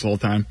shirtless the whole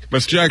time. But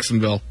it's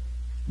Jacksonville.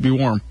 Be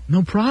warm.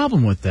 No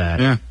problem with that.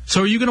 Yeah.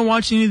 So are you going to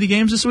watch any of the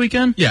games this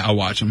weekend? Yeah, I'll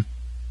watch them.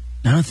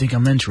 I don't think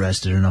I'm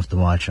interested enough to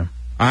watch them.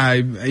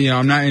 I'm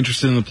not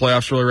interested in the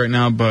playoffs really right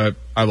now, but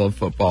I love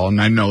football,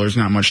 and I know there's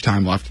not much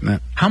time left in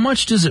it. How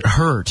much does it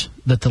hurt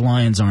that the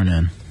Lions aren't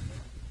in?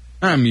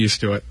 I'm used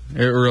to it.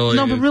 It really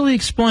No, but really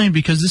explain,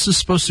 because this is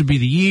supposed to be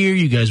the year.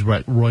 You guys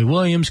were Roy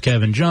Williams,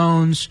 Kevin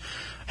Jones.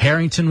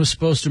 Harrington was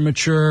supposed to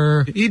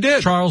mature. He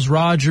did. Charles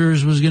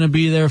Rogers was going to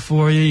be there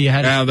for you.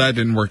 That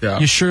didn't work out.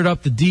 You shored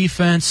up the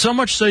defense. So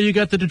much so you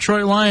got the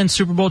Detroit Lions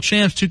Super Bowl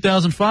champs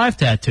 2005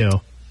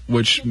 tattoo.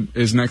 Which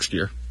is next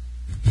year.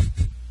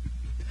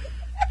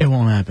 It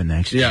won't happen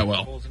next year. Yeah,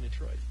 well.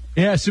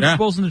 Yeah, Super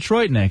Bowl's in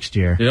Detroit next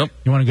year. Yep.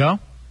 You want to go?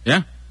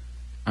 Yeah.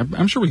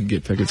 I'm sure we can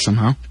get tickets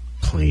somehow.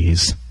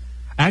 Please.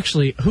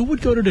 Actually, who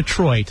would go to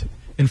Detroit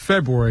in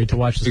February to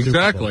watch the Super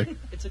Bowl? Exactly.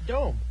 It's a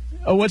dome.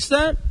 Oh, what's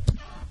that?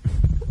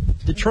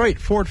 Detroit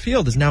Ford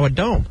Field is now a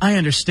dome. I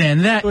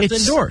understand that. So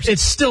it's indoors.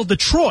 It's still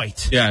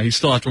Detroit. Yeah, you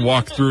still have to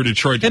walk through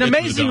Detroit to and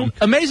get to the dome.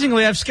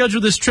 Amazingly, I've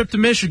scheduled this trip to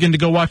Michigan to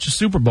go watch the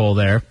Super Bowl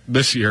there.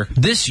 This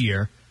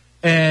year.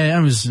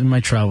 And my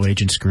travel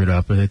agent screwed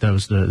up. I think that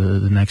was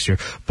the next year.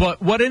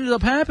 But what ended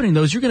up happening,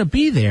 though, is you're going to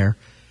be there,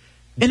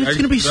 and it's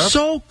going to be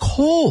so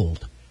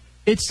cold.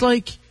 It's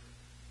like,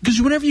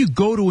 because whenever you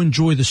go to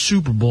enjoy the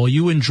Super Bowl,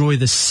 you enjoy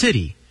the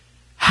city.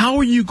 How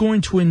are you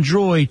going to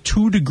enjoy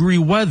 2-degree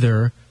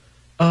weather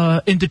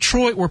in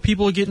Detroit where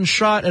people are getting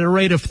shot at a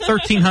rate of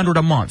 $1,300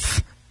 a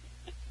month.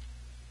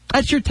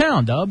 That's your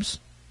town, Dubs.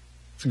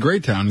 It's a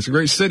great town. It's a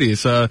great city.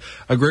 It's a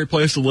great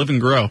place to live and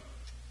grow.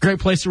 Great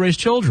place to raise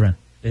children.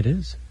 It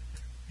is.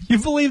 You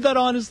believe that,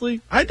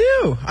 honestly? I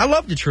do. I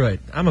love Detroit.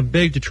 I'm a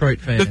big Detroit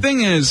fan. The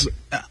thing is,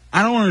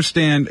 I don't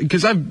understand,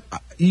 because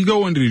you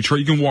go into Detroit,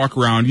 you can walk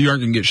around, you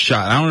aren't going to get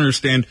shot. I don't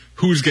understand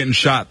who's getting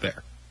shot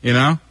there, you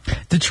know?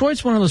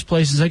 Detroit's one of those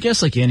places, I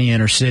guess like any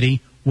inner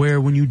city,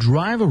 where when you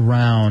drive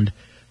around,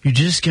 you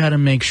just got to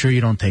make sure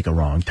you don't take a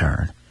wrong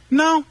turn.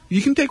 No,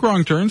 you can take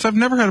wrong turns. I've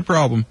never had a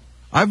problem.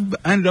 I've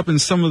ended up in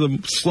some of the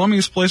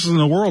slummiest places in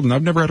the world, and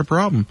I've never had a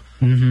problem.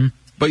 Mm-hmm.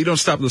 But you don't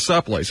stop at the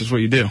stoplights. That's what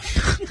you do.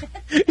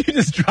 You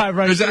just drive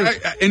right through.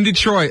 In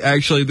Detroit,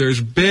 actually, there's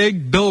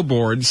big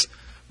billboards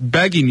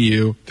begging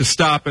you to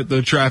stop at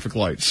the traffic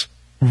lights.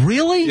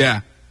 Really?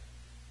 Yeah.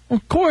 Well,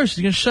 of course,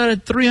 you can shut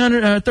at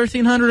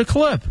 1,300 a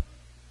clip.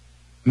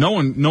 No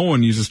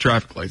one uses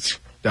traffic lights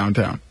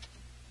downtown.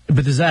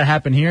 But does that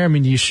happen here? I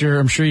mean,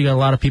 I'm sure you got a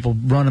lot of people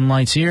running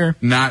lights here.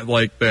 Not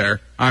like there.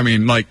 I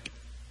mean, like,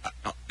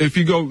 if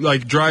you go,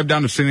 like, drive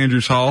down to St.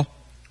 Andrews Hall,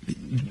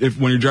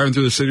 when you're driving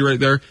through the city right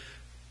there,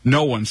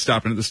 no one's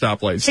stopping at the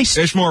stoplights. Hey,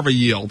 it's more of a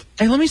yield.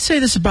 Hey, let me say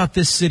this about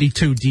this city,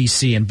 too,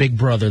 D.C. and Big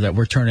Brother that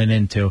we're turning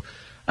into.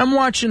 I'm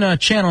watching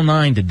Channel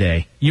 9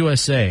 today,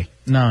 USA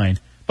 9.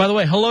 By the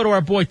way, hello to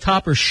our boy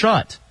Topper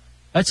Shut.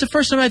 That's the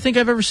first time I think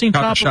I've ever seen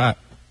Topper Shut.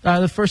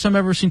 The first time I've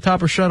ever seen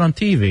Topper Shut on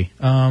TV.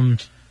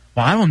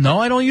 Well, I don't know.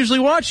 I don't usually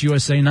watch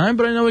USA 9,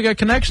 but I know we got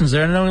connections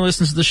there. I know he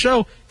listens to the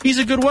show. He's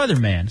a good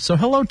weatherman. So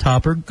hello,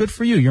 Topper. Good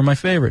for you. You're my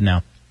favorite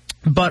now.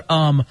 But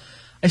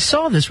I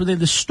saw this where they had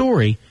this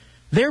story.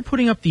 They're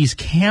putting up these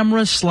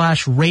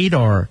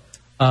camera/radar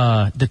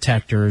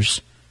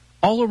detectors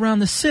all around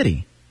the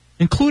city,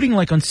 including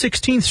like on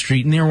 16th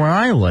Street near where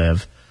I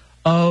live.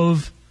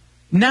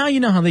 Now you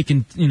know how they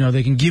can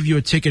give you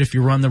a ticket if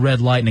you run the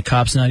red light and the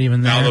cop's not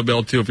even there. Now they'll be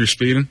able to if you're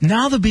speeding.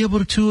 Now they'll be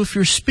able to if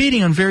you're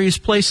speeding on various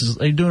places.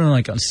 They're doing it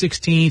like on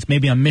 16th,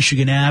 maybe on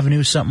Michigan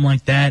Avenue, something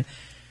like that.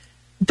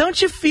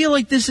 Don't you feel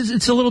like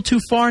it's a little too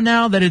far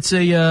now that it's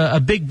a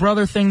Big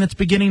Brother thing that's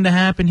beginning to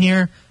happen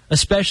here,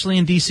 especially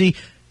in D.C.?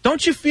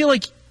 Don't you feel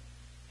like,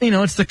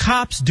 it's the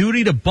cops'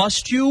 duty to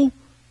bust you,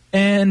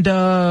 and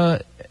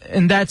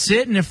that's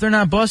it? And if they're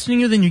not busting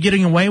you, then you're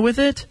getting away with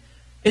it?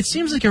 It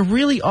seems like a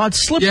really odd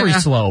slippery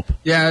slope.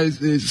 Yeah,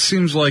 it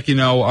seems like,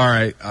 all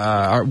right,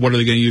 what are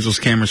they going to use those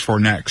cameras for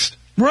next?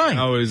 Right.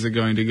 How is it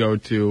going to go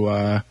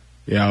to,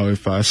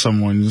 if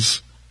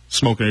someone's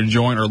smoking a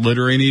joint or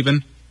littering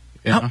even?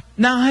 Yeah.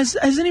 Now, has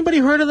anybody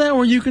heard of that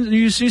where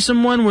you see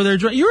someone where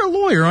you're a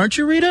lawyer, aren't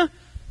you, Rita?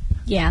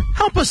 Yeah.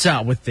 Help us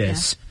out with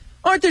this. Yeah.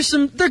 Aren't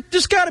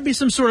there's got to be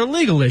some sort of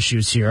legal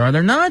issues here, are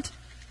there not?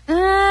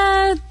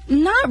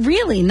 Not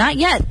really, not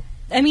yet.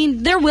 I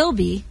mean, there will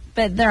be,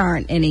 but there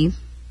aren't any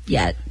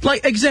yet.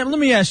 Like, let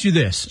me ask you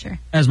this. Sure.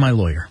 As my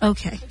lawyer.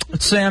 Okay.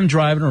 Let's say I'm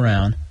driving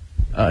around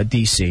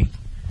D.C.,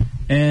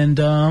 and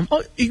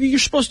you're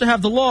supposed to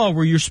have the law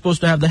where you're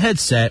supposed to have the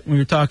headset when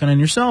you're talking on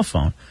your cell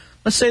phone.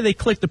 Let's say they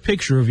click the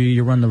picture of you,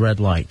 you run the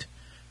red light.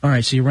 All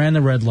right, so you ran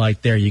the red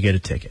light there, you get a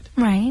ticket.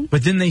 Right.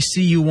 But then they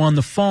see you on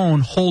the phone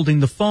holding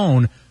the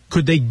phone.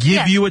 Could they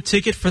give you a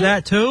ticket for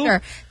that, too?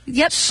 Sure.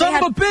 Yep. Son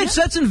of a bitch,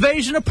 that's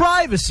invasion of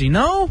privacy,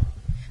 no?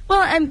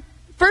 Well,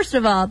 first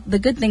of all, the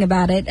good thing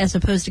about it, as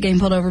opposed to getting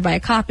pulled over by a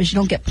cop, is you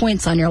don't get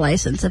points on your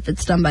license if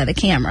it's done by the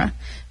camera.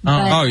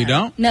 But, you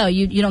don't? No,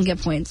 you don't get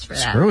points for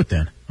that. Screw it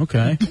then.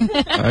 Okay.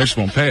 I just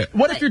won't pay it.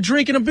 What if you're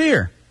drinking a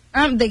beer?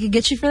 They could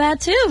get you for that,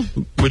 too.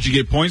 Would you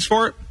get points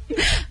for it?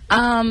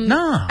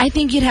 No. I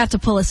think you'd have to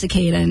pull a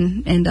cicada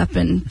and end up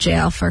in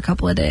jail for a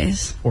couple of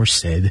days. Or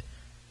Sid.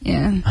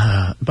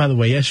 Yeah. By the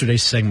way,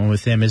 yesterday's segment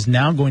with him is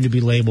now going to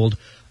be labeled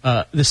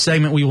the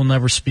segment we will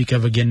never speak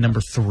of again,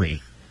 number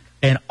 3.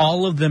 And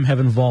all of them have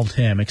involved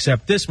him,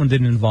 except this one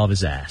didn't involve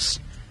his ass.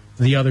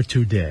 The other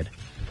 2 did.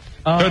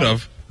 Could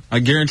have. I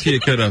guarantee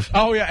it could have.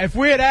 Oh, yeah, if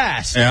we had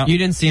asked. Yeah. You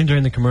didn't see him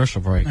during the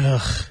commercial break.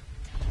 Ugh.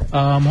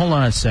 Hold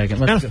on a second.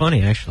 Kind of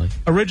funny, actually.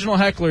 Original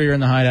Heckler, you're in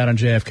the Hideout on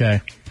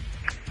JFK.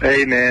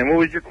 Hey, man, what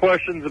was your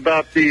questions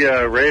about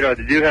the radar?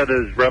 Did you have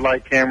those red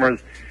light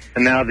cameras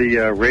and now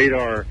the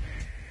radar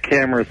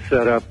cameras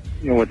set up,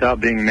 without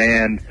being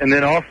manned? And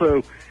then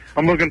also,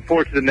 I'm looking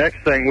forward to the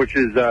next thing, which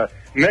is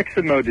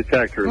Meximo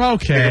detectors.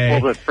 Okay.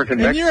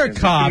 And you're a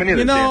cop.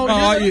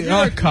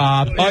 You're a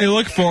cop. All you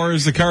look for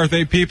is the car with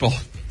 8 people.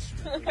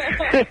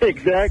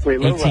 Exactly.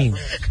 18.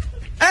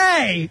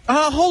 Hey,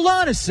 hold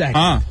on a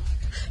second.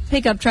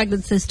 Pickup truck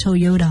that says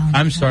Toyota.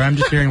 I'm sorry, I'm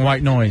just hearing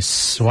white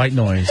noise. White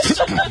noise. Look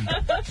for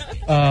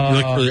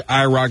the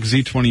IROC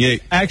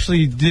Z28.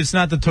 Actually, it's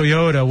not the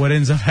Toyota. What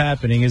ends up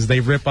happening is they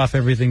rip off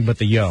everything but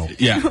the yo.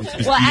 Yeah.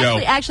 Well,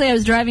 actually, I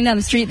was driving down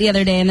the street the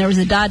other day, and there was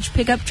a Dodge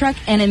pickup truck,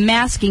 and in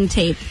masking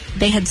tape,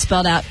 they had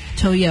spelled out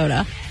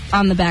Toyota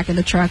on the back of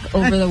the truck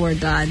over the word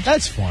Dodge.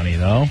 That's funny,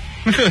 though.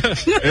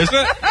 Is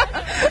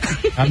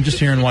it? I'm just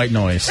hearing white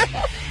noise.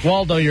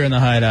 Waldo, you're in the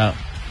Hideout.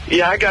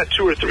 Yeah, I got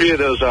 2 or 3 of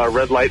those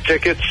red light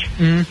tickets.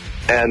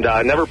 Mm-hmm. And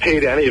I never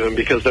paid any of them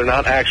because they're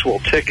not actual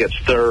tickets.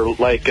 They're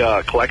like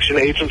collection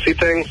agency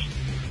things.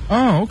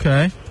 Oh,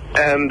 okay.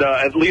 And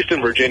at least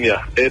in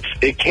Virginia,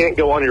 it can't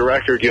go on your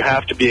record. You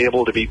have to be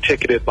able to be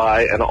ticketed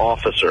by an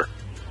officer.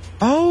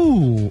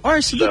 Oh, all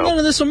right. So none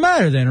of this will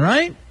matter then,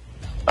 right?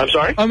 I'm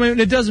sorry? I mean,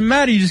 it doesn't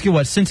matter. You just get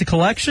what, sent to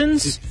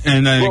collections,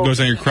 and then it goes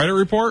on your credit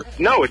report.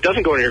 No, it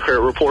doesn't go on your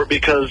credit report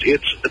because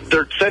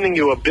they're sending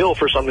you a bill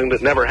for something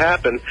that never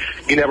happened.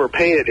 You never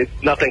pay it.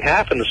 Nothing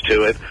happens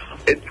to it.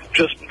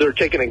 They're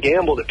taking a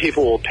gamble that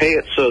people will pay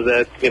it so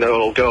that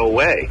it'll go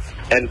away,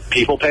 and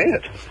people pay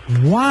it.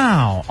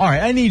 Wow. All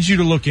right, I need you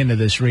to look into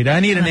this, Rita. I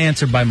need an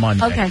answer by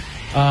Monday. Okay.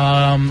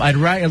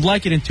 I'd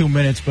like it in 2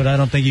 minutes, but I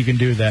don't think you can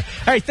do that.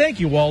 All right,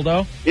 thank you,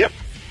 Waldo. Yep.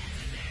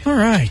 All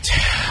right,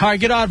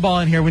 get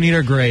Oddball in here. We need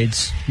our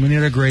grades. We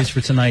need our grades for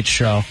tonight's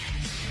show.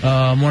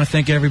 I want to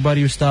thank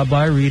everybody who stopped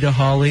by. Rita,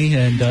 Holly,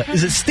 and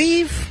is it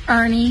Steve?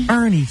 Ernie.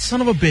 Ernie,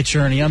 son of a bitch,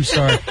 Ernie. I'm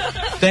sorry.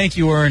 Thank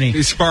you, Ernie.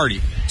 It's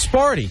Sparty.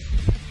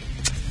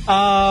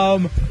 All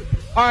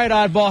right,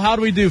 Oddball, how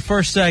do we do?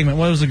 First segment,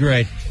 what was the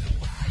grade?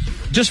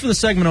 Just for the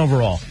segment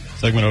overall.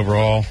 Segment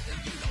overall,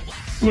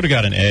 you would have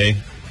got an A.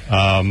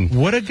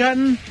 Would have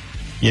gotten?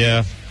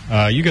 Yeah,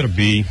 you got a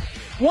B.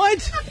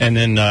 What? And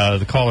then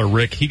the caller,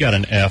 Rick, he got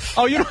an F.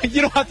 Oh, you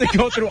don't have to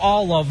go through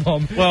all of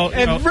them. Well,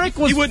 Rick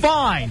was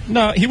fine.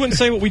 No, he wouldn't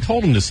say what we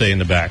told him to say in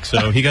the back,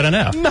 so he got an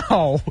F.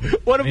 No.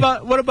 What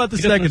about the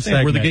second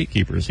segment? We're the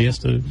gatekeepers. He has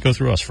to go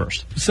through us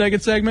first.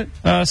 Second segment?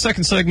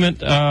 Second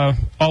segment,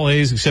 all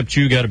A's except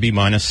you got a B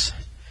minus.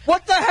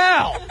 What the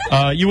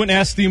hell? You wouldn't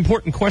ask the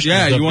important questions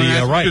of you wouldn't the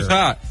ask writer. who's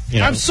hot.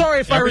 I'm sorry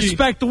if I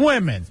respect the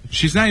women.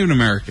 She's not even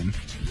American.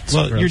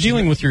 Well, you're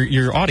dealing with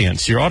your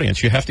audience. Your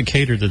audience, you have to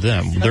cater to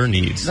them, their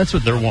needs. That's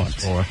what their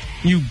wants.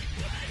 You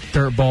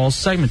dirtballs.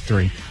 Segment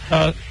 3.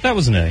 That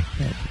was an A.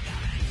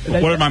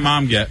 What did my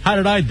mom get? How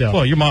did I do?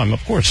 Well, your mom,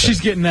 of course. She's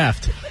getting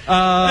effed.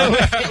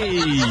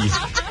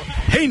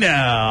 Hey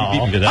now. You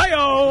beat me to that.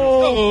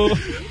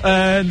 Hi-oh.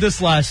 And this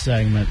last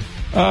segment.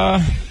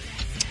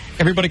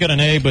 Everybody got an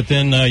A, but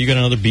then you got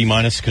another B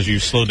minus because you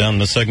slowed down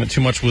the segment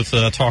too much with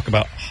talk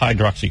about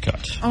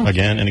hydroxycut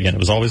again and again. It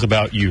was always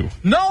about you.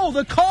 No,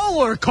 the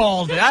caller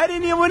called it. I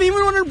didn't even want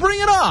to bring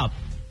it up.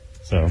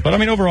 So, but I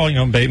mean, overall,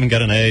 Bateman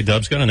got an A,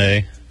 Dubs got an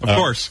A. Of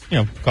course.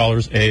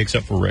 Callers A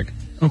except for Rick.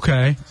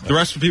 Okay. The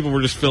rest of the people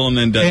were just filling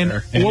in dead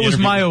there. And what was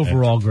my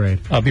overall grade?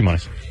 B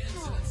minus.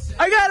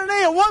 I got an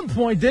A at one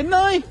point, didn't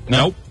I?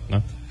 Nope.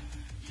 No.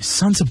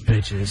 Sons of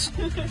bitches.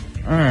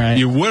 All right.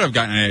 You would have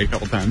gotten an A a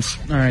couple times.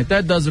 All right,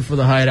 that does it for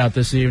the Hideout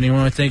this evening. I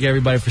want to thank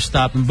everybody for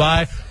stopping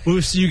by.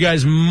 We'll see you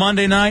guys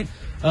Monday night.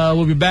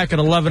 We'll be back at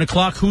 11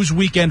 o'clock. Whose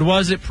weekend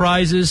was it?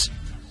 Prizes.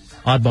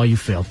 Oddball, you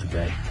failed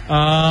today.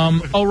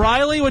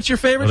 O'Reilly, what's your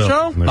favorite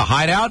show? The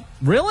Hideout.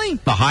 Really?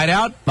 The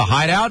Hideout. The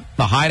Hideout.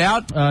 The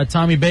Hideout.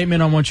 Tommy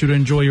Bateman, I want you to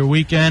enjoy your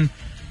weekend.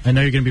 I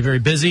know you're going to be very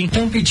busy.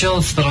 Don't be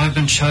jealous that I've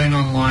been chatting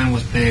online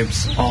with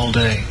babes all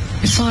day.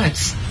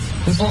 Besides,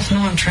 we both know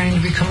I'm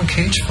training to become a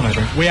cage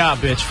fighter. We out,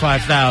 bitch.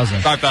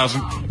 5,000.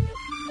 5,000.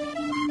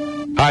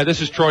 Hi, this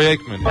is Troy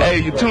Aikman. Hey,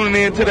 you're tuning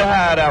in to the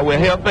Hideout with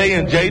Hefe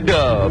and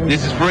J-Dub.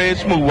 This is Fred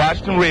Smoot,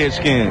 Washington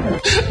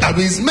Redskins. I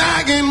be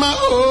smacking my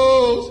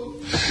hoes.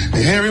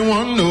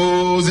 Everyone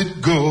knows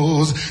it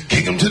goes.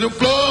 Kick 'em to the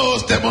floor,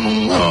 step on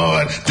them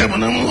hard,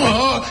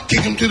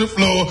 kick 'em to the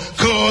floor,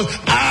 cause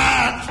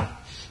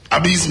I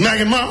be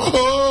smacking my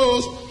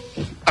hoes.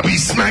 I be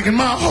smacking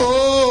my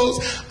hoes.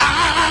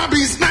 I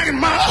be smacking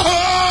my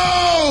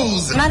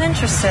hoes. Not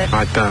interested.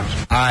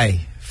 5,000. Aye,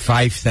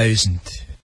 5,000.